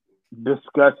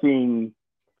discussing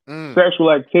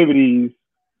sexual activities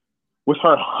with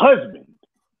her husband.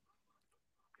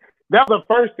 That was the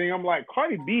first thing. I'm like,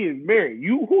 Cardi B is married.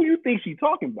 Who you think she's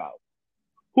talking about?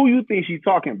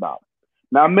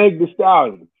 Now, Meg Thee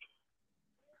Stallion.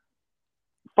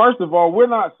 First of all,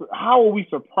 how are we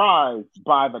surprised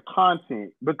by the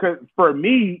content? Because for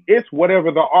me, it's whatever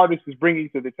the artist is bringing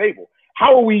to the table.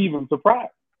 How are we even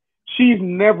surprised? She's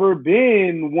never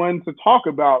been one to talk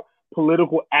about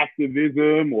political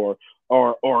activism or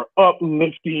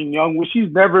uplifting young.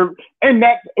 She's never, and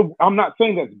I'm not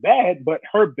saying that's bad, but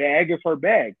her bag is her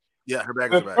bag. Yeah, her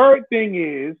bag is her bag. The third thing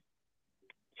is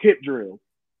tip drill.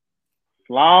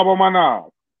 Slob on my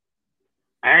knob.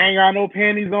 I ain't got no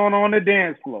panties on the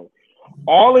dance floor.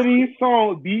 All of these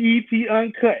songs, BET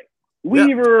Uncut. We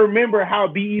even remember how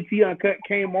BET Uncut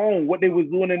came on, what they was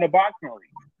doing in the boxing ring.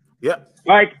 Yeah.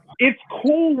 Like, it's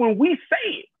cool when we say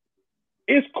it.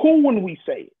 It's cool when we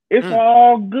say it. It's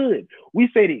all good. We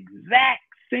say the exact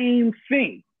same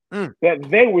thing that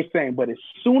they were saying. But as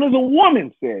soon as a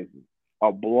woman says it,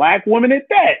 a black woman at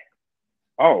that,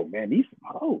 oh, man, these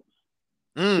some hoes.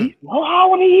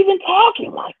 How are they even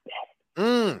talking like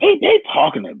that? They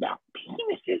talking about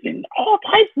penises and all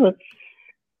types of...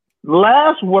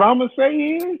 what I'm going to say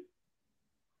is,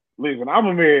 listen, I'm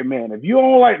a married man. If you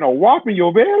don't like no WAP in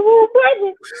your bedroom,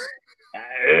 brother,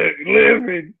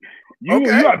 listen, you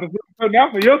have to sit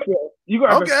down for yourself. You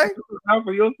got to sit down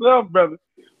for yourself, brother.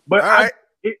 But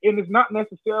and it's not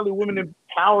necessarily women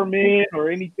empowerment or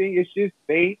anything. It's just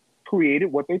they created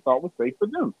what they thought was safe for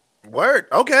them. Word.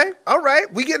 Okay. All right.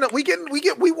 We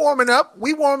warming up.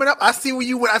 We warming up. I see where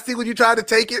you tried to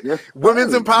take it. Yes,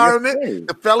 women's empowerment. Yes,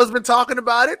 the fella's been talking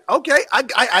about it. Okay.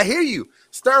 I hear you.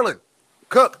 Sterling,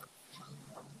 Cook.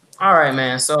 All right,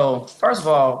 man. So first of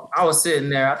all, I was sitting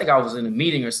there. I think I was in a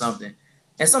meeting or something,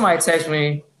 and somebody texted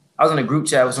me. I was in a group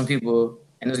chat with some people,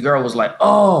 and this girl was like,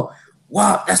 "Oh,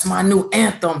 wow, that's my new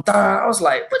anthem." I was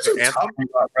like, "What you talking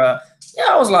about, bro?" Yeah,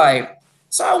 I was like,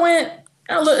 so I went.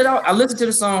 I listened to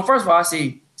the song. First of all, I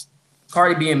see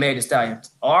Cardi B and Meg Thee Stallion.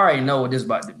 I already know what this is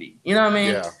about to be. You know what I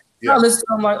mean? Yeah. I listened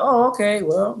to them like, oh, okay,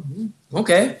 well,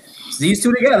 okay. So these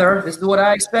two together, this is what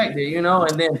I expected, you know?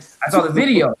 And then I saw the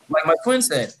video, like my twin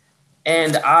said.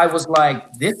 And I was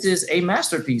like, this is a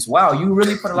masterpiece. Wow, you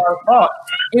really put a lot of thought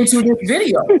into this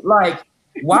video. Like,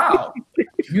 wow.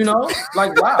 You know?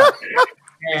 Like, wow.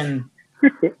 And I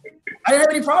didn't have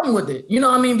any problem with it. You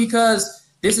know what I mean? Because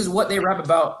this is what they rap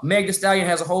about. Meg Thee Stallion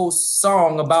has a whole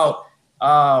song about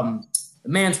a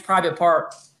man's private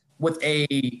part with a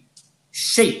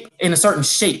shape, in a certain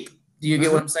shape. Do you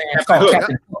get what I'm saying? It's called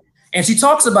Captain Hook. And she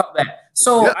talks about that.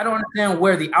 So I don't understand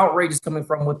where the outrage is coming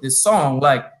from with this song.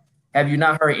 Like, have you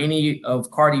not heard any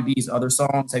of Cardi B's other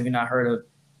songs? Have you not heard of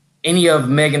any of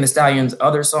Megan Thee Stallion's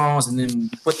other songs and then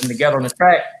put them together on the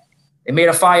track? They made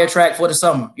a fire track for the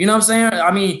summer. You know what I'm saying? I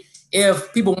mean,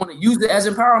 if people want to use it as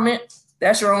empowerment,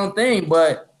 that's your own thing,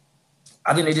 but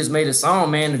I think they just made a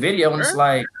song, man, the video, and it's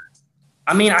like,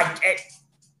 I mean,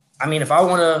 if I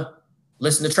want to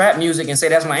listen to trap music and say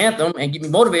that's my anthem and get me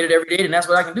motivated every day, then that's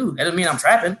what I can do. That doesn't mean I'm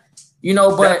trapping, you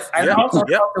know. But I also talked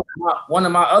to one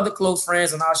of my other close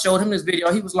friends, and I showed him this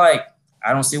video. He was like,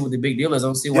 I don't see what the big deal is. I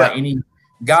don't see why any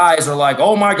guys are like,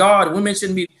 oh my God, women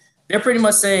shouldn't be. They're pretty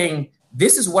much saying,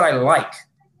 this is what I like.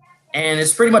 And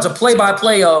it's pretty much a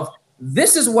play-by-play of,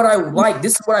 this is what I like.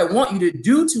 This is what I want you to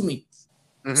do to me.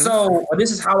 So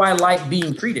this is how I like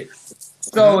being treated.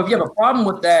 So if you have a problem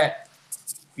with that,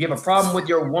 if you have a problem with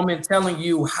your woman telling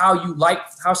you how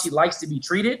she likes to be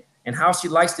treated and how she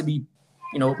likes to be,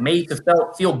 you know, made to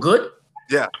feel good.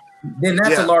 Yeah. Then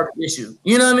that's a large issue.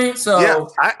 You know what I mean? So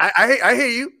I hear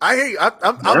you. I hear you.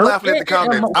 I'm laughing at the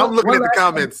comments. I'm looking at the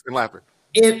comments and laughing.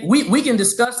 If we can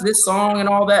discuss this song and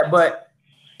all that, but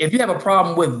if you have a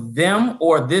problem with them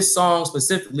or this song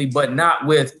specifically, but not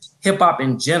with hip hop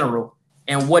in general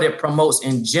and what it promotes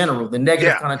in general, the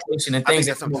negative connotation and things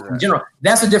in general,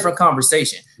 that's a different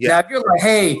conversation. Now, if you're like,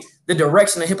 hey, the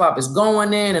direction that hip hop is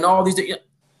going in and all these,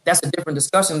 that's a different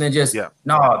discussion than just,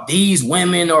 no, these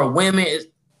women or women.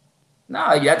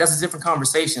 That's a different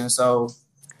conversation. So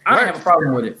I don't have a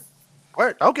problem with it.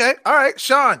 Okay. All right.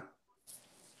 Sean.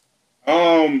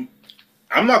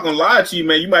 I'm not gonna lie to you,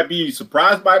 man. You might be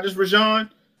surprised by this, Rajon,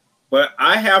 but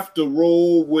I have to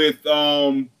roll with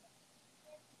the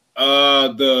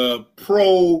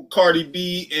pro Cardi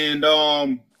B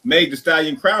and Meg Thee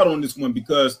Stallion crowd on this one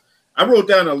because I wrote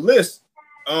down a list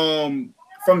from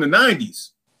the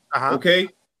 90s. Okay,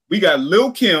 we got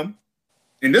Lil Kim,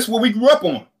 and this is what we grew up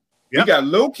on. We got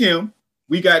Lil Kim,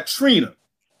 we got Trina,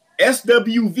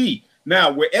 SWV.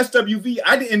 Now with SWV,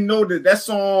 I didn't know that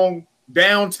song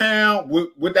Downtown,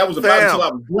 what that was about until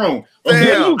I was grown. Okay,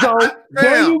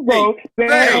 there you go.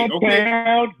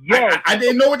 Downtown. Yes. I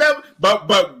didn't know what that.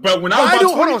 But when I was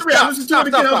about 23, I listened to it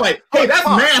again. I was like, hey, that's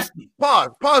nasty.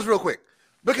 Pause real quick,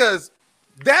 because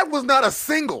that was not a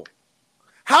single.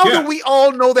 How do we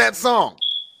all know that song?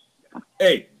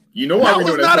 Hey, you know why that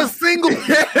was not a single.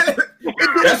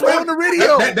 That's on the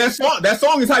radio. That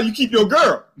song is how you keep your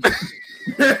girl.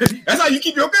 That's how you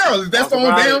keep your girl. That song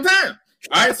Downtown.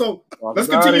 All right, so let's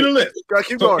continue the list.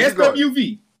 So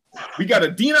SWV, we got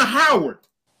Adina Howard,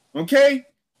 okay?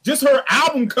 Just her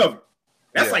album cover.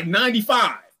 That's like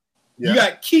 95. You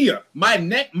got Kia, My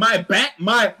Neck, My Back, and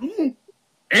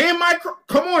my...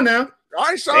 Come on now. All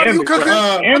right, Sean, you cooking.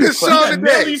 What is Sean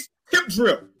today? Hip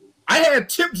Drill. I had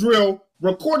Tip Drill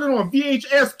recorded on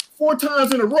VHS 4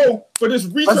 times in a row for this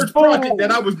research project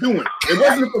that I was doing. It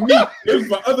wasn't for me, it was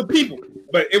for other people.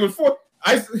 But it was for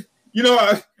I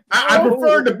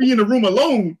prefer to be in the room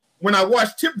alone when I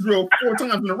watch Tip Drill 4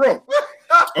 times in a row.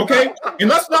 Okay? And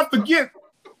let's not forget.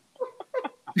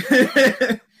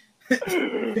 Where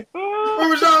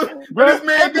this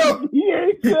man go?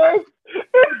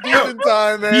 Decent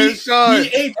time, man. Sean.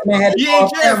 VHS,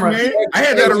 man. I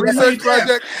had a research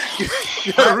project.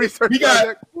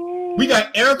 We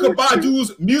got Erykah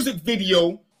Badu's music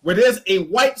video where there's a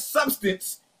white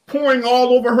substance pouring all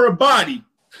over her body.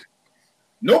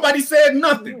 Nobody said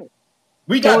nothing.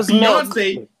 We got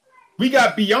Beyonce. We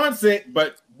got Beyonce,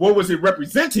 but what was it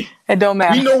representing? It don't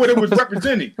matter. We know what it was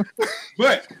representing.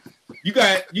 But you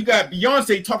got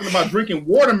Beyonce talking about drinking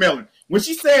watermelon. When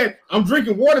she said, I'm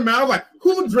drinking watermelon, I was like,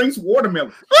 who drinks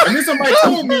watermelon? And then somebody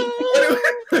told me,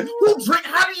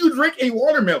 how do you drink a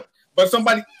watermelon? But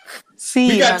somebody,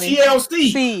 we got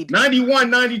TLC, 91,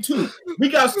 92. We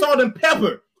got Salt and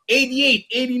Pepper, 88,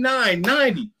 89,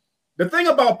 90. The thing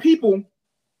about people,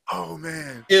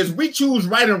 is we choose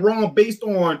right and wrong based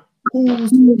on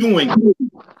who's doing it.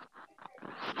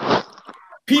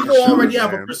 People already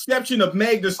have a perception of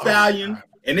Meg Thee Stallion,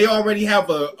 and they already have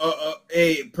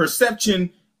a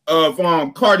perception of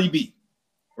Cardi B,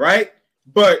 right?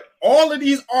 But all of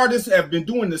these artists have been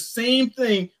doing the same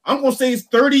thing. I'm gonna say it's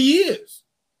 30 years.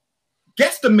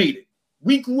 Guesstimated.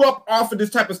 We grew up off of this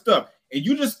type of stuff, and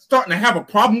you just starting to have a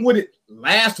problem with it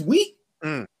last week.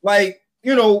 Like,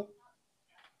 you know,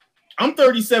 I'm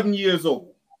 37 years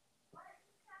old,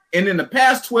 and in the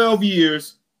past 12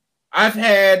 years, I've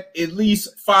had at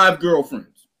least 5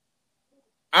 girlfriends.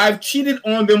 I've cheated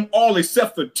on them all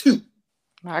except for 2.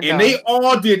 And they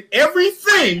all did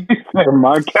everything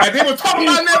that they were talking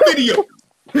about in that video.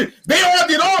 They all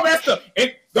did all that stuff.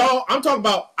 And so I'm talking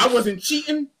about I wasn't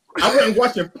cheating. I wasn't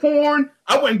watching porn.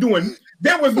 I wasn't doing.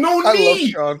 There was no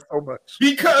need. I love Sean so much.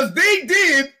 Because they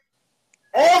did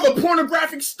all the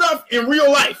pornographic stuff in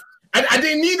real life. I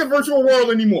didn't need the virtual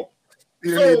world anymore.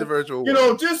 You didn't need the virtual world. You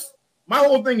know, just my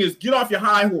whole thing is get off your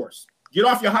high horse. Get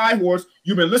off your high horse.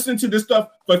 You've been listening to this stuff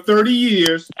for 30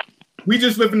 years. We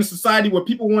just live in a society where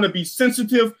people want to be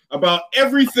sensitive about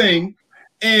everything.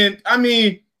 And I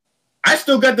mean, I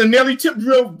still got the Nelly Tip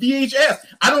Drill VHS.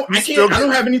 I don't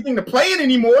have anything to play it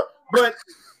anymore, but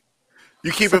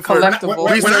you keep it for collectible.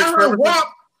 When I heard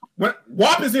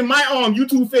WAP is in my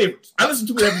YouTube favorites. I listen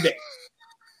to it every day.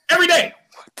 Every day.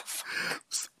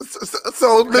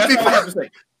 So let me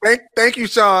thank you,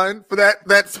 Sean, for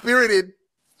that spirited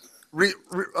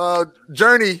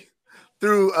journey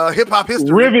through hip hop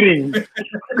history.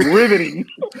 Riveting.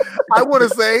 I want to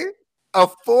say,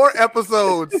 4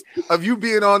 episodes of you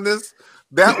being on this,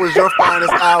 that was your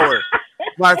finest hour,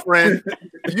 my friend.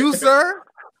 You, sir,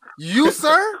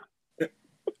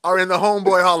 are in the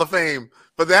Homeboy Hall of Fame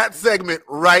for that segment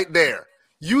right there.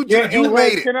 You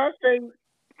made it. Can I say,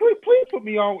 please put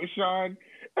me on with Sean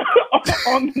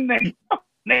on the name.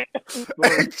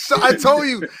 I told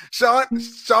you, Sean.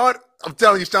 I'm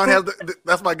telling you, Sean has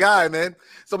that's my guy, man.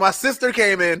 So my sister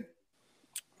came in.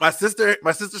 My sister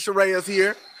Sheree is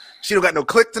here. She don't got no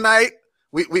click tonight.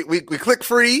 We click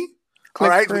free. All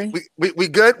right, we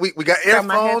good. We got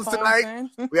earphones tonight.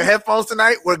 We got headphones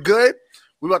tonight. We're good.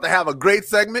 We're about to have a great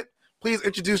segment. Please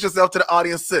introduce yourself to the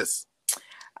audience, sis.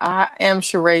 I am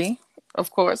Sheree. Of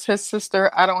course, his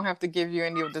sister. I don't have to give you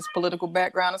any of this political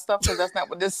background and stuff because that's not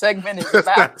what this segment is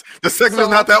about. The segment is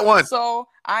not that one. So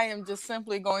I am just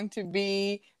simply going to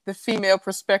be the female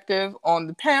perspective on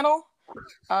the panel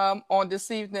on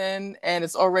this evening, and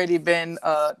it's already been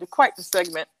quite the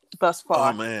segment thus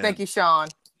far. Oh, man. Thank you, Sean.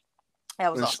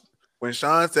 That was awesome. When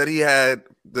Sean said he had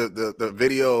the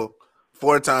video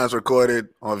 4 times recorded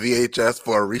on VHS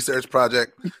for a research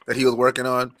project that he was working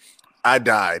on, I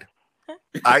died.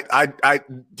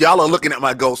 Y'all are looking at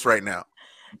my ghost right now.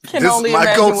 Can only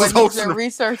imagine what he's been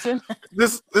researching.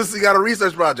 This he got a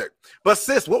research project. But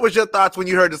sis, what was your thoughts when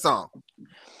you heard the song?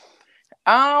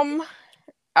 All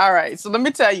right, so let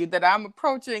me tell you that I'm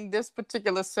approaching this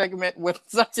particular segment with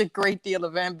such a great deal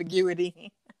of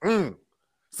ambiguity.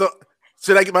 So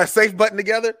should I get my safe button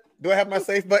together? Do I have my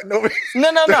safe button over here?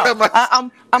 No.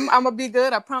 I'm gonna be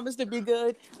good. I promise to be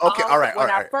good. Okay, all right.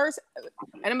 And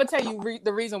I'm gonna tell you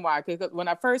the reason why. Because when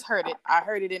I first heard it, I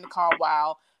heard it in the car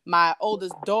while my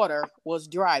oldest daughter was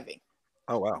driving.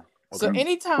 Oh wow. Okay. So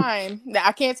anytime, now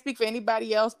I can't speak for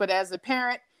anybody else, but as a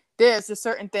parent, there's just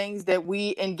certain things that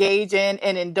we engage in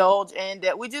and indulge in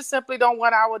that we just simply don't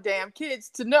want our damn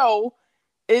kids to know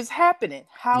is happening.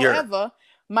 However,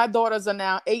 my daughters are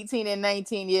now 18 and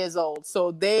 19 years old,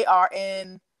 so they are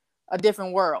in a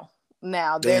different world.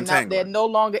 now. They're no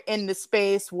longer in the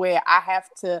space where I have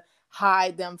to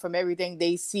hide them from everything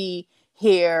they see,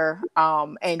 hear,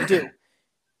 and do.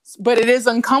 But it is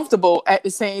uncomfortable at the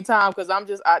same time because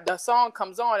the song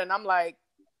comes on and I'm like,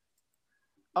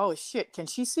 oh shit, can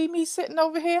she see me sitting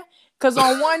over here? Because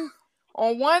on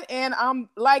one end, I'm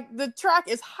like, the track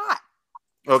is hot.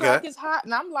 Okay. Track is hot,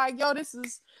 and I'm like, yo, let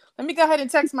me go ahead and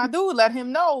text my dude, let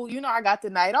him know, I got the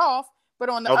night off. But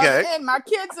on the other end, my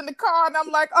kid's in the car, and I'm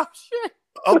like, oh shit.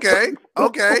 Okay.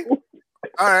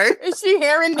 All right. Is she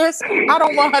hearing this? I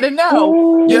don't want her to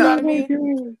know. You know what I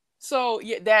mean? So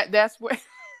yeah, that's where.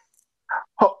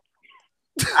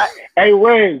 Hey,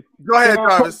 Ray. Go ahead,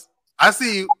 Travis. I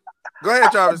see you. Go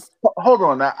ahead, Travis. Hold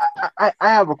on. Now, I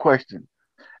have a question.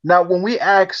 Now, when we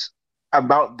ask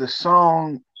about the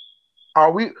song,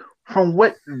 from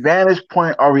what vantage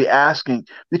point are we asking?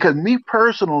 Because me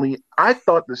personally, I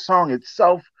thought the song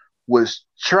itself was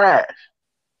trash.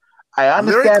 I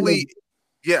understand lyrically,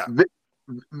 yeah.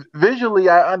 Visually,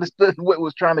 I understood what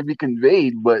was trying to be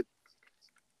conveyed, but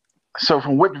so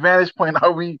from what vantage point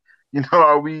are we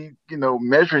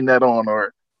measuring that on?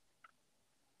 Or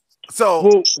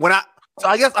so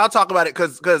I guess I'll talk about it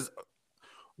because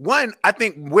one, I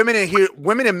think women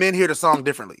and men hear the song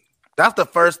differently. That's the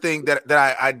first thing that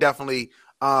I definitely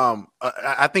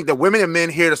I think that women and men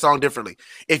hear the song differently.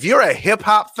 If you're a hip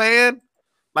hop fan,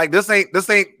 like this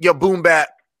ain't your boom bap.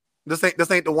 This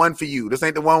ain't the one for you. This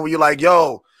ain't the one where you're like,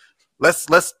 yo, let's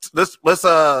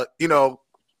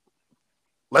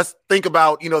think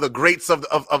about the greats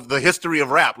of the history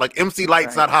of rap. Like MC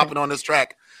Light's not hopping on this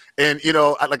track, and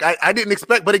I didn't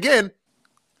expect. But again,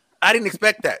 I didn't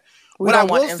expect that. What I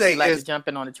will say is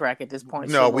jumping on the track at this point.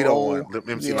 No, we don't want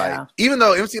MC Light. Even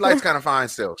though MC Light's kind of fine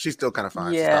still. She's still kind of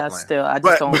fine. Yeah, still. I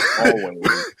just don't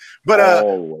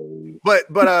always.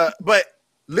 But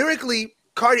lyrically,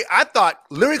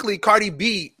 Cardi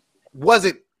B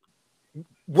wasn't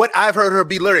what I've heard her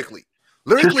be lyrically.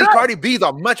 Lyrically, Cardi B's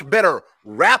a much better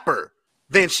rapper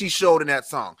than she showed in that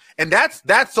song. And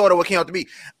that's sort of what came out to me.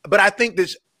 But I think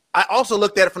that I also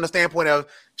looked at it from the standpoint of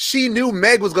she knew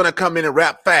Meg was going to come in and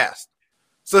rap fast.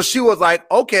 So she was like,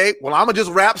 okay, well, I'm going to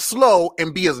just rap slow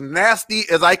and be as nasty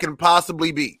as I can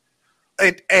possibly be.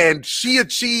 And she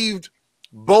achieved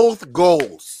both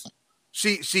goals.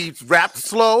 She rapped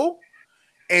slow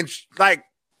and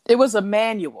it was a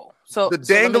manual. So the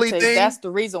dangly thing. That's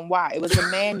the reason why. It was a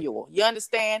manual. You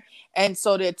understand? And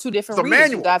so there are two different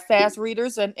readers. You got fast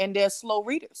readers and there's slow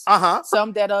readers.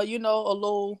 Some that are, a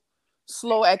little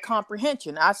slow at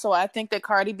comprehension. I think that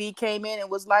Cardi B came in and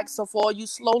was like, so for all you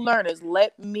slow learners,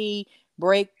 let me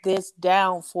break this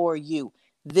down for you.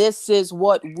 This is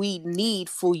what we need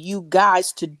for you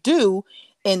guys to do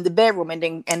in the bedroom. And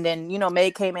then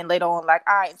Meg came in later on like,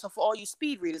 all right, so for all you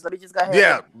speed readers, let me just go ahead.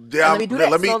 Yeah. Let me do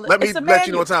that. Let me let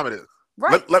you know what time it is.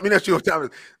 Right. Let me let you know what time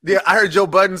it is. Yeah, I heard Joe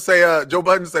Budden say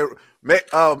Meg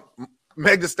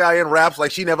Thee Stallion raps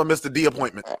like she never missed a D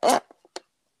appointment.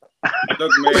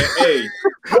 Look, man, hey,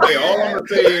 all I'm gonna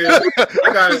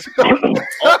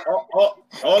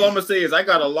say is I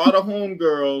got a lot of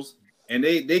homegirls, and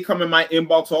they come in my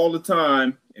inbox all the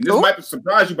time. And this might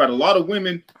surprise you, but a lot of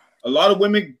women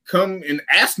come and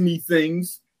ask me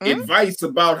things, advice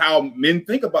about how men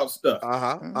think about stuff.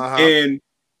 And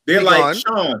they're like,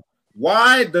 Sean,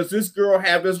 why does this girl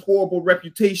have this horrible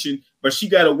reputation, but she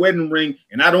got a wedding ring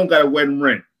and I don't got a wedding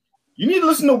ring? You need to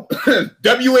listen to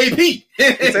WAP. He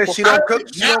says she don't cook,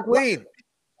 she don't clean.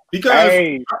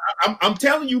 Because I'm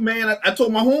telling you, man, I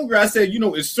told my homegirl, I said,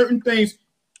 it's certain things,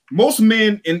 most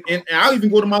men, and I'll even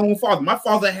go to my own father. My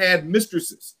father had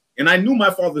mistresses, and I knew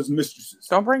my father's mistresses.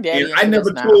 Don't bring daddy into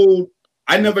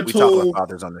I never told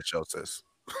fathers on the show, sis.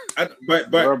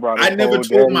 But I never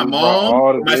told my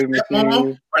mom, my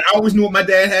stepmom, but I always knew what my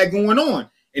dad had going on.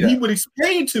 And he would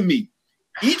explain to me,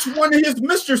 each one of his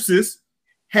mistresses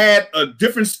had a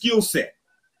different skill set.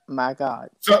 My God.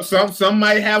 Some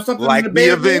might have something like in the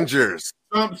Avengers.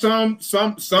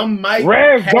 Some might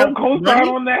Rev, have don't co-sign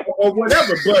on that or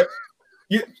whatever. But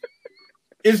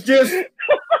it's just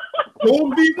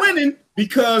they'll be winning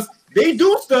because they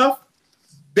do stuff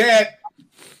that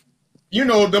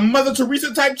the Mother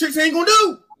Teresa type chicks ain't gonna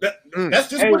do. That's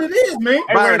just what it is, man.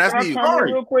 Byron, that's me.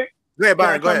 Real quick. Yeah,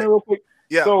 Byron, go ahead. Real quick.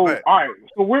 Yeah. So, all right.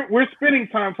 So we're spending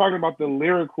time talking about the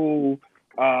lyrical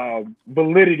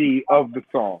validity of the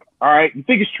song. All right. You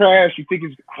think it's trash. You think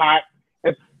it's hot.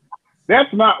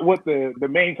 That's not what the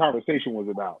main conversation was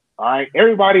about. All right.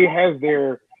 Everybody has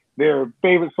their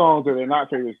favorite songs or their not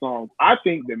favorite songs. I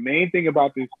think the main thing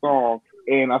about this song,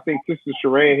 and I think Sister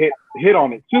Sheree hit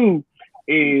on it too,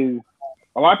 is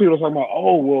a lot of people are talking about,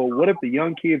 oh, well, what if the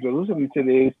young kids are listening to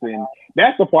this? And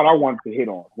that's the part I wanted to hit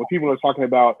on. When people are talking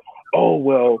about, oh,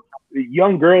 well,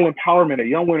 young girl empowerment or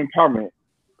young women empowerment.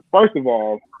 First of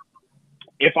all,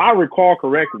 if I recall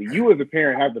correctly, you as a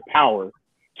parent have the power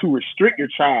to restrict your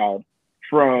child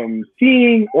from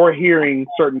seeing or hearing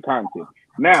certain content.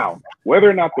 Now, whether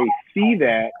or not they see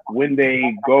that when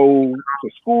they go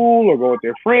to school or go with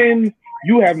their friends,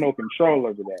 you have no control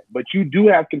over that. But you do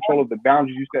have control of the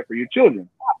boundaries you set for your children.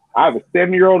 I have a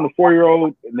 7-year-old and a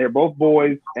 4-year-old, and they're both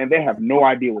boys, and they have no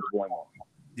idea what's going on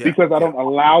because I don't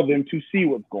allow them to see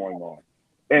what's going on.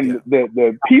 And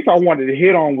the piece I wanted to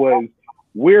hit on was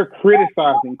we're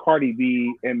criticizing Cardi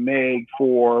B and Meg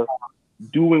for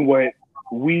doing what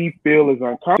we feel is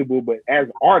uncomfortable, but as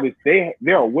artists, they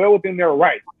are well within their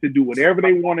rights to do whatever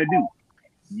they want to do.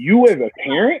 You as a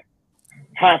parent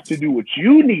have to do what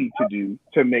you need to do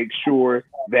to make sure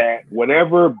that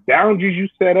whatever boundaries you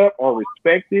set up are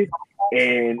respected,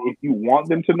 and if you want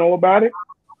them to know about it,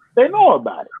 they know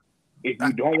about it. If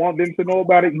you don't want them to know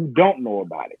about it, you don't know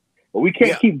about it. But we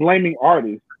can't keep blaming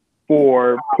artists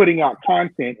for putting out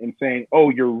content and saying, oh,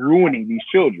 you're ruining these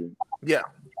children. Yeah.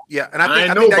 And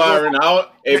I know, Byron.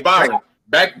 Hey, Byron,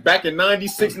 back in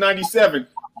 96, 97,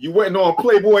 you went on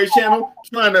Playboy channel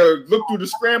trying to look through the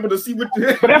scramble to see what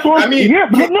the... But that's what I mean. Yeah,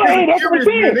 but no, hey, that's what I'm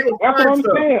saying. That's what I'm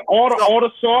saying. All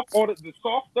the soft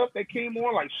stuff that came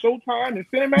on, like Showtime and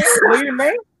Cinemax, late at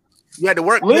night. You had to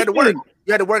work. You had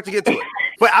to work to get to it.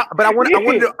 But I wanted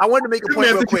to make a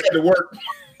point real quick.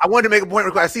 I wanted to make a point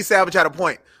real quick. I see Savage had a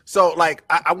point. So, like,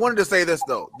 I wanted to say this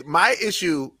though. My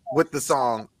issue with the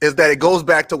song is that it goes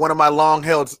back to one of my long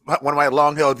held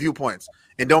viewpoints.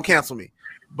 And don't cancel me.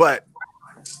 But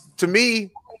to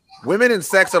me, women and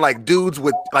sex are like dudes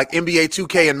with like NBA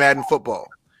 2K and Madden football.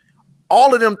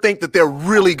 All of them think that they're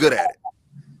really good at it.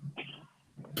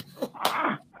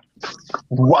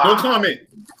 Wow. No comment.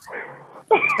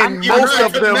 And most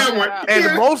of them, I'm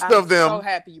so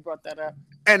happy you brought that up.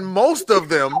 And most of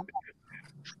them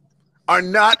are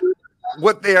not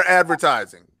what they are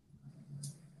advertising.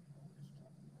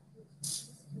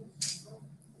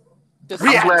 I'm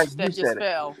glad you said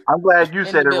it. I'm glad you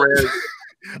said it, Reg.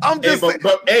 I'm just saying.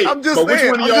 But which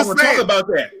one of y'all want to talk about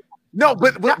that? No,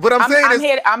 but what I'm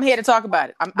saying I'm here to talk about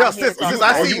it. Sis,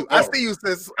 I see you,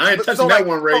 sis. I ain't touching that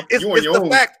one, Ray. You on your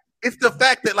own. It's the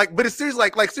fact that, like, but it's seriously,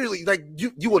 seriously,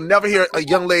 you will never hear a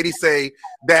young lady say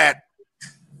that.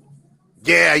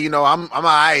 Yeah, you know, I'm all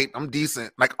right, I'm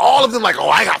decent. Like all of them, like, oh,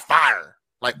 I got fire.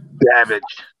 Like Savage.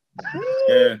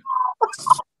 Yeah.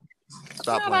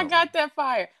 I got that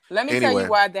fire. Let me tell you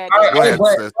why that is. Go ahead,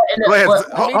 sis. Go ahead.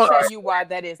 Let me tell you why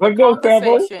that is. Let's go,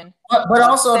 Savage. But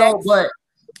also though,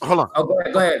 hold on. Oh,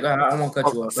 go ahead. I won't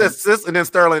cut you off. Sis, and then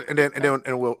Sterling,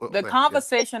 and we'll. The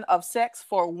conversation of sex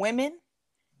for women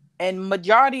and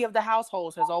majority of the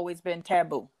households has always been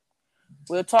taboo.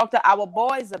 We'll talk to our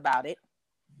boys about it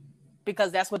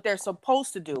because that's what they're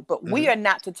supposed to do. But we are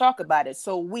not to talk about it.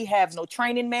 So we have no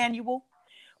training manual.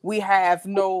 We have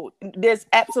there's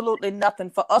absolutely nothing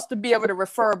for us to be able to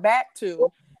refer back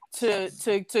to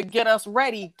get us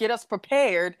ready, get us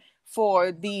prepared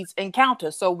for these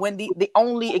encounters. So when the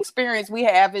only experience we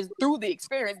have is through the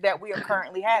experience that we are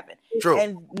currently having. True.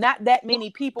 And not that many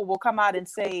people will come out and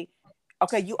say,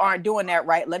 okay, you aren't doing that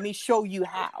right. Let me show you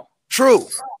how. True.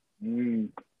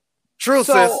 True,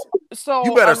 sis. So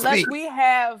you better unless speak. we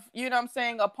have,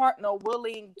 a partner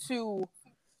willing to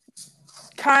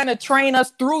kind of train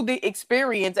us through the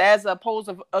experience as opposed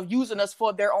of using us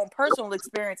for their own personal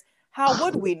experience, how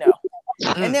would we know?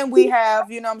 And then we have,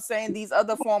 these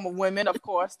other form of women, of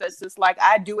course, that's just like,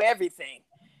 I do everything.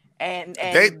 And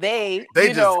they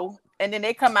and then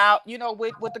they come out,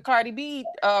 with the Cardi B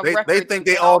record. They think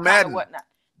they all Madden. Whatnot.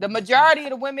 The majority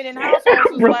of the women in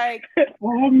households is like,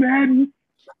 all Madden.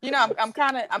 I'm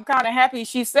kind of happy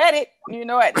she said it.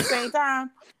 At the same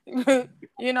time,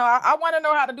 I want to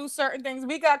know how to do certain things.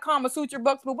 We got Kama Sutra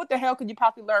books, but what the hell could you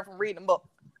possibly learn from reading a book?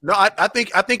 No, I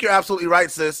think you're absolutely right,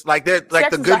 sis. Like they're like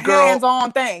Sex the good is a girl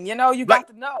hands-on thing. You got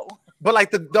to know. But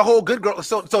like the whole good girl,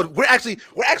 so we're actually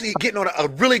getting on a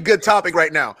really good topic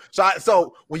right now.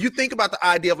 So when you think about the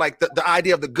idea of like the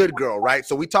idea of the good girl, right?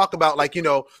 So we talk about like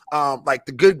like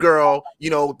the good girl,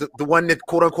 the one that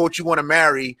quote unquote you want to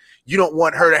marry. You don't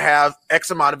want her to have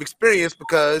X amount of experience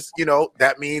because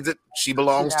that means that she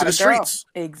belongs to the streets,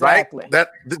 exactly. Right?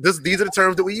 These are the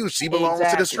terms that we use. She belongs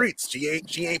to the streets. She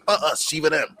ain't for us. She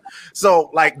for them. So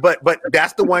like, but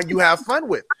that's the one you have fun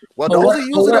with. Well, those are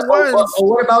usually the ones.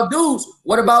 What about dudes?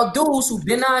 What about dudes who've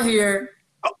been out here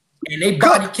and they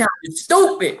body count is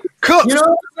stupid? Cook. You know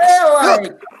what I'm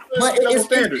saying? Like, but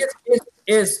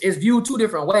it's viewed two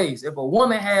different ways. If a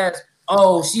woman has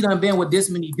oh, she done been with this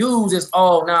many dudes. It's,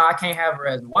 oh, nah, I can't have her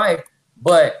as a wife.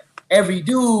 But every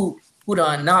dude who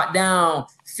done knocked down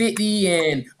 50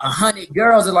 and 100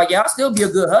 girls are like, yeah, I'll still be a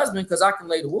good husband because I can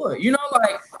lay the wood. You know,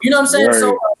 like, you know what I'm saying? Right.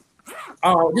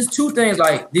 So just two things.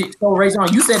 Like, so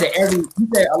Rajon, you said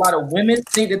that a lot of women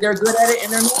think that they're good at it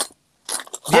and they're not.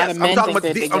 Yes, I'm talking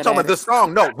about this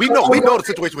song. No, we know the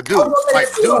situation with dudes. Like,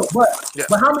 dudes.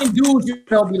 But how many dudes you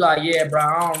know be like, yeah, bro,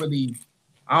 I don't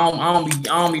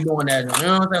be doing that. You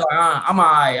know what I'm saying? Like, I'm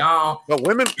alright. But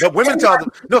women tell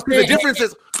them. No, see, the difference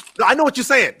is. No, I know what you're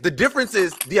saying. The difference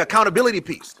is the accountability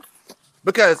piece.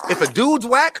 Because if a dude's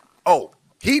whack, oh,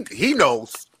 he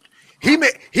knows. He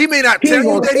may not tell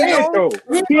you that he knows.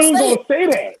 He ain't gonna say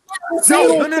that.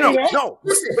 No.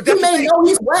 He may know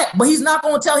he's whack, but he's not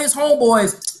gonna tell his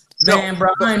homeboys, man, bro,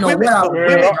 I ain't know what I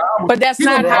was doing. But that's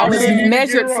not how it's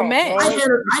measured for men. I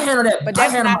handle that. But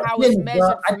that's not how it's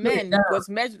measured for men. What's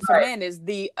measured for men is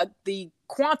the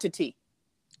quantity.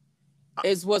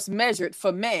 Is what's measured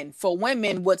for men. For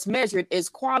women, what's measured is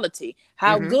quality.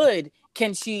 How good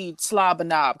can she slob a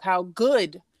knob? How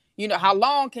good, how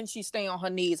long can she stay on her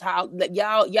knees? How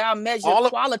y'all measure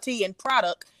quality and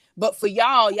product. But for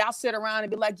y'all sit around and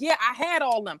be like, yeah, I had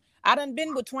all them. I done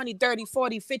been with 20, 30,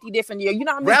 40, 50 different years. You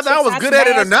know how many whether I was good at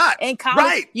it or not. In college,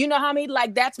 right. You know how many?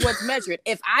 Like, that's what's measured.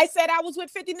 If I said I was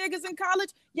with 50 niggas in college,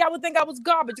 y'all would think I was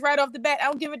garbage right off the bat. I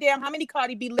don't give a damn how many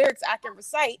Cardi B lyrics I can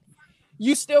recite.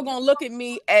 You still gonna look at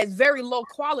me as very low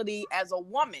quality as a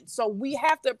woman. So we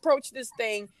have to approach this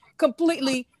thing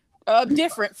completely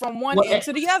different from one end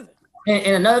to the other.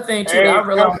 And another thing too, that I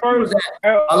realized was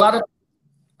that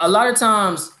a lot of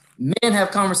times men have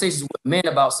conversations with men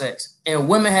about sex, and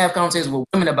women have conversations with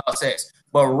women about sex,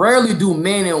 but rarely do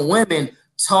men and women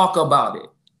talk about it.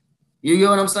 You get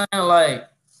what I'm saying? Like,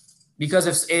 because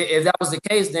if that was the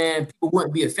case, then people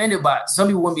wouldn't be offended by it. Some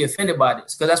people wouldn't be offended by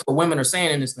this because that's what women are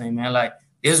saying in this thing, man. Like,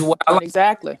 this is what I like.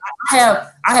 Exactly. I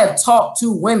have talked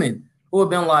to women who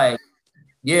have been like,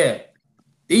 yeah,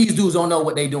 these dudes don't know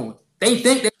what they doing. They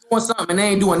think they're doing something and they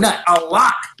ain't doing nothing. A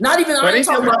lot. Not even I ain't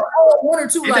talking about one or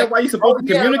two. Is that why you're supposed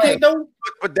to communicate though?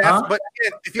 But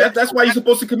that's why you're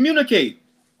supposed to communicate.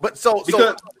 But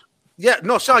yeah,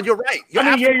 no, Sean, you're right.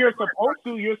 You're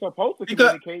supposed to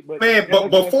communicate. But man,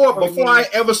 before I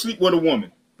ever sleep with a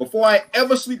woman,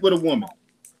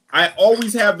 I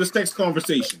always have the sex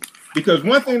conversation. Because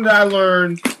one thing that I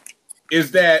learned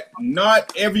is that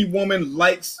not every woman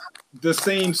likes the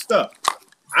same stuff.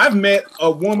 I've met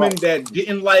a woman that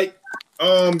didn't like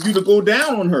you to go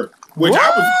down on her, which I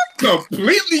was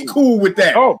completely cool with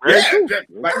that. Oh, yeah,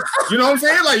 like, you know what I'm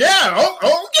saying? Like, yeah,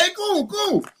 okay,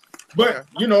 cool. But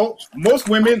most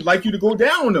women like you to go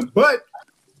down on them. But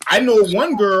I know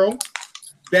one girl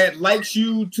that likes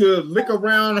you to lick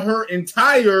around her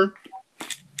entire,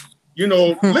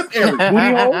 lip area.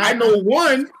 I know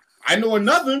one. I know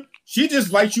another. She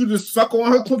just likes you to suck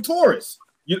on her clitoris.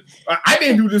 I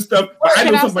didn't do this stuff, but I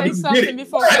know somebody who did it.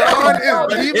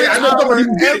 I know somebody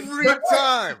who did it every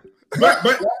time. But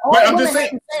I'm just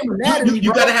saying,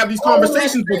 you got to have these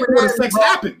conversations before the sex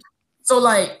happens. So,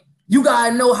 like, you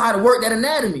gotta know how to work that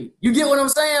anatomy. You get what I'm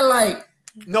saying? Like,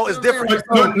 no, it's different.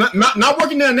 Not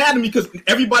working the anatomy because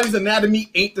everybody's anatomy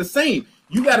ain't the same.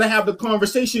 You got to have the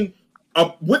conversation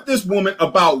with this woman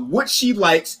about what she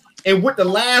likes and what the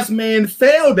last man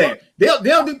failed at. They'll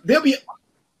be.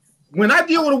 When I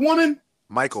deal with a woman,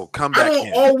 Michael, come back.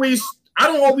 I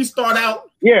don't always start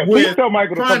out. Yeah, please tell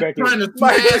Michael to come back in.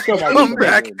 Come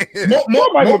back in.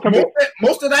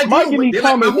 Most that I deal with, they're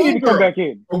like my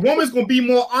homegirl. A woman's gonna be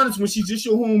more honest when she's just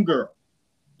your homegirl.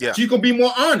 Yeah, she's gonna be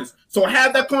more honest. So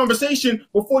have that conversation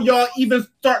before y'all even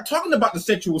start talking about the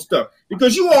sexual stuff,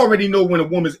 because you already know when a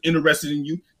woman's interested in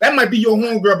you. That might be your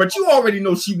homegirl, but you already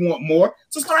know she want more.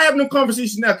 So start having a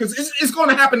conversation now, because it's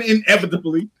gonna happen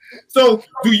inevitably. So,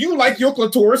 do you like your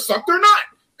clitoris sucked or not?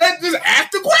 Just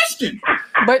ask the question.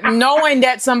 But knowing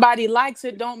that somebody likes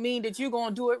it don't mean that you're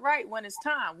gonna do it right when it's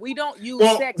time. We don't use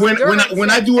sex. When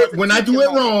I do it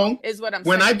wrong, is what I'm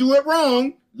when saying. I do it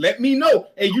wrong, let me know.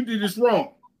 Hey, you did this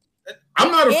wrong. I'm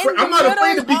not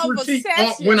afraid to be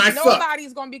critiqued when I suck.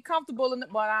 Nobody's gonna be comfortable in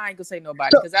well, I ain't gonna say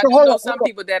nobody because I know some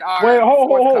people that are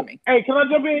forthcoming. Hey, can I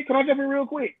jump in real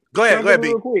quick? Go ahead,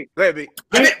 B. Go ahead, B.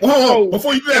 Hold on.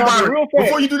 Before you do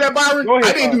that, Byron,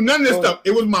 I didn't do none of this stuff.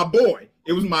 It was my boy.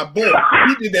 He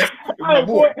did that. It was my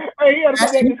boy. Hey, he had to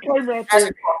put that disclaimer out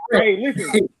there. Hey,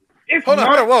 listen. Hold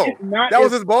on. Whoa. That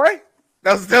was his boy?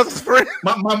 That was his friend?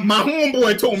 My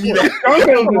homeboy told me that.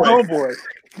 Homeboy.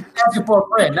 That's your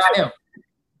friend, not him.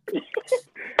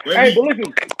 Hey, but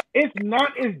listen, it's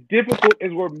not as difficult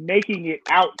as we're making it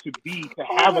out to be to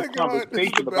have a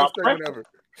conversation about preference.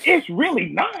 It's really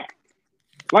not.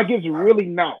 Like it's really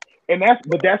not. And that's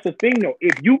the thing though.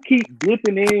 If you keep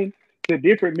dipping in to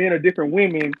different men or different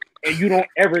women and you don't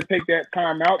ever take that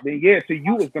time out, then yeah, to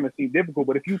you it's gonna seem difficult.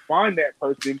 But if you find that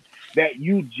person that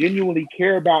you genuinely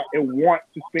care about and want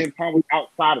to spend time with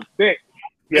outside of sex,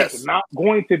 it's not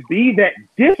going to be that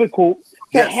difficult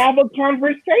to have a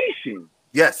conversation.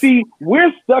 Yes. See,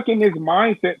 we're stuck in this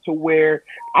mindset to where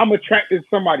I'm attracted to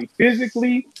somebody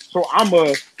physically, so I'm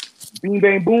a bing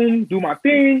bang boom, do my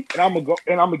thing, and I'm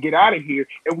gonna get out of here.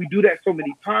 And we do that so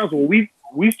many times where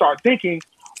we start thinking,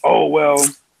 oh well,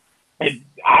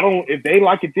 if they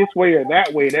like it this way or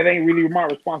that way, that ain't really my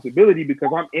responsibility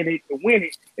because I'm in it to win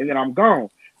it, and then I'm gone.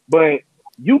 But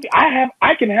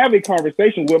I can have a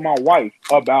conversation with my wife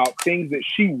about things that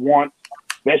she wants,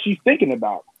 that she's thinking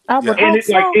about, and it's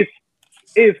like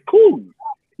it's cool.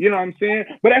 You know what I'm saying?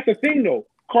 But that's the thing though.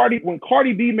 When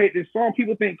Cardi B made this song,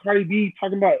 people think Cardi B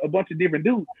talking about a bunch of different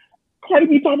dudes. Cardi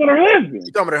B talking about her husband.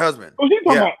 She's talking about her husband. So she's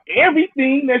talking about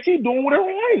everything that she's doing with her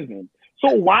husband.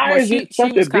 So why is it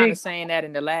such a big? She was kind of saying that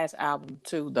in the last album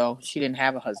too, though. She didn't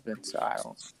have a husband, so I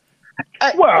don't.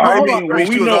 Well, I mean,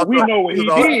 we know what he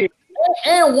did.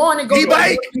 And one to go. So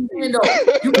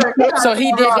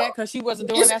he did that because she wasn't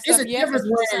doing that stuff yet.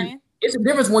 It's a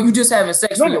difference when you just having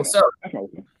sex for yourself,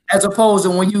 as opposed to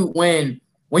when you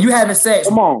having sex.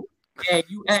 Come on, and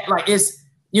you act like it's,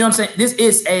 you know what I'm saying. This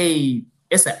is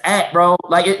it's an act, bro.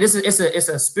 Like it's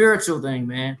a spiritual thing,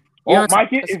 man. You know Mike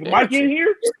is Mike in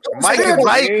here? Mike. Hold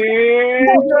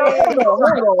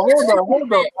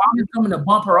on. I'm just coming to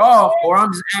bump her off, or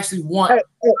I'm just actually want.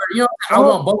 You know, I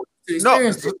want both to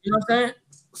experience it. You know what I'm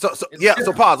saying?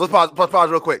 So pause. Let's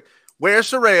pause real quick. Where's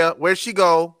Sharaya? Where'd she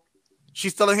go?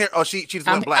 She's still in here. Oh, she just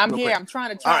went black. I'm here. Quick. I'm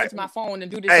trying to charge my phone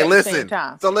and do this at the same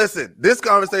time. So listen, this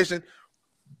conversation.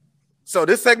 So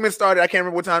this segment started. I can't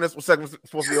remember what time this segment was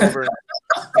supposed to be over.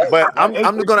 But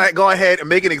I'm gonna go ahead and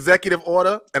make an executive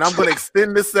order, and I'm gonna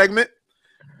extend this segment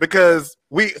because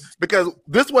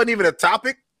this wasn't even a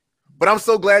topic. But I'm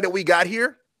so glad that we got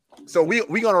here. So we're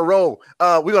gonna roll.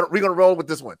 We're gonna roll with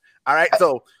this one. All right.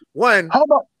 So one. How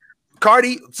about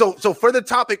Cardi? So for the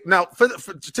topic now,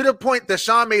 to the point that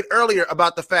Sean made earlier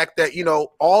about the fact that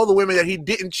all the women that he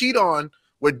didn't cheat on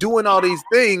were doing all these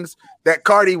things that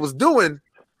Cardi was doing.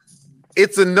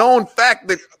 It's a known fact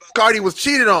that Cardi was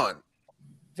cheated on.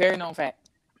 Very known fact.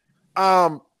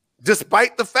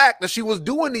 Despite the fact that she was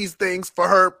doing these things for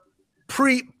her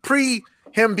pre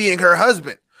him being her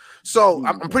husband. So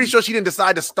I'm pretty sure she didn't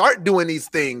decide to start doing these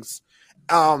things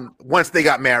once they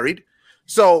got married.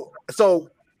 So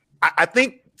I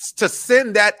think to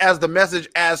send that as the message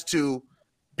as to,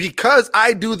 because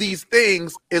I do these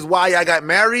things is why I got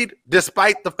married,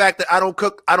 despite the fact that I don't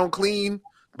cook, I don't clean,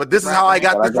 but this is how I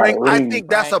got the drink. I think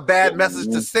that's a bad message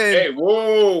to send. Hey,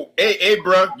 whoa, hey,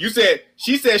 bro.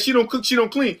 She said she don't cook, she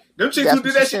don't clean. Them chicks who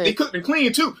did that shit, they cooked and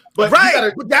clean too. But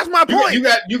that's my point. You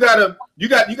gotta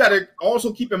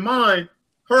also keep in mind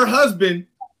her husband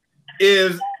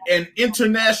is an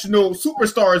international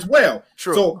superstar as well.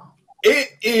 True. So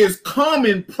it is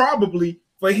common probably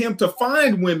for him to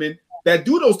find women that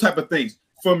do those type of things.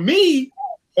 For me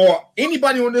or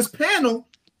anybody on this panel,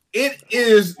 it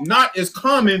is not as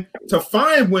common to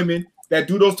find women that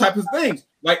do those type of things.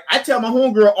 Like I tell my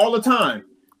homegirl all the time.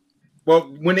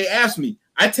 Well, when they ask me,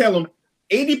 I tell them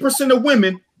 80% of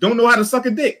women don't know how to suck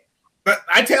a dick. But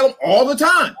I tell them all the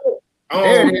time.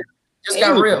 There it is. Just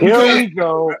got real. Here we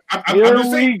go. I'm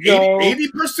just saying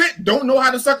 80% don't know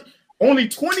how to suck. Only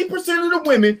 20% of the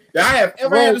women that I have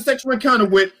ever had a sexual encounter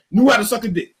with knew how to suck a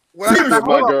dick. My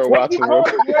girl watching. Hold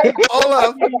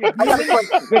up.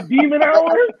 The demon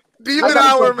hour? Demon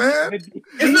hour, man. It's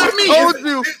not me. Told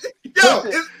you. Yo,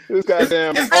 this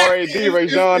goddamn R.A.D. Ray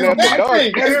John after dark.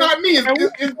 It's not me. It's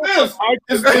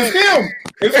him.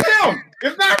 It's him.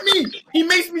 It's not me. He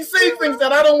makes me say things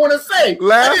that I don't want to say.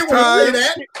 I didn't want to say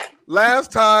that.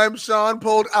 Last time, Sean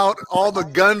pulled out all the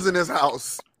guns in his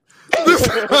house.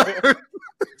 Listen,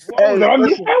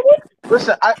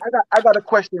 I got a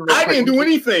question. I didn't do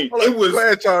anything. It was go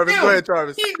ahead, Jarvis. him. Go ahead,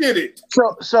 Jarvis. He did it.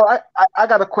 So I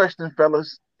got a question,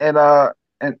 fellas, and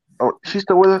she's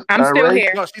still with us. I'm still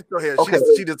here. No, she's still here. Okay.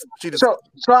 She just. So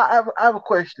I have a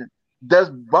question. Does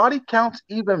body counts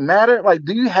even matter? Like,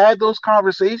 do you have those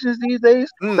conversations these days?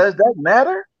 Does that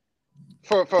matter?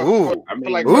 If I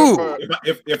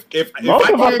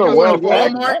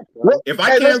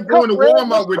can't go into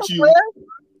Walmart with you,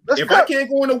 if I can't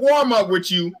go into Walmart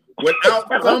with you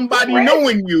without somebody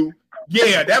knowing you,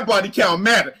 yeah, that body count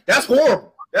matter. That's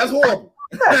horrible. That's horrible.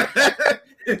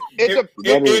 If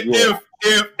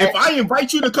I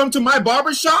invite you to come to my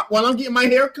barbershop while I'm getting my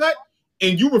hair cut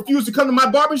and you refuse to come to my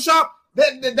barbershop,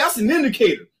 that's an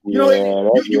indicator. You know,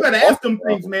 you got to ask them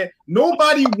things, man.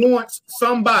 Nobody wants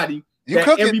somebody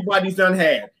that everybody's done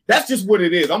had. That's just what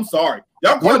it is. I'm sorry.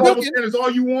 Y'all call double standards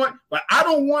all you want, but I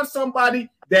don't want somebody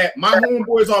that my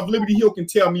homeboys off Liberty Hill can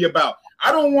tell me about.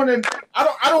 I don't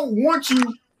want you.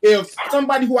 If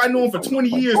somebody who I know for 20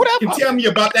 years can tell me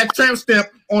about that tramp stamp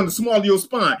on the small of your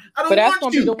spine, I don't want you. But that's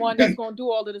going to be the one that's going to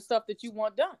do all of the stuff that you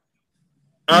want done.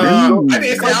 I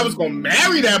didn't say I was going to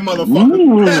marry that motherfucker. Come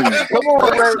on, man.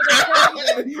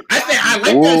 I said I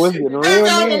like that shit.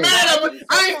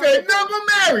 I ain't said never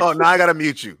married. Oh, now I got to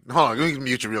mute you. Hold on. Let me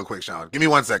mute you real quick, Sean. Give me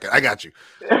 1 second. I got you.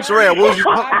 Sherelle, what was you?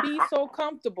 I'd be so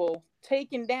comfortable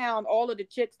taking down all of the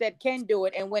chicks that can do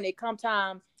it, and when it come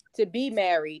time to be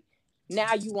married,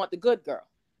 now you want the good girl.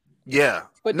 Yeah.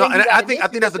 But no, and I think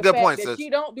that's a good point, sis. You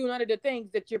don't do none of the things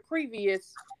that your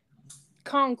previous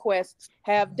conquests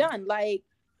have done. Like,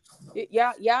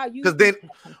 yeah, you. Because then,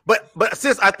 but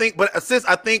sis, I think,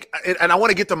 and I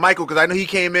want to get to Michael because I know he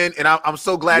came in, and I'm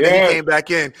so glad that he came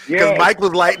back in because Mike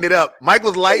was lighting it up. Mike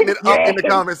was lighting it up in the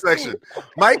comment section.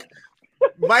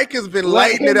 Mike has been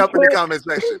lighting it up in the comment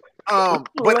section.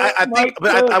 But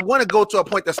I want to go to a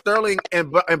point that Sterling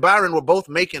and Byron were both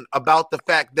making about the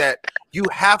fact that you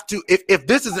have to, if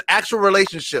this is an actual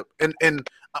relationship, and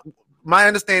my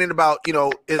understanding about,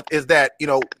 is that,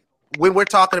 when we're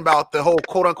talking about the whole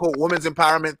quote unquote women's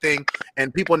empowerment thing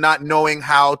and people not knowing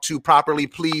how to properly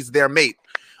please their mate.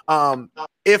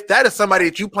 If that is somebody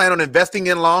that you plan on investing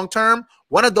in long term,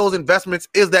 one of those investments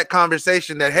is that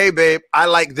conversation that, hey babe, I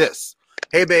like this.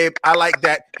 Hey babe, I like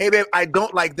that. Hey babe, I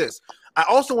don't like this. I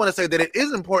also want to say that it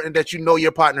is important that you know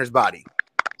your partner's body.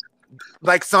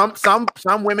 Like some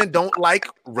women don't like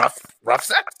rough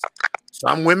sex.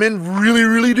 Some women really,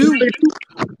 really do.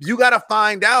 You got to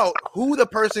find out who the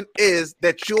person is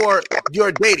that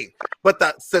you're dating. But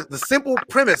the simple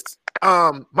premise,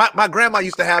 my grandma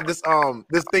used to have this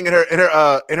thing in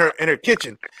her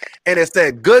kitchen, and it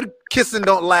said, "Good kissing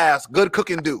don't last, good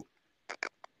cooking do."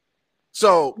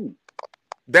 So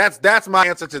that's my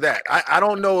answer to that. I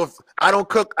don't know if I don't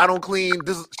cook, I don't clean.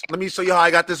 Let me show you how I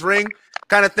got this ring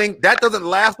kind of thing. That doesn't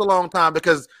last a long time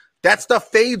because that stuff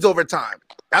fades over time.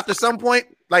 After some point,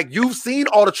 like you've seen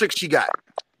all the tricks she got.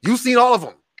 You've seen all of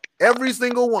them. Every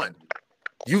single one.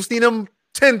 You've seen them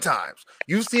 10 times.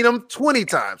 You've seen them 20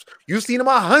 times. You've seen them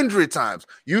 100 times.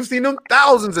 You've seen them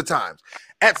thousands of times.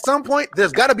 At some point,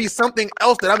 there's got to be something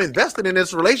else that I'm invested in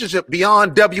this relationship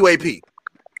beyond WAP.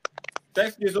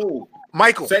 Sex is old.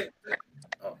 Michael.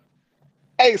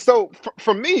 Hey, so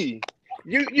for me,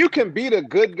 you can be the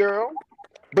good girl,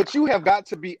 but you have got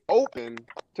to be open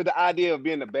to the idea of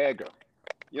being a bad girl.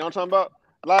 You know what I'm talking about?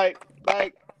 Like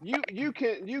you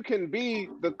can be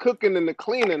the cooking and the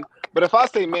cleaning, but if I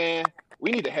say, man,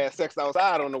 we need to have sex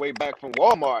outside on the way back from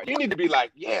Walmart, you need to be like,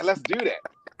 yeah, let's do that.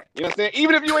 You know what I'm saying?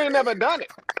 Even if you ain't never done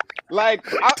it. Like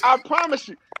I promise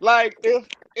you, like if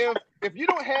you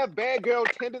don't have bad girl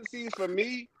tendencies for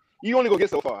me, you only gonna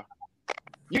get so far.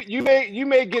 You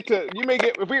may get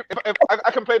if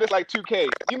I can play this like 2K,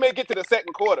 you may get to the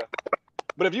second quarter.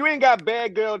 But if you ain't got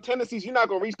bad girl tendencies, you're not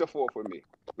gonna reach the fourth with me.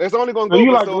 There's only gonna go. So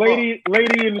you like so lady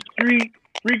in the street,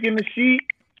 freak in the sheet?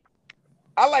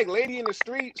 I like lady in the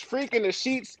streets, freak in the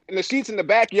sheets in the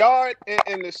backyard,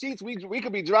 and the sheets we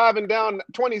could be driving down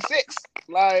 26.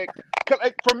 Like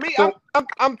for me,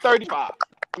 I'm 35. I'm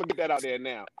gonna get that out there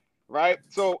now, right?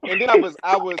 So and then I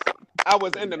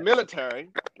was in the military,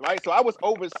 right? So I was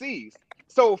overseas.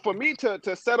 So for me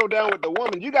to settle down with the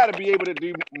woman, you got to be able to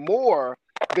do more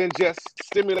than just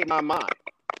stimulate my mind.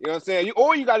 You know what I'm saying?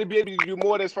 You got to be able to do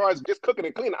more as far as just cooking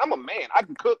and cleaning. I'm a man. I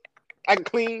can cook. I can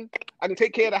clean. I can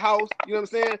take care of the house. You know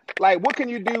what I'm saying? Like, what can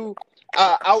you do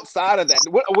outside of that?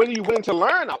 What are you willing to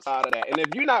learn outside of that? And if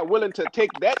you're not willing to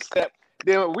take that step,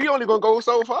 then we only going to go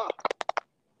so far.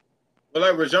 But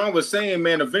like Rajon was saying,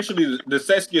 man, eventually the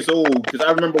sex gets old. Because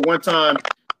I remember one time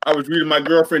I was reading my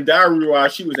girlfriend diary while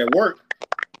she was at work.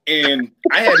 And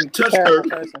I hadn't touched her.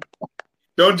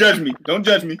 Don't judge me. Don't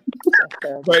judge me.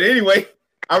 But anyway,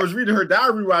 I was reading her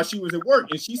diary while she was at work.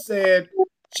 And she said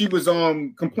she was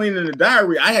complaining in the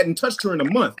diary, I hadn't touched her in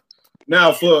a month.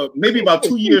 Now, for maybe about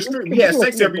 2 years straight, we had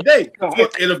sex every day.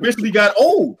 It eventually got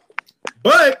old.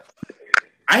 But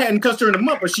I hadn't touched her in a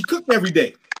month, but she cooked every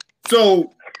day.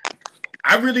 So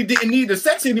I really didn't need the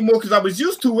sex anymore because I was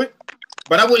used to it,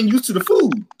 but I wasn't used to the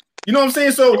food. You know what I'm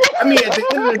saying? So, I mean, at the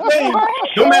end of the day,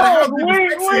 no matter how good the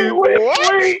sex is.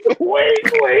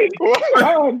 Wait.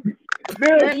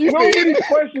 There's so many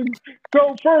questions.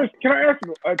 So first, can I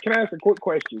ask a quick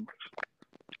question?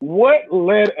 What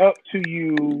led up to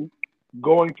you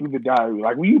going through the diary?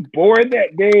 Like, were you bored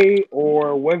that day,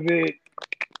 or was it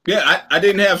Yeah, I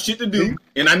didn't have shit to do,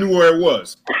 and I knew where it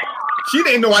was. She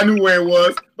didn't know I knew where it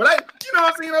was, but you know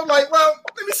what I'm saying? I'm like, well,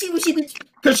 let me see what she be,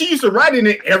 because she used to write in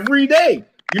it every day.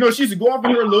 You know, she used to go off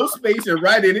in her little space and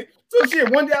write in it. So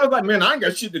shit, one day I was like, man, I ain't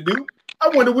got shit to do. I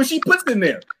wonder what she puts in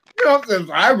there. You know what I'm saying?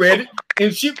 So I read it,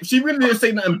 and she really didn't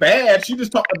say nothing bad. She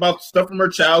just talked about stuff from her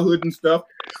childhood and stuff,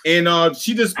 and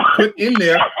she just put in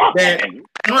there that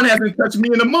Sean hasn't touched me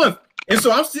in a month. And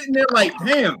so I'm sitting there like,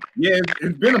 damn, yeah,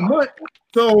 it's been a month.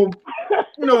 So,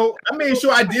 you know, I made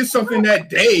sure I did something that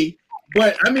day.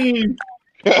 But, I mean,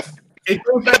 it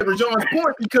goes back to Rajon's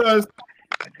point, because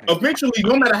eventually,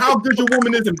 no matter how good your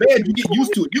woman is in bed, you get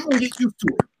used to it. You're going to get used to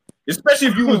it, especially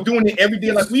if you was doing it every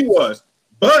day like we was.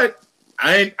 But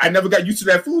I never got used to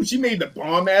that food. She made the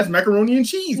bomb-ass macaroni and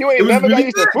cheese. You ain't never got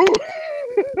used to food.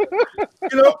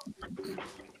 You know,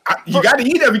 you got to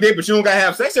eat every day, but you don't got to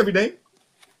have sex every day.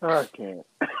 I can't.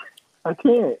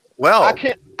 Well, I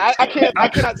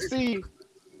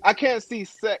can't see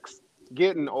sex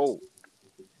getting old.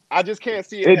 I just can't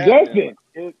see it. It happening.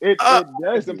 doesn't. It doesn't.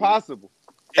 It's impossible.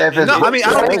 I don't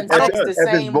think the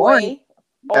same way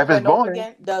over and over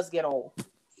again does get old.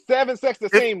 Having sex the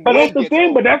same but way. That's the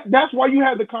thing. But that's why you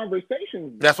have the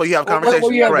conversations. That's why you have But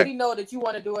conversations. you Correct. already know that you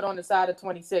want to do it on the side of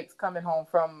 26, coming home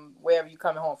from wherever you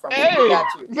coming home from. Hey, got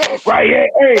you. Right?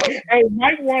 Hey,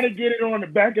 Mike want to get it on the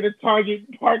back of the Target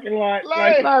parking lot.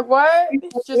 Like what?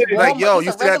 It's just Like, yo, it's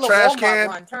you a see that regular trash Walmart can?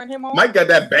 run. Turn him on. Mike got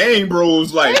that Bang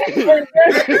Bros like. You see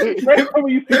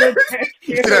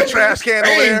that trash can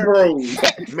over Bang there? Bros.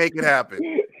 Make it happen.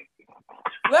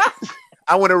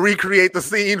 I want to recreate the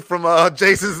scene from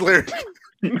Jason's lyrics.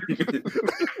 In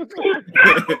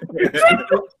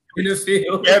the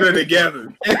field. Better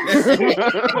together.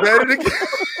 Better together.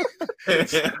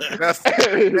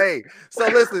 Hey, so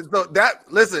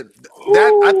listen.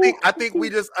 I think we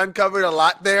just uncovered a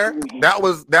lot there. That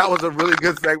was a really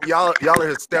good segment. Y'all are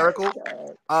hysterical.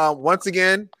 Once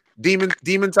again,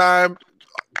 demon time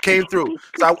came through.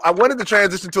 So I wanted to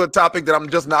transition to a topic that I'm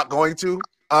just not going to.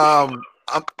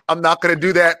 I'm not going to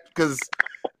do that because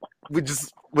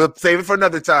we'll save it for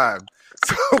another time.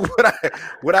 So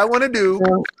what I want to do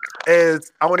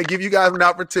is I want to give you guys an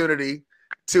opportunity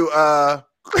to I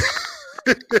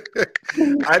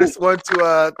just want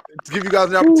to give you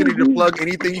guys an opportunity to plug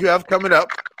anything you have coming up,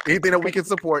 anything that we can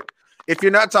support. If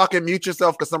you're not talking, mute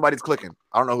yourself because somebody's clicking.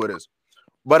 I don't know who it is.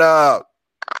 But I'm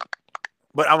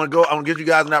gonna give you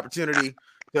guys an opportunity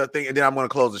to think, and then I'm gonna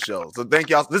close the show. So thank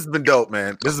y'all. This has been dope,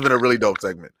 man. This has been a really dope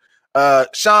segment.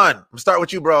 Sean, I'm start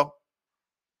with you, bro.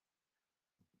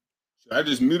 I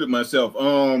just muted myself.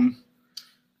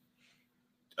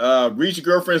 Read your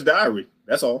girlfriend's diary.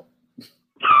 That's all.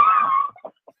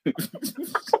 You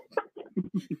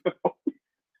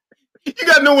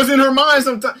gotta know what's in her mind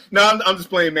sometimes. No, I'm just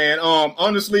playing, man.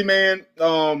 Honestly, man.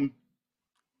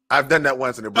 I've done that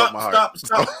once and it broke my heart.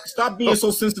 Stop being so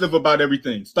sensitive about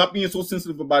everything. Stop being so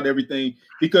sensitive about everything,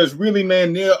 because really,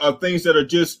 man, there are things that are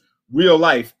just real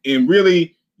life, and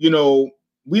really, you know,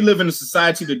 we live in a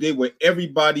society today where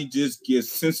everybody just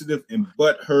gets sensitive and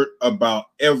butthurt about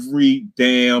every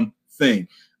damn thing.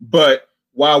 But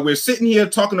while we're sitting here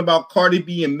talking about Cardi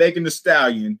B and Megan Thee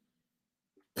Stallion,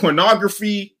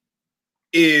 pornography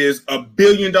is a $1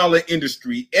 billion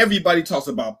industry. Everybody talks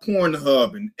about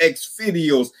Pornhub and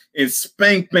Xvideos and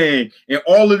Spank Bang and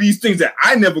all of these things that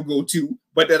I never go to,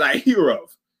 but that I hear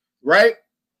of, right?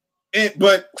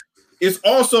 But it's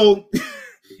also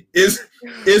is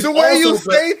the way you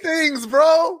say things,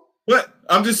 bro. But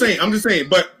I'm just saying.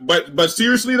 But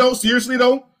seriously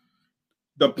though,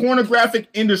 the pornographic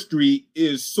industry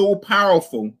is so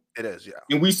powerful. It is, yeah.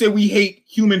 And we say we hate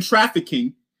human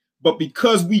trafficking, but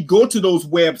because we go to those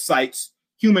websites,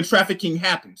 human trafficking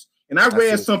happens. And I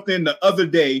read something the other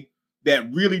day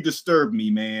that really disturbed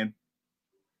me, man.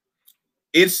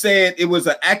 It said it was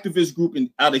an activist group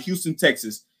out of Houston,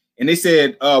 Texas. And they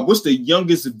said, what's the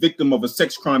youngest victim of a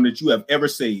sex crime that you have ever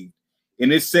saved?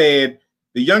 And it said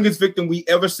the youngest victim we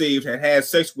ever saved had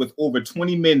sex with over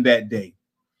 20 men that day.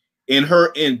 And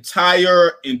her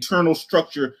entire internal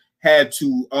structure had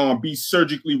to be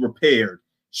surgically repaired.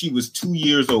 She was 2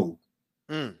 years old.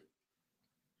 Now,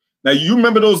 you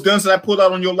remember those guns that I pulled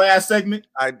out on your last segment?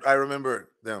 I remember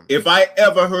them. If I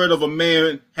ever heard of a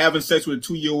man having sex with a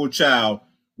 2-year-old child,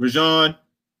 Rajon,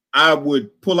 I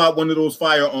would pull out one of those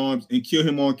firearms and kill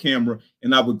him on camera,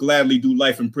 and I would gladly do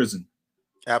life in prison.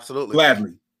 Absolutely.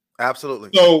 Gladly.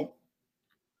 Absolutely. So,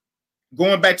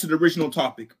 going back to the original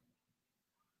topic.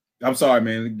 I'm sorry,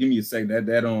 man. Give me a second.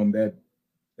 That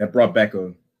brought back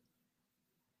a...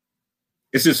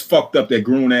 It's just fucked up that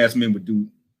grown-ass men would do.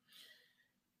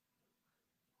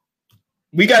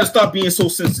 We got to stop being so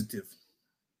sensitive.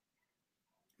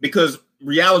 because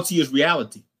reality is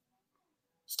reality.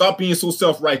 Stop being so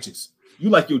self-righteous. You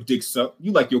like your dick sucked.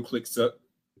 You like your click sucked.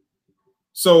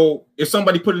 So if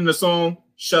somebody put in a song,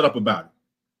 shut up about it.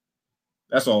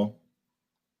 That's all.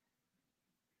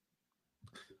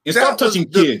 And stop touching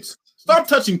kids. Stop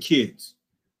touching kids.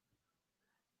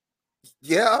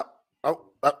 Yeah. Oh,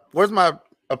 where's my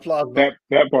applause? That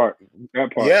part.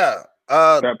 Yeah.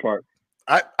 That part.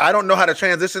 I don't know how to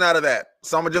transition out of that.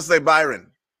 So I'm gonna just say Byron.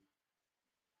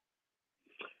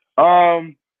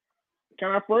 Can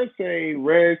I first say,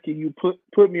 Rez, can you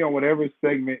put me on whatever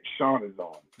segment Sean is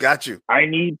on? Got you. I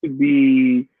need to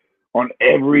be on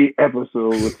every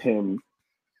episode with him.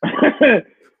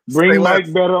 Bring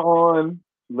Mike Better on.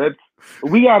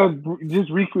 We gotta just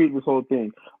recreate this whole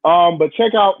thing. But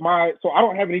check out so I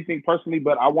don't have anything personally,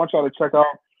 but I want y'all to check out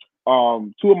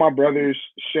two of my brothers,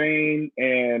 Shane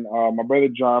and my brother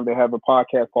John. They have a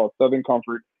podcast called Southern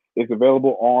Comfort. It's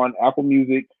available on Apple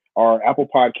Music or Apple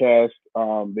Podcast.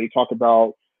 They talk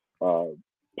about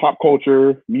pop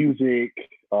culture, music,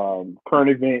 current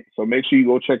events. So make sure you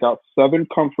go check out Southern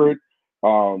Comfort.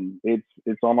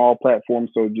 It's on all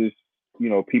platforms. So just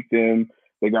peep them.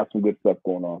 They got some good stuff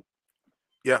going on.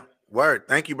 Yeah, word.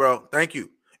 Thank you, bro. Thank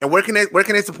you. And where can they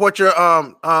support your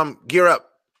Gear Up?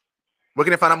 Where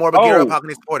can they find out more about Gear Up? How can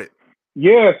they support it?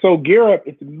 Yeah, so Gear Up,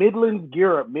 it's Midlands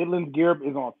Gear Up. Midlands Gear Up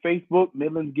is on Facebook,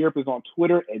 Midlands Gear Up is on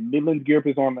Twitter, and Midlands Gear Up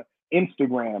is on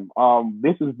Instagram.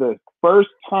 This is the first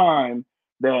time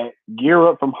that Gear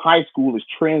Up from high school is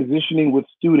transitioning with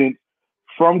students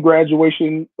from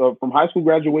graduation, from high school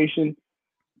graduation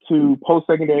to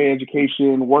post-secondary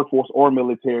education, workforce, or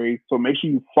military. So make sure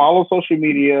you follow social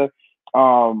media.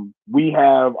 We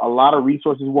have a lot of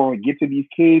resources we want to get to these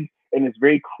kids, and it's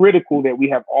very critical that we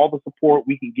have all the support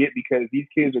we can get because these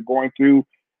kids are going through.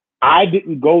 I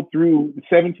didn't go through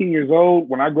 17 years old.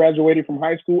 When I graduated from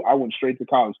high school, I went straight to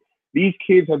college. These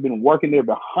kids have been working their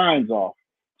behinds off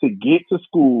to get to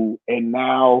school, and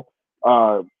now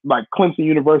like Clemson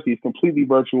University is completely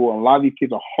virtual, and a lot of these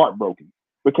kids are heartbroken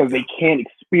because they can't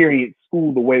experience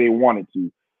school the way they wanted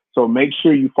to. So make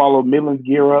sure you follow Midlands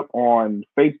Gear Up on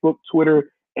Facebook,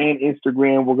 Twitter, and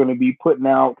Instagram. We're going to be putting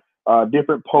out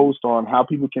different posts on how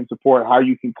people can support, how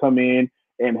you can come in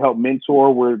and help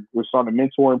mentor. We're starting a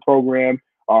mentoring program.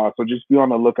 So just be on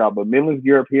the lookout. But Midlands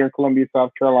Gear Up here in Columbia,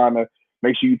 South Carolina,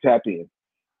 make sure you tap in.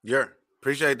 Yeah,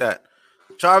 appreciate that.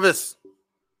 Jarvis.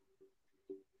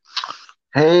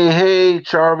 Hey,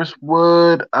 Jarvis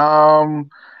Wood.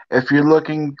 If you're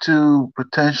looking to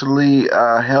potentially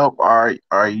help our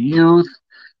youth,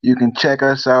 you can check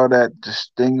us out at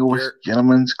Distinguished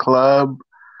Gentlemen's Club.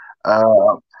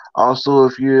 Also,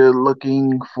 if you're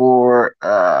looking for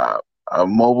a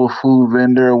mobile food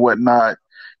vendor or whatnot,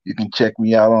 you can check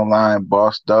me out online,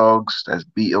 Boss Dogs. That's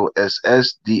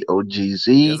BOSSDOGZ.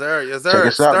 Yes, sir. Yes, sir. Check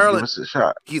us out. Sterling. Give us a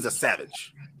shot. He's a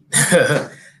savage.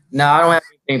 No, I don't have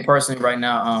anything personally right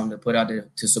now to put out there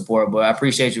to support, but I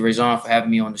appreciate you, Rajon, for having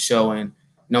me on the show. And,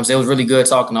 what I'm saying, it was really good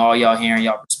talking to all y'all, hearing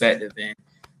y'all perspective. And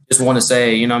just want to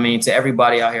say, to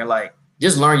everybody out here, like,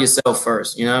 just learn yourself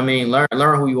first.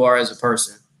 Learn who you are as a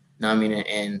person.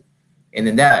 And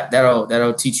then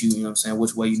that'll teach you,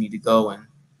 which way you need to go and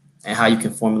how you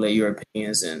can formulate your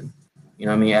opinions and,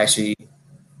 actually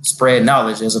spread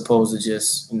knowledge as opposed to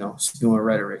just, spewing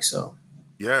rhetoric. So.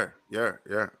 Yeah.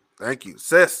 Thank you.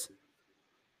 Sis.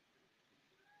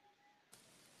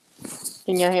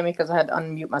 Can you hear me? Because I had to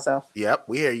unmute myself. Yep,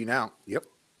 we hear you now. Yep.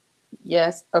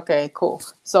 Yes. Okay, cool.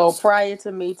 So prior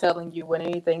to me telling you what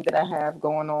anything that I have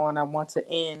going on, I want to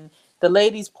end the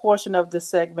ladies' portion of the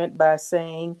segment by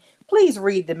saying, please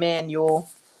read the manual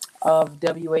of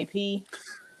WAP.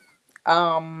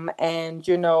 And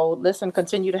listen,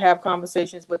 continue to have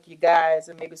conversations with you guys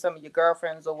and maybe some of your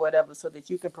girlfriends or whatever, so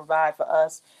that you can provide for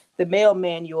us the male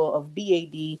manual of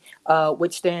BAD,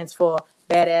 which stands for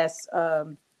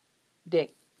Badass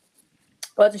Dick.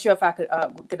 I wasn't sure if I could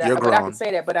but I could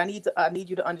say that, but I need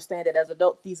you to understand that as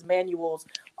adults, these manuals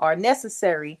are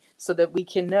necessary so that we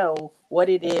can know what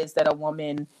it is that a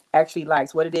woman actually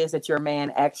likes, what it is that your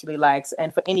man actually likes.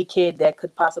 And for any kid that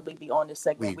could possibly be on this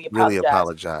segment, we really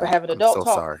apologize for having adult so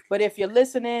talk. Sorry. But if you're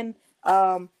listening,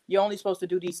 you're only supposed to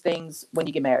do these things when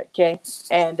you get married, okay?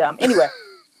 And anyway.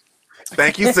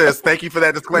 Thank you, sis. Thank you for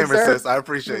that disclaimer, sis. I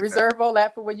appreciate it. Reserve all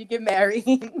that for when you get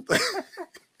married.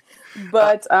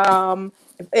 But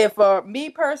if me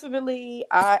personally,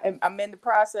 I'm in the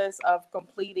process of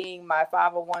completing my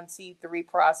 501c3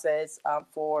 process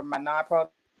for my nonprofit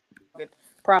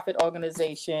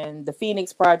organization, the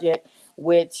Phoenix Project,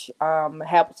 which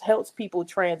helps people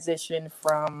transition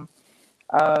from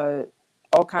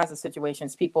all kinds of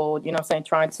situations. People, you know what I'm saying,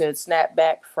 trying to snap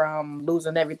back from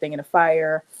losing everything in a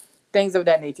fire, things of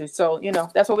that nature. So, you know,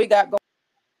 that's what we got going.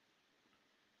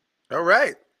 All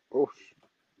right. Oof.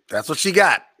 That's what she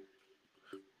got.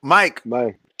 Mike.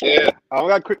 Yeah, I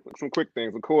got some quick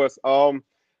things. Of course,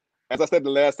 as I said the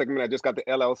last segment, I just got the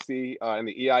LLC and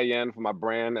the EIN for my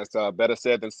brand. That's better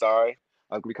said than sorry.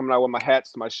 I'll be coming out with my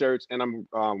hats, my shirts, and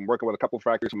I'm working with a couple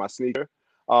factories for my sneaker.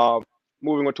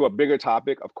 Moving on to a bigger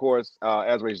topic, of course,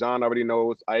 as Rajon already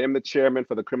knows, I am the chairman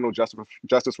for the Criminal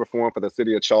Justice Reform for the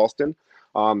city of Charleston.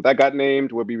 That got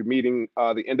named. We'll be meeting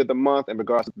the end of the month in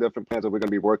regards to different plans that we're going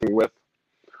to be working with.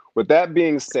 With that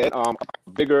being said, a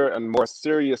bigger and more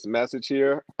serious message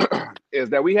here is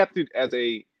that we have to, as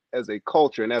a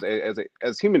culture and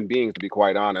as human beings, to be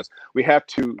quite honest, we have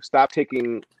to stop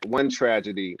taking one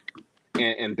tragedy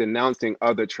and denouncing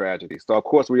other tragedies. So of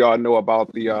course we all know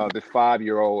about the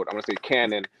 5-year-old, I'm gonna say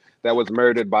Cannon, that was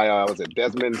murdered by was it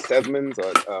Desmond Sedmons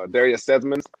or Darius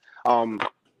Sedmons?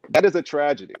 That is a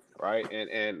tragedy, right?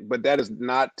 But that is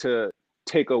not to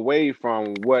take away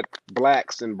from what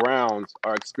blacks and browns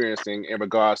are experiencing in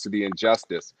regards to the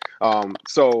injustice.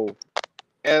 So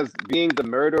as being the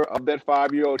murder of that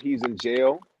 5-year-old, he's in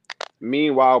jail.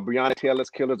 Meanwhile, Breonna Taylor's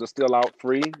killers are still out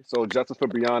free. So justice for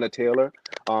Breonna Taylor.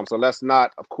 So let's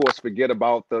not, of course, forget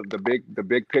about the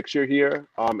big picture here,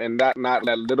 and not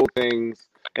let little things,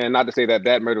 and not to say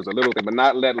that murder is a little thing, but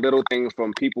not let little things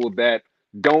from people that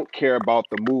don't care about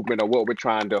the movement or what we're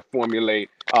trying to formulate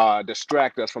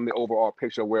distract us from the overall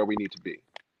picture of where we need to be.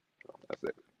 That's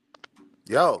it.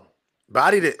 Yo,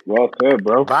 bodied it. Well said,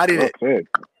 bro. Bodied well it. Said.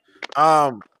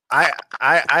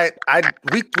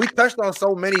 We touched on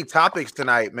so many topics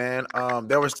tonight, man.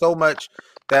 There was so much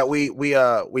that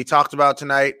we talked about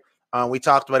tonight. We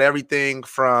talked about everything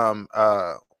from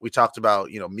we talked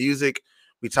about, you know, music.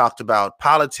 We talked about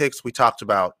politics. We talked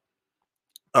about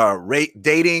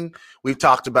dating. We've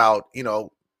talked about, you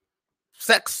know,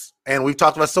 sex, and we've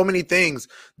talked about so many things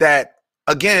that,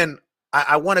 again,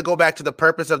 I want to go back to the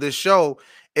purpose of this show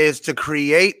is to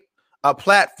create a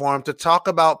platform to talk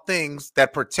about things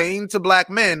that pertain to black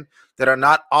men that are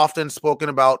not often spoken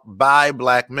about by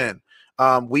black men.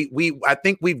 I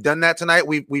think we've done that tonight.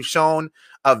 We've shown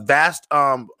a vast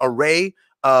array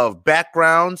of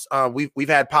backgrounds. We've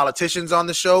had politicians on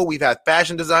the show. We've had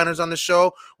fashion designers on the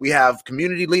show. We have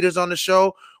community leaders on the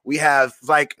show. We have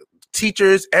like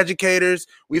teachers, educators.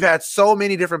 We've had so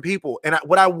many different people. And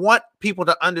what I want people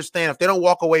to understand, if they don't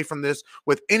walk away from this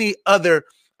with any other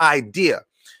idea,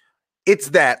 it's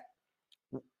that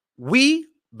we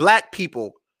black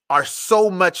people are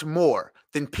so much more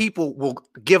than people will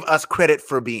give us credit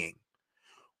for being.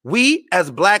 We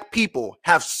as black people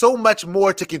have so much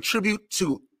more to contribute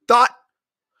to thought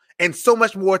and so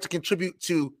much more to contribute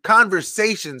to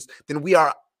conversations than we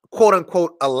are, quote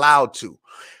unquote, allowed to.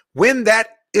 When that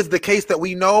is the case that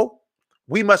we know,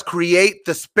 we must create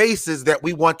the spaces that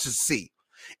we want to see.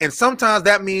 And sometimes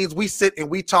that means we sit and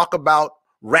we talk about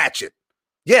ratchet.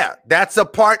 Yeah, that's a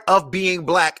part of being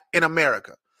black in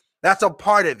America. That's a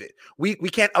part of it. We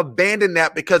can't abandon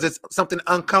that because it's something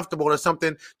uncomfortable or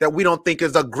something that we don't think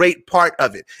is a great part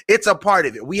of it. It's a part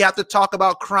of it. We have to talk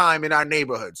about crime in our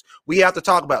neighborhoods. We have to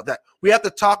talk about that. We have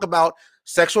to talk about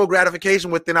sexual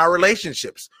gratification within our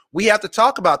relationships. We have to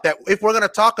talk about that if we're going to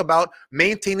talk about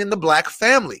maintaining the black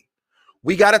family.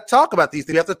 We got to talk about these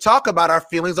things. We have to talk about our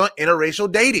feelings on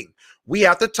interracial dating. We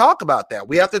have to talk about that.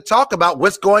 We have to talk about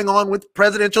what's going on with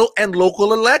presidential and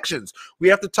local elections. We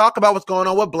have to talk about what's going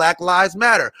on with Black Lives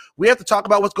Matter. We have to talk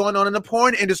about what's going on in the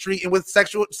porn industry and with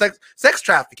sex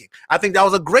trafficking. I think that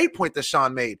was a great point that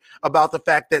Sean made about the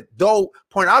fact that though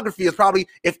pornography is probably,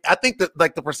 I think that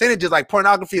like the percentage is like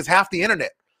pornography is half the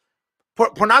internet.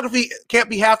 Pornography can't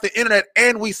be half the internet,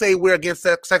 and we say we're against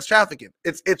sex trafficking.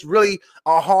 It's really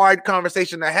a hard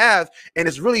conversation to have, and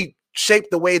it's really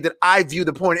shaped the way that I view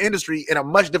the porn industry in a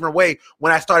much different way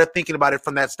when I started thinking about it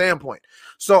from that standpoint.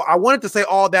 So I wanted to say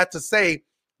all that to say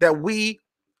that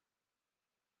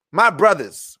my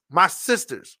brothers, my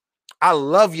sisters, I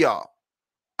love y'all.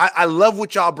 I love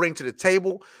what y'all bring to the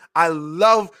table. I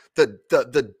love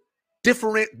the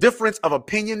difference of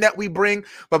opinion that we bring,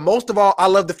 but most of all, I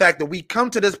love the fact that we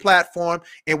come to this platform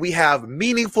and we have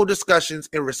meaningful discussions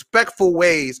in respectful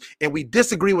ways, and we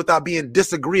disagree without being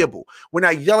disagreeable. We're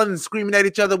not yelling and screaming at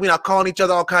each other. We're not calling each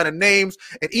other all kind of names.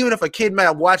 And even if a kid might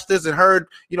have watched this and heard,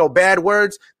 bad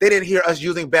words, they didn't hear us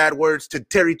using bad words to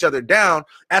tear each other down.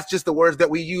 That's just the words that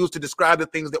we use to describe the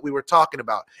things that we were talking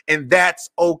about. And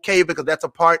that's okay because that's a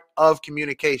part of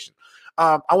communication.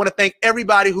 I want to thank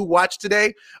everybody who watched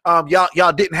today.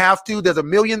 Y'all didn't have to. There's a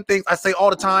million things I say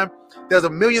all the time. There's a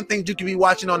million things you can be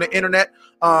watching on the internet.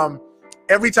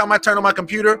 Every time I turn on my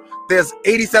computer, there's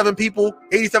 87,000 people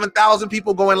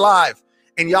going live.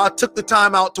 And y'all took the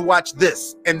time out to watch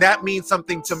this. And that means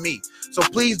something to me. So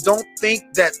please don't think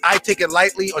that I take it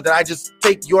lightly or that I just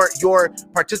take your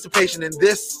participation in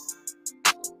this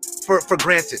for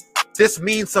granted. This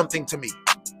means something to me.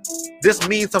 This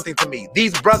means something to me.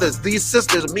 These brothers, these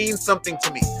sisters mean something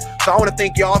to me. So I want to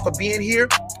thank y'all for being here.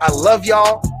 I love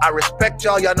y'all. I respect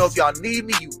y'all. Y'all know if y'all need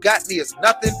me, you got me. It's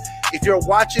nothing. If you're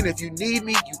watching, if you need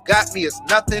me, you got me. It's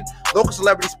nothing. Local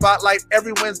Celebrity Spotlight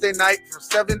every Wednesday night from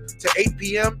 7 to 8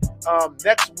 p.m.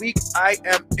 Next week, I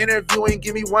am interviewing.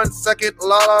 Give me 1 second.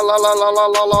 La la la la la la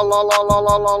la la la la la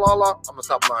la la la la. I'm gonna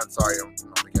stop lying. Sorry, I'm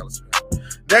jealous.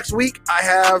 Next week, I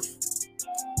have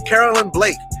Carolyn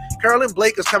Blake. Carolyn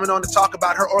Blake is coming on to talk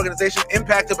about her organization,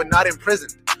 Impacted But Not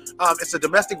Imprisoned. It's a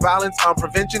domestic violence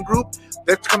prevention group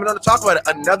that's coming on to talk about it.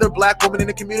 Another Black woman in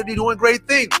the community doing great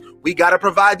things. We got to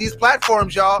provide these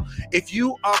platforms, y'all. If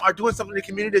you are doing something in the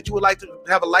community that you would like to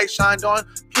have a light shined on,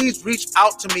 please reach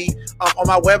out to me on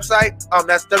my website.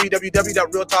 That's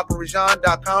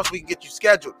www.realtalkwithrajon.com so we can get you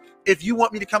scheduled. If you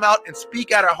want me to come out and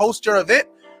speak at or host your event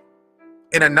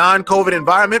in a non-COVID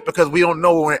environment, because we don't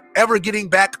know when we're ever getting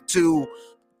back to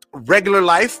regular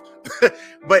life,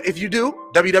 but if you do,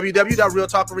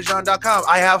 www.realtalkwithrajon.com.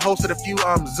 I have hosted a few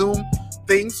Zoom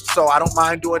things, so I don't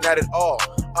mind doing that at all.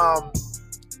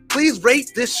 Please rate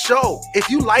this show. If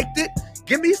you liked it,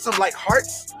 give me some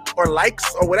hearts or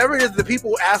likes or whatever it is that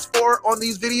people ask for on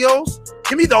these videos.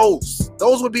 Give me those.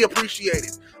 Those would be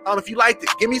appreciated. If you liked it,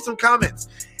 give me some comments.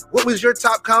 What was your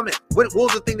top comment? What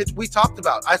was the thing that we talked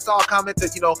about? I saw a comment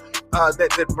that,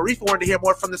 that Marifa wanted to hear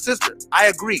more from the sister. I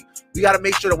agree. We got to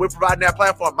make sure that we're providing that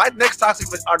platform. My next topic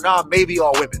are now maybe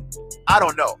all women. I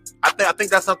don't know. I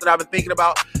think that's something I've been thinking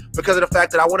about because of the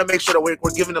fact that I want to make sure that we're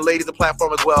giving the ladies a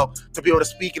platform as well to be able to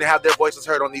speak and have their voices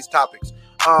heard on these topics.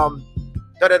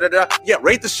 Yeah,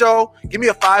 rate the show. Give me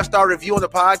a 5-star review on the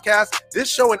podcast. This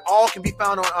show and all can be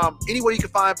found on anywhere you can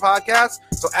find podcasts.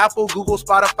 So Apple, Google,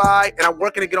 Spotify, and I'm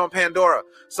working to get on Pandora.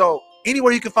 So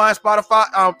anywhere you can find Spotify,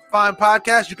 find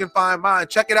podcasts, you can find mine.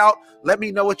 Check it out. Let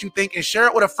me know what you think and share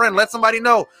it with a friend. Let somebody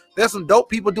know there's some dope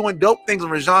people doing dope things,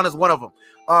 and Rajon is one of them.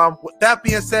 With that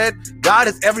being said, God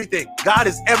is everything. God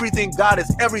is everything. God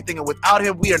is everything. And without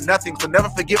him, we are nothing. So never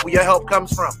forget where your help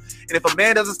comes from. And if a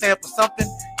man doesn't stand for something,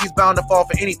 he's bound to fall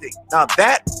for anything. Now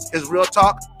that is real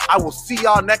talk. I will see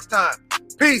y'all next time.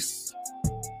 Peace.